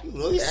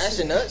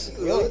and nuts.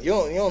 You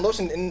don't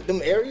lotion in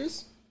them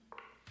areas?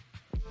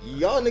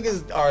 Y'all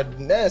niggas are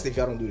nasty if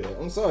y'all don't do that.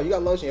 I'm sorry, you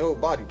got lotion your whole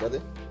body, brother.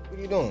 What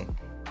are you doing?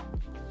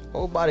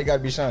 Whole body gotta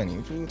be shiny.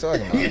 What you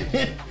talking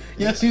about?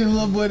 Y'all see the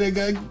little boy that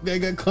got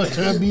caught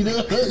trying to beat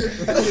up?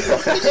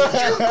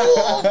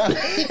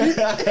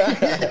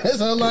 That's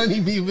how line he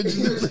be, but you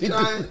just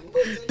like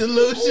the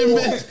lotion,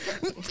 bitch.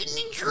 What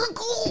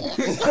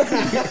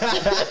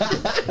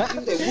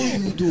are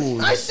you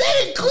doing? I said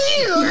it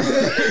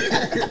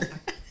clear.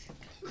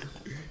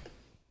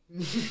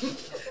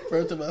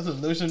 Bro, talking about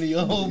some lotion to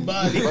your whole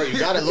body. Bro, you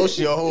gotta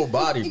lotion your whole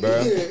body,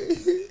 bro.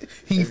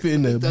 He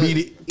finna beat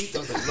it. He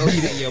throws some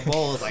lotion in your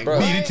balls like, Bro.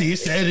 Beat it till you're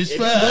satisfied.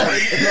 So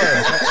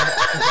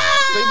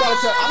you about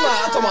to tell?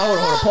 I'm talking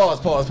about. Hold on.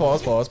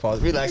 Pause.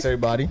 Relax,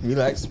 everybody.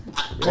 Relax.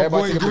 My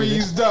boy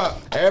greased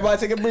up. Everybody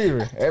take a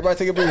breather.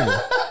 Everybody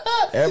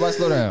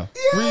slow down.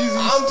 Breezy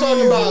I'm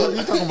talking about.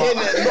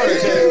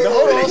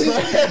 Hold on, son.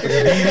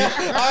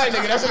 All right,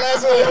 nigga. That's the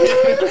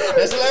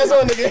last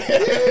one. Nigga.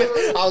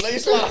 I'll let you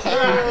slide.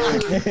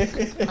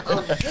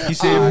 He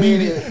said,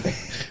 beat it.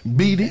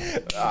 Beat it.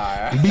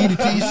 Beat it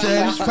till you're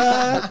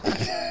satisfied.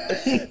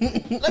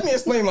 Let me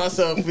explain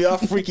myself for y'all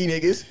freaky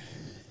niggas.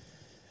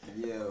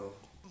 yo.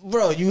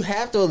 Bro, you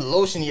have to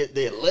lotion your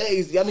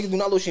legs. Y'all niggas do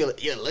not lotion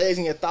your legs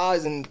and your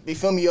thighs and you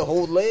feel me, your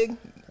whole leg.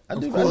 I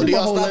do. Or do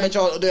y'all stop at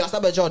y'all? Do y'all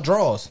stop at y'all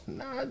drawers?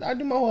 Nah, I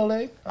do my whole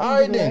leg. All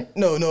right then.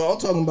 No, I'm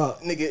talking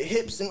about nigga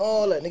hips and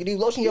all that. Nigga, do you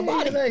lotion your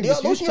body? like, Do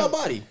y'all you lotion your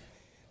body?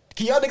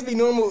 Can y'all niggas be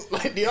normal?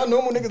 Like, do y'all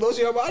normal niggas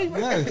lotion your body?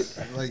 Yes.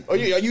 Like, Or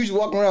you just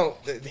walking around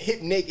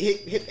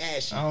hip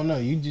ashy? I don't know.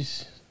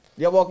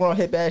 Y'all walk around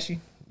hip ashy?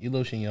 You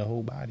lotion your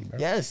whole body, bro.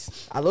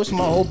 Yes, I lotion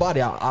my whole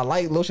body. I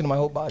like lotioning my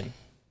whole body.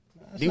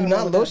 Do you not not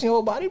wrong with lotion your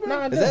whole body, bro?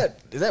 Nah, I is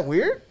don't. that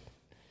weird?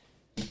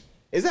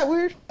 Is that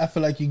weird? I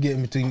feel like you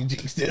getting between your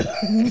cheeks still.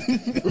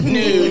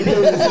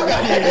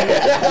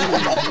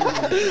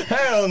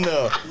 Hell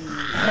no.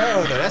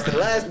 That's the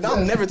last.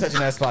 I'm never touching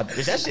that spot.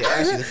 Bitch, that shit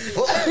actually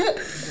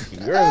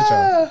fuck. Girl,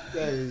 y'all.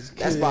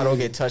 That spot don't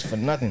get touched for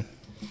nothing.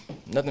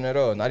 Nothing at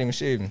all. Not even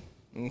shaving.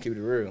 I'm gonna keep it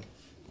real.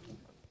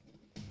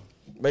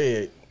 But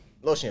yeah,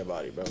 lotion your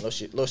body, bro.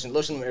 Lotion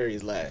them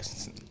areas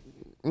last.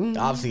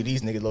 Obviously,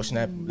 these niggas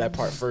lotion that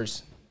part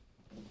first.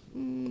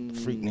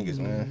 Freak niggas,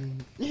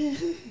 man.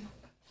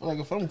 Like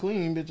if I'm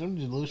clean, bitch, I'm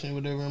just lotioning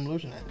whatever I'm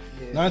lotioning at.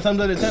 Yeah. 9 times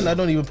out of 10, I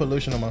don't even put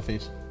lotion on my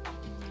face.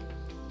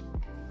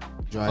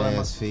 Dry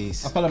ass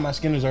face. I feel like my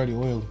skin is already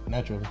oily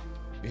naturally.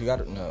 You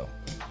got to no.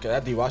 Cause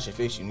after you wash your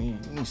face, you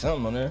need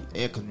something on there.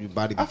 Yeah, cause your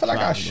body. I feel like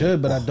I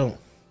should, but I don't.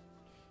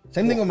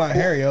 Same thing with my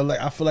hair, yo. Like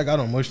I feel like I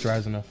don't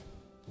moisturize enough.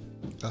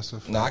 that's a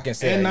fact. No, I can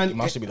say that.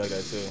 Mine should be like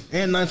that too.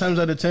 And 9 times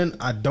out of 10,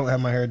 I don't have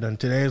my hair done.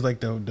 Today is like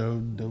the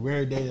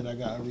rare day that I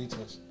got a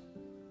retwist.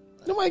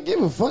 Nobody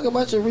give a fuck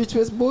about your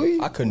retwist, boy.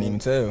 I couldn't even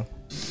tell.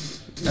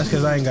 That's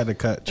because I ain't got the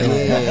cut.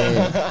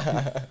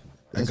 Yeah.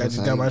 I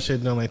just got my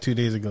shit done like 2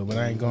 days ago, but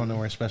I ain't going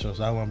nowhere special,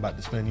 so I wasn't about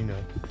to spend,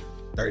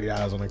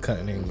 $30 on a cut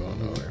and ain't going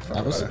nowhere.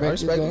 I respect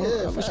it.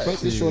 I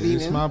respect it, shorty.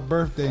 It's my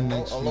birthday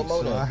next week, so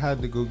Moto. I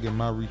had to go get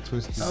my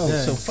retwisted. Oh,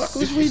 so fuck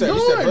what You we said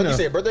doing?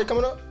 your birthday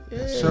coming up?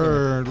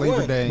 Sure,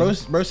 Labor Day.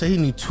 Bro said he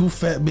need 2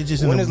 fat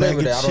bitches When and a is bag Labor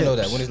of Day? chips. I don't know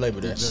that. When is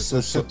Labor Day?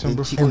 That's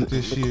September 4th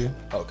this year.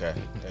 Okay.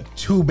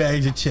 2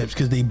 bags of chips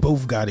because they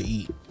both gotta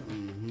eat.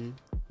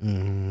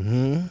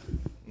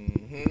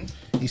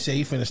 He said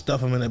he finna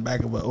stuff him in the back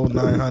of an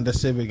 09 Honda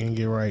Civic and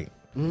get right.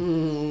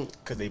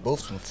 Cause they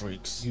both some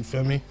freaks. You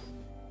feel me?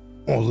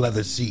 On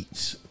leather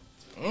seats.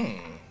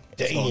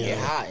 It's gonna get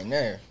hot in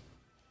there.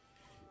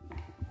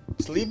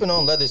 Sleeping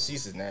on leather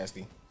seats is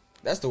nasty.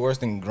 That's the worst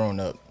thing growing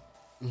up.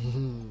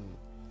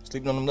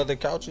 Sleeping on them leather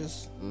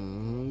couches.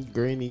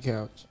 Grainy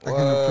couch. I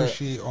can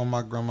appreciate all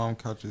my grandma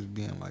couches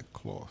being like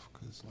cloth,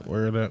 cause like,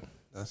 Word up.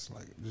 that's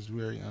like just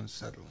very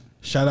unsettling.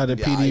 Shout out to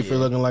PD for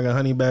looking like a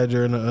honey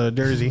badger in a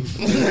jersey.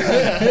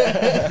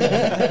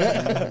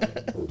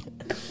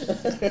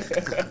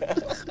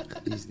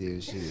 He's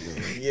still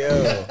shooting.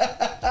 Yo.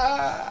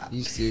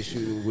 He's still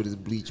shooting with his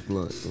bleach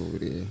blunt over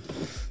there.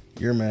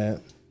 You're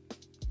mad.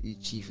 He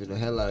chiefing the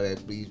hell out of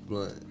that bleach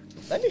blunt.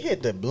 Let me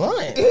hit the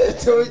blunt.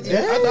 Told you.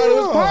 I thought it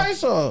was pie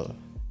sauce.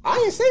 I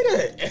didn't say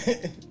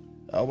that.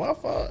 Oh, my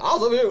fault. I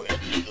was over here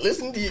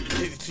listening to you.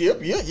 Yeah.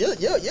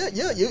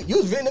 You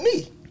was venting to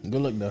me.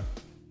 Good look, though.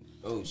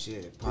 Oh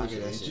shit!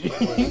 Pocket that shit.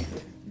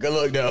 Good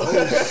luck, though.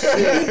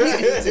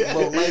 Took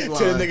both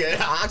To the lifelines.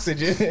 nigga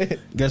oxygen.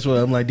 Guess what?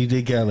 I'm like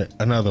DJ Khaled.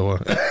 Another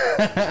one.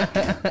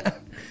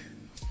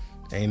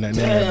 Ain't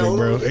nothing in that big,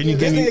 bro. And you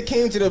This give me... nigga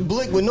came to the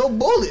blick with no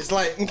bullets.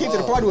 Like, he came to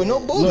the party with no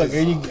Look, bullets.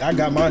 and I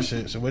got my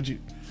shit, so what you...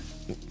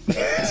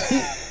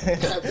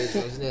 That bitch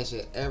was that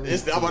shit every.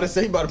 I'm about to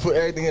say, he about to put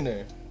everything in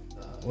there.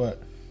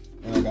 What?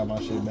 And I got my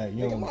shit back.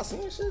 You Nigga, know, am I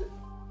seeing shit?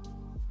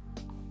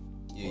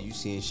 Yeah, you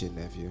seeing shit,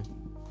 nephew.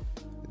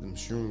 Them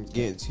shrooms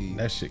getting to you.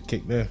 that shit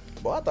kicked in.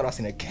 Boy, I thought I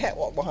seen a cat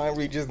walk behind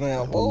me just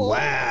now. Oh,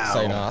 wow.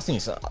 Say, nah, I seen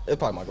something. It's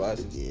probably my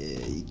glasses.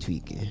 Yeah, you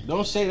tweaking.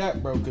 Don't say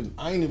that, bro, because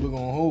I ain't even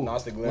gonna hold. Nah,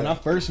 it's the glare. When I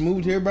first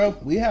moved here, bro,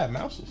 we had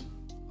mouses.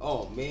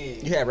 Oh man.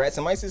 You had rats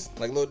and mice?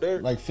 Like little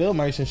dirt? Like field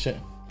mice and shit.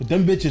 But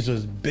them bitches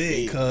was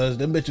big, cuz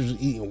them bitches was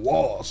eating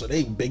walls, so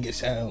they big as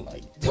hell.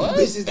 Like, Them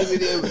bitches over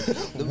there.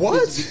 Them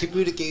What? bitches be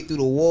communicate through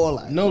the wall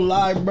like. no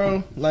lie,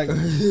 bro. Like,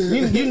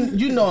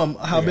 you know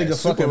how big a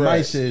super fucking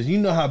rats. mice is. You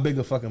know how big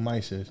a fucking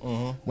mice is.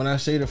 When I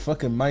say the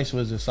fucking mice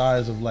was the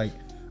size of like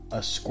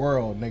a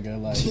squirrel,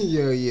 nigga, like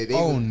Yeah. They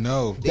Oh was-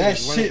 no. they that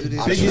was running shit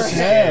through big this as track.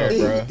 hell, They-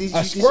 bro. they A treat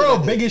this shit squirrel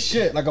like big as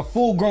shit, like a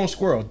full grown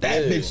squirrel.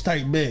 That Yeah. bitch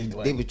type big.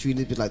 Like, They been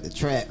treating this bitch like the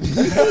trap.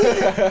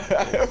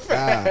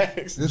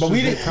 This But was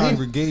we the didn't-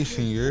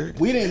 congregation, you're.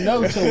 we didn't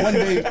know till one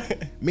day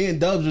me and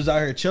Dubs was out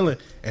here chilling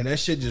and that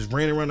shit just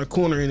ran around the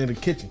corner into the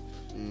kitchen.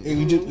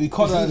 And we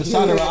caught it out of the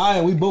side of the eye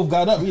and we both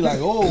got up. We like,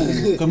 oh,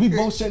 because we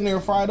both sitting there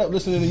fried up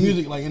listening to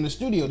music like in the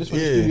studio. This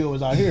when the studio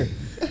was out here.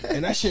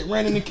 And that shit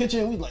ran in the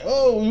kitchen. We like,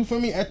 oh, you feel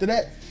me? After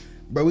that,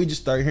 bro, we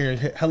just started hearing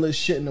hella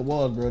shit in the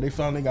walls, bro. They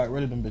finally got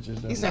rid of them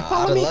bitches, though. He said,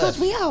 "Follow me, cause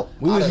we out."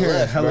 We was I'da hearing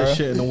left, hella bro.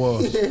 shit in the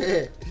walls.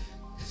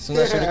 Soon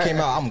as that shit came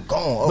out, I'm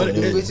gone. Oh, But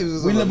dude. it- Bitches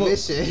was we on a live on-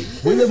 mission.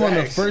 We live on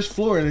the first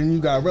floor, and then you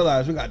gotta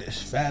realize we got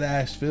this fat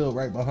ass field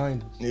right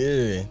behind us.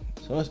 Yeah.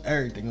 So it's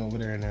everything over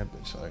there in that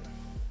bitch. Like,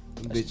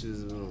 Them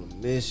bitches was on a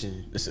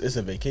mission. It's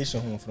a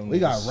vacation home for them. we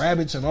got niggas.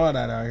 rabbits and all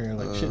that out here.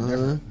 Like, shit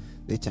different.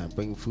 They trying to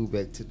bring food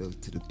back to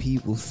the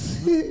peoples.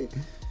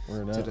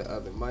 Word To up. the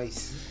other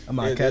mice. I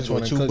might catch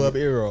one and chew cook bub it.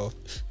 ear off.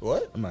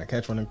 What? I might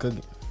catch one and cook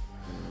it.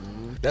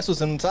 That's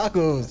what's in the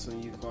tacos. That's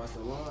when you cross the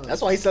line. That's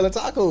why he's selling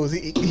tacos.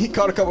 He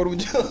caught a couple of them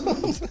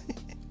jobs.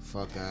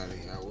 Fuck out of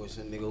here. I wish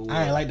a nigga would.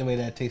 I ain't like the way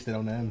that tasted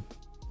on the end.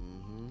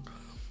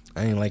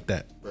 I ain't like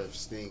that. Breath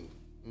stink.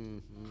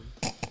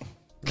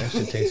 That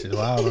shit tasted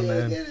wild on the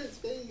end. Look at his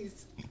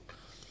face.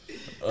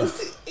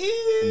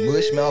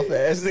 Bush mouth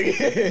ass nigga.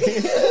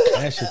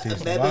 That shit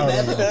tasted wild on the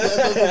end.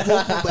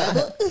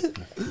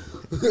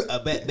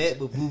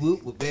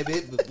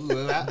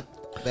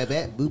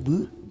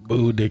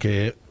 Boo,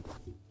 dickhead.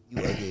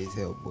 You ugly as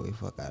hell, boy.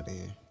 Fuck out of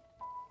here.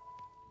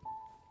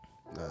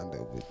 Nah,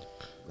 no, bitch.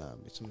 Nah,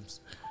 bitch.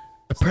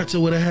 A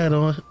pretzel with a hat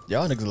on.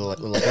 Y'all niggas look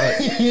like y'all.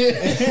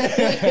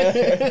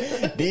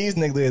 These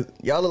niggas,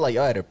 y'all look like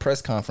y'all at a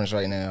press conference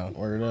right now.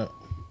 Word up.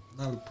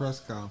 Not a press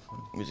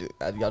conference.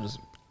 Y'all just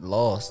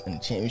lost in the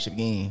championship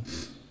game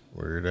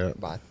Word up.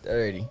 by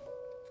 30.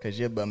 Cause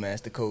your bum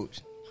ass the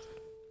coach.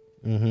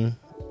 Mm-hmm.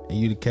 And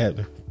you the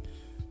captain.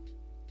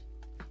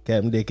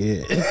 Captain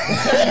Dickhead.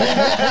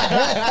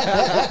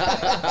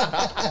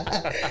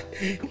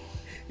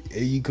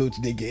 And you Coach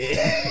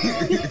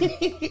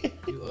Dickhead.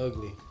 You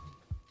ugly.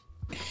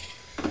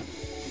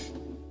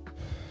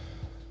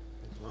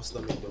 My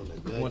stomach doing the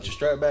gut. Want your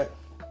strap back?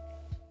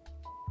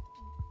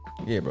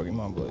 Yeah, bro, get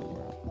my blood,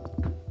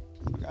 bro.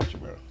 Got you,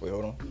 bro. Wait,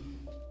 hold on.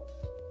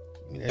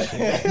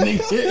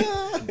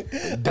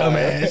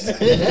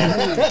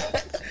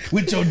 Dumbass.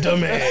 With your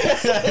dumb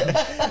ass.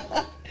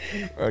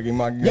 Bro, get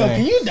my gun. Yo,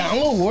 can you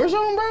download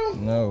Warzone, bro?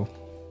 No.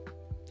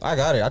 I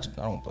got it. I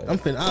don't play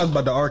it. I was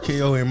about to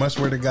RKO him. I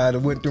swear to God,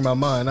 it went through my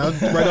mind. I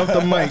was right off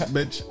the mic,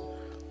 bitch.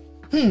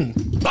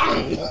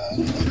 Bang!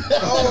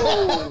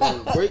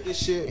 Oh, breaking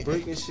shit.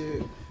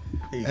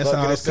 Hey, That's fuck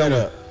how it, I it's set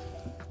come up.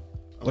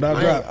 What I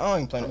I drop?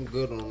 ain't playing I'm it.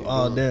 good on it.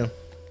 Oh, damn.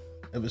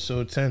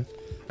 Episode 10.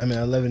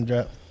 11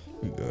 drop.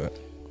 You good.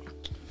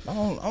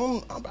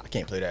 I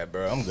can't play that,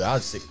 bro. I'm good. I'll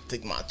just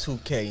take my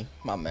 2K,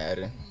 my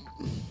Madden.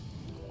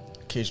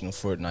 Occasional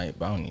Fortnite,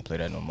 but I don't even play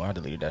that no more. I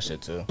deleted that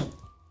shit too.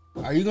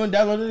 Are you gonna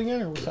download it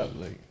again or what's up?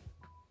 Like,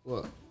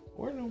 What?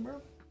 Warzone,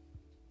 bro?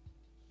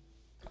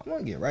 I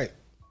want to get right.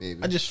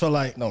 Baby. I just feel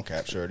like Don't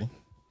cap, shorty.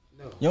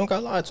 No. You don't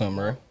got lie to him,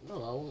 bro. No,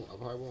 I won't. I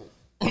probably won't.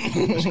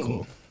 it's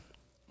cool.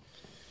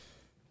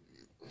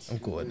 I'm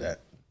cool with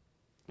that.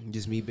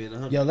 Just me being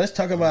 100. Yo, let's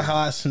talk about how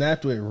I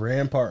snapped with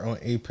Rampart on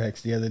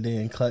Apex the other day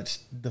and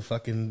clutched the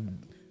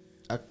fucking.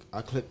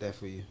 I clipped that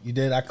for you. You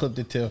did? I clipped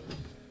it too.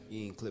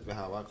 You ain't clip it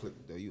how I clipped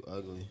it though. You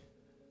ugly.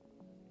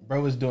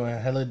 Bro was doing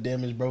hella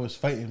damage. Bro was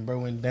fighting. Bro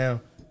went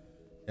down.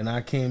 And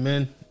I came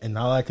in, and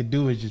all I could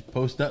do is just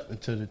post up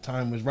until the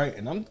time was right.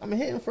 And I'm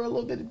hitting for a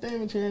little bit of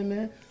damage here and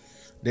there.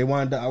 I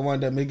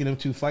wound up making them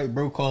two fight.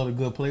 Bro called a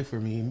good play for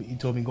me. He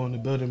told me go in the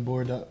building,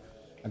 board up.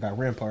 I got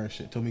Rampart and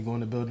shit. Told me go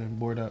in the building,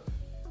 board up.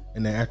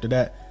 And then after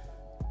that,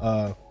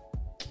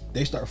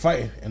 they start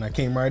fighting, and I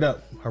came right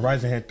up.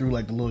 Horizon had threw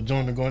like the little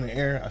joint to go in the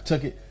air. I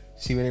took it.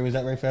 See where they was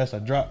at right fast. I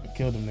dropped and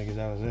killed them niggas.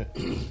 That was it.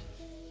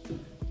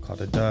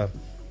 Called a job.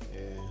 Yeah.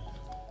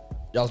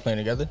 Y'all was playing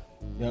together?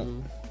 Yep.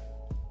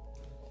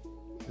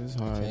 It's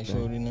hard. Make though.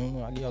 sure you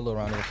know. I'll give y'all a little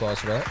round of applause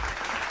for that.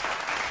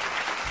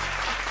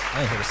 I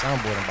ain't heard a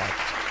soundboard in about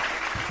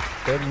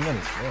 30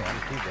 minutes. Man, I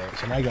just do that.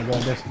 So now you gotta go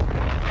like this.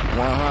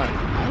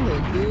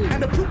 100.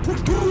 And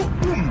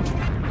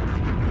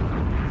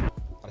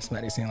I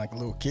smack this in like a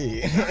little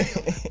kid.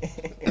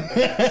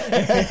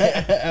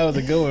 That was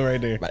a good one right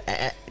there. But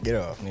get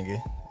off,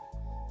 nigga.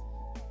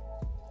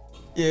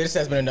 Yeah, this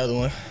has been another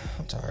one.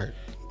 I'm tired.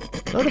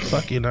 No, the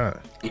fuck you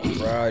not. I'm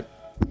fried.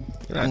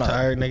 You're not I'm not.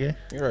 tired, nigga.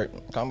 You're right.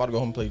 I'm about to go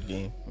home and play the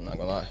game. I'm not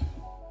gonna lie.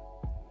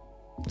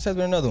 This has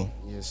been another one.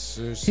 Yes,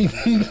 sir.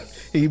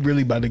 He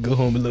really about to go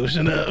home and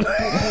lotion up.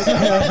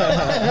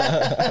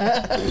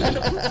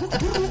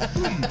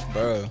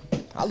 Bro,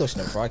 I lotioned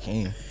up before I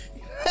came.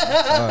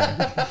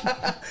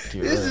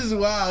 This is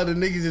wild. The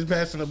niggas is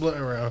passing the blunt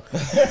around.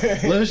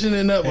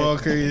 Lotioning up all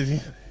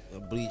crazy. A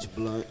bleach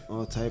blunt,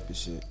 all type of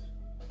shit.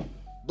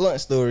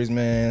 Blunt stories,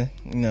 man.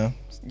 You know,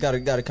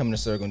 gotta come in a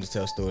circle and just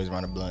tell stories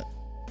around a blunt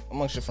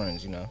amongst your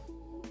friends. You know.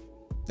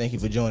 Thank you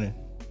for joining.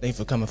 Thank you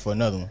for coming for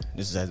another one.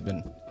 This has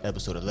been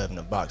episode 11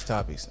 of Box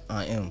Topics.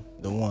 I am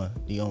the one,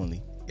 the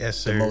only, Yes,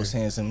 sir. the most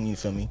handsome. You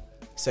feel me?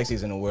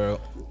 Sexiest in the world.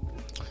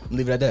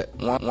 Leave it at that.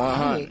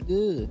 100.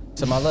 Good.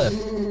 To my left.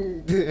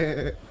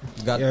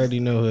 Got You already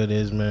know who it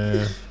is,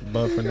 man.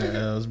 Buff from the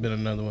L. It's been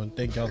another one.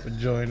 Thank y'all for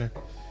joining. in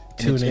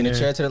Tuning the in.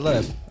 chair to the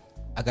left.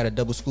 I got a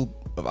double scoop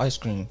of ice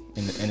cream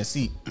in the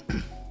seat.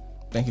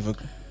 Thank you for.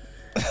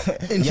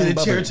 Into Young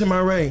the chair Bubba. to my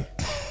right.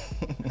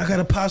 I got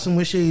a possum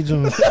with shades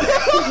on.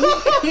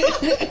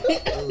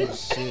 Oh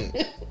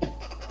shit.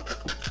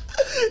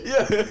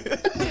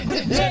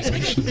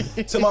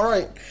 To my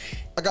right,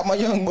 I got my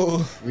young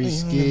boy.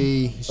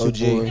 Risky. It's your OG.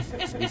 boy.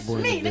 Big boy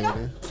in the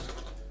building.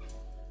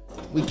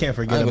 We can't I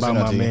forget ain't gonna about say my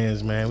nothing to you.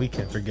 mans, man. We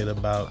can't forget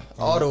about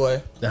All the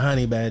way. the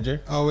honey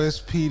badger.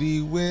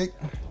 OSPD Wick.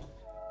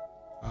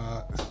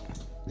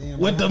 Damn,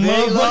 With the They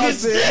motherfucking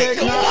lost it. stick.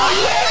 Come on.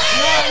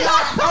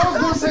 I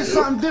was gonna say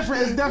something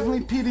different. It's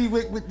definitely PD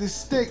with the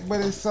stick,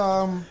 but it's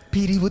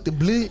PD with the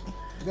blit.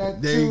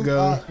 that There you too,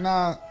 go.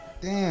 Nah,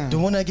 damn. The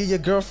one that get your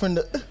girlfriend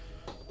the.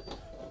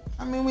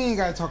 I mean, we ain't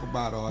gotta talk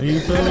about all You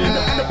that.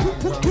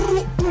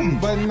 feel me?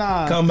 But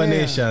nah,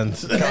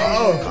 Combinations.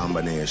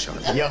 Combination.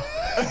 Yo.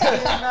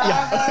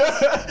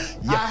 I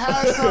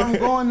had something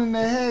going in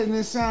the head and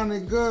it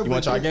sounded good. You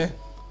want to try again?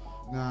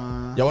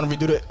 Nah. Y'all want to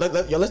redo it?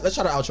 Let's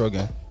try the outro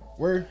again.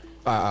 Word.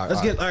 All right.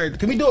 Let's get. All right.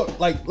 Can we do it?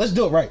 Like, let's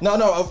do it right. No.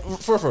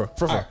 For. right,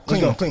 let's Clean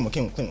go. one.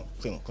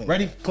 Clean one.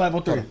 Ready? Clap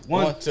on 3. Hold on.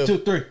 1, One, 2, two.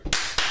 3.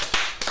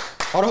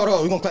 Hold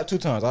on. We're gonna clap 2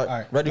 times. All right. All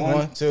right. Ready?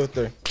 1, 2,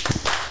 3.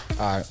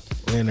 All right.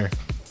 Winner.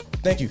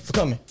 Thank you for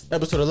coming.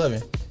 Episode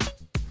 11.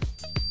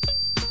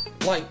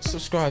 Like,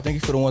 subscribe. Thank you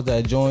for the ones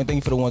that joined. Thank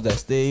you for the ones that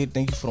stayed.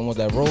 Thank you for the ones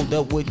that rolled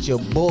up with your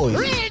boys.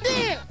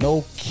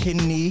 No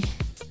kidney.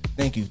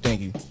 Thank you.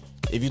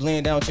 If you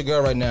laying down with your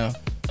girl right now,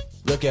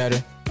 look at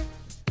her.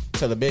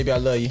 Tell her, baby, I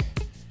love you.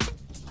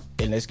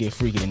 And let's get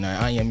freaky tonight.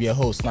 I am your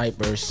host,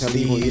 Sniper Tell me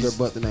you gonna eat her Steves.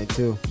 butt tonight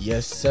too.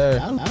 Yes, sir.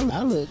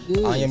 I look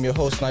good. I am your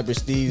host, Sniper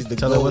Steves. The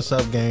Tell her GOAT. what's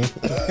up, gang.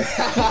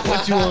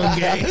 What you on,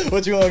 gang?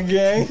 What you on,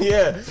 gang?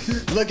 Yeah.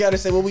 Look at her,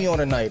 say what we on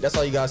tonight. That's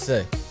all you gotta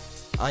say.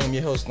 I am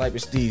your host, Sniper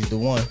Steves, the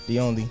one, the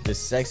only, the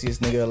sexiest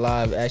nigga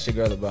alive. Ask your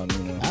girl about me,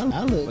 you know.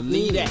 I look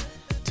Believe that.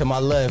 To my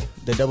left,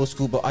 the double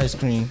scoop of ice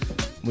cream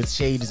with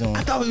shades on.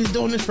 I thought we was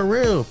doing this for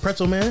real,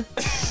 Pretzel Man.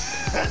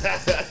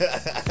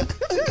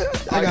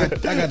 I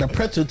got the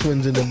Pretzel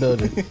twins in the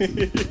building.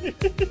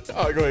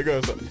 All right, go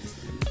ahead.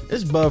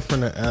 It's Bub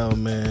from the L,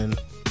 man.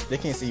 They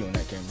can't see you on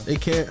that camera. They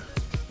can't.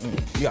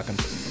 You got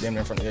damn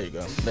near in front of. There you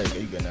go.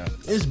 You good now.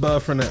 It's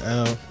Bub from the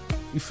L.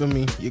 You feel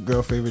me? Your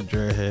girl favorite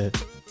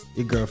dreadhead.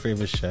 Your girl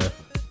favorite chef.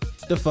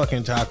 The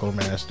fucking taco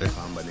master.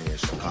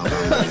 Combination.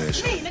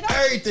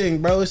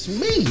 Everything, bro. It's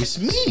me,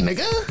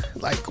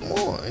 nigga. Like, come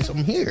on.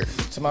 I'm here.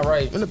 To my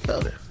right, I'm in the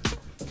building.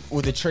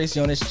 with the Tracy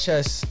on his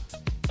chest,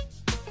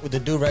 with the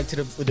do-rag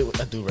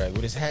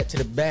with his hat to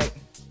the back.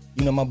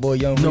 You know my boy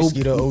Young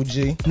Risky, the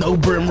OG. No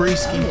Brim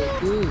Risky.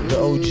 The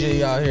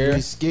OG out here.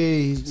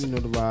 Risky, you know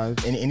the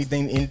vibes.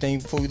 Anything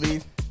before we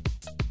leave?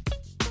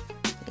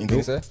 Anything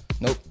to say?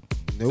 Nope.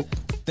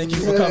 Thank you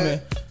for coming.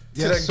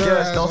 Yes, to the sir.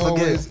 guests, As don't forget.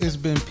 always, it's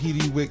been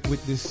PD Wick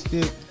with this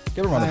stick.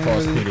 Give a round of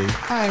applause,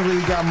 PD. I ain't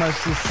really got much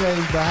to say,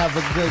 but have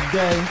a good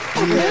day.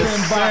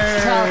 Yes, Box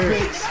sir.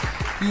 topics.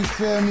 You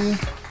feel me?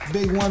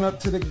 Big one up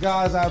to the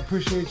guys. I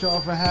appreciate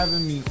y'all for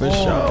having me. For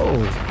sure.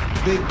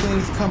 Big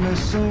things coming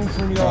soon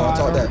from y'all. I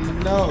talk that.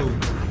 already know.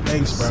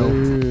 Thanks, bro.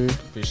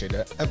 Appreciate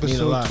that. Mean a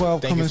Episode lot.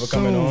 12 Thank coming you for soon.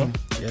 coming on.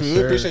 Yes, We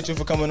sir. appreciate you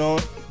for coming on.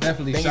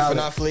 Definitely Thank you for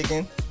not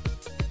flaking.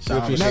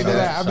 Solid. appreciate Never that.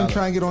 that. I've been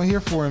trying to get on here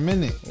for a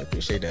minute. I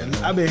appreciate that,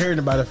 man. I've been hearing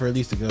about it for at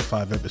least a good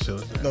 5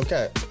 episodes. No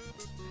cap.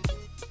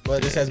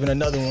 But this has been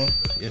another one.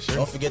 Yes, sir.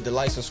 Don't forget to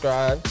like,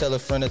 subscribe, tell a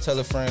friend,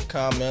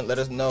 comment, let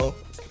us know.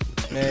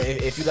 Man,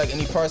 if you like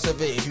any parts of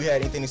it, if you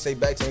had anything to say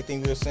back to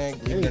anything we were saying,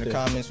 leave it in the Anything.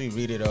 comments. We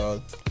read it all.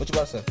 What you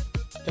about to say?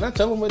 Can I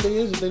tell them what they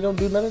is if they don't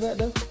do none of that,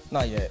 though?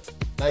 Not yet.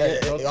 Not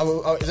yet.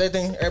 Is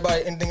everything?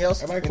 Everybody? Anything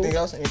else? Everybody anything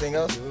cool? else? Anything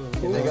else?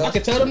 Anything I else?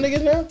 can tell them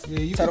niggas now? Yeah,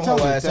 you Tell can them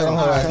tell hoe me. ass. Tell them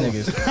hoe ass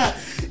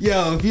niggas.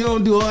 Yo, if you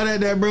don't do all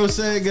that bro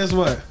said, guess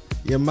what?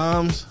 Your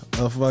mom's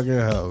a fucking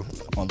hoe.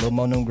 On Lil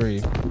Mo Num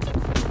Greed.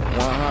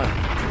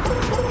 100.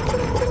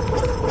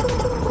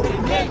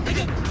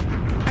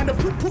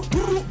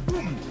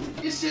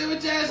 You see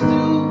what just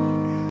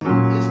do?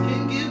 Just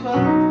can't give up.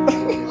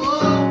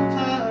 Oh,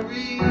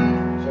 Tyree.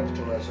 Shut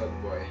your ass up,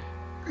 boy.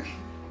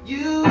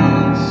 You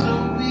so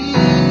weak.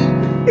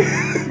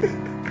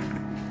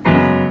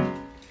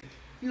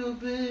 You a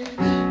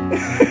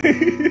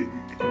bitch.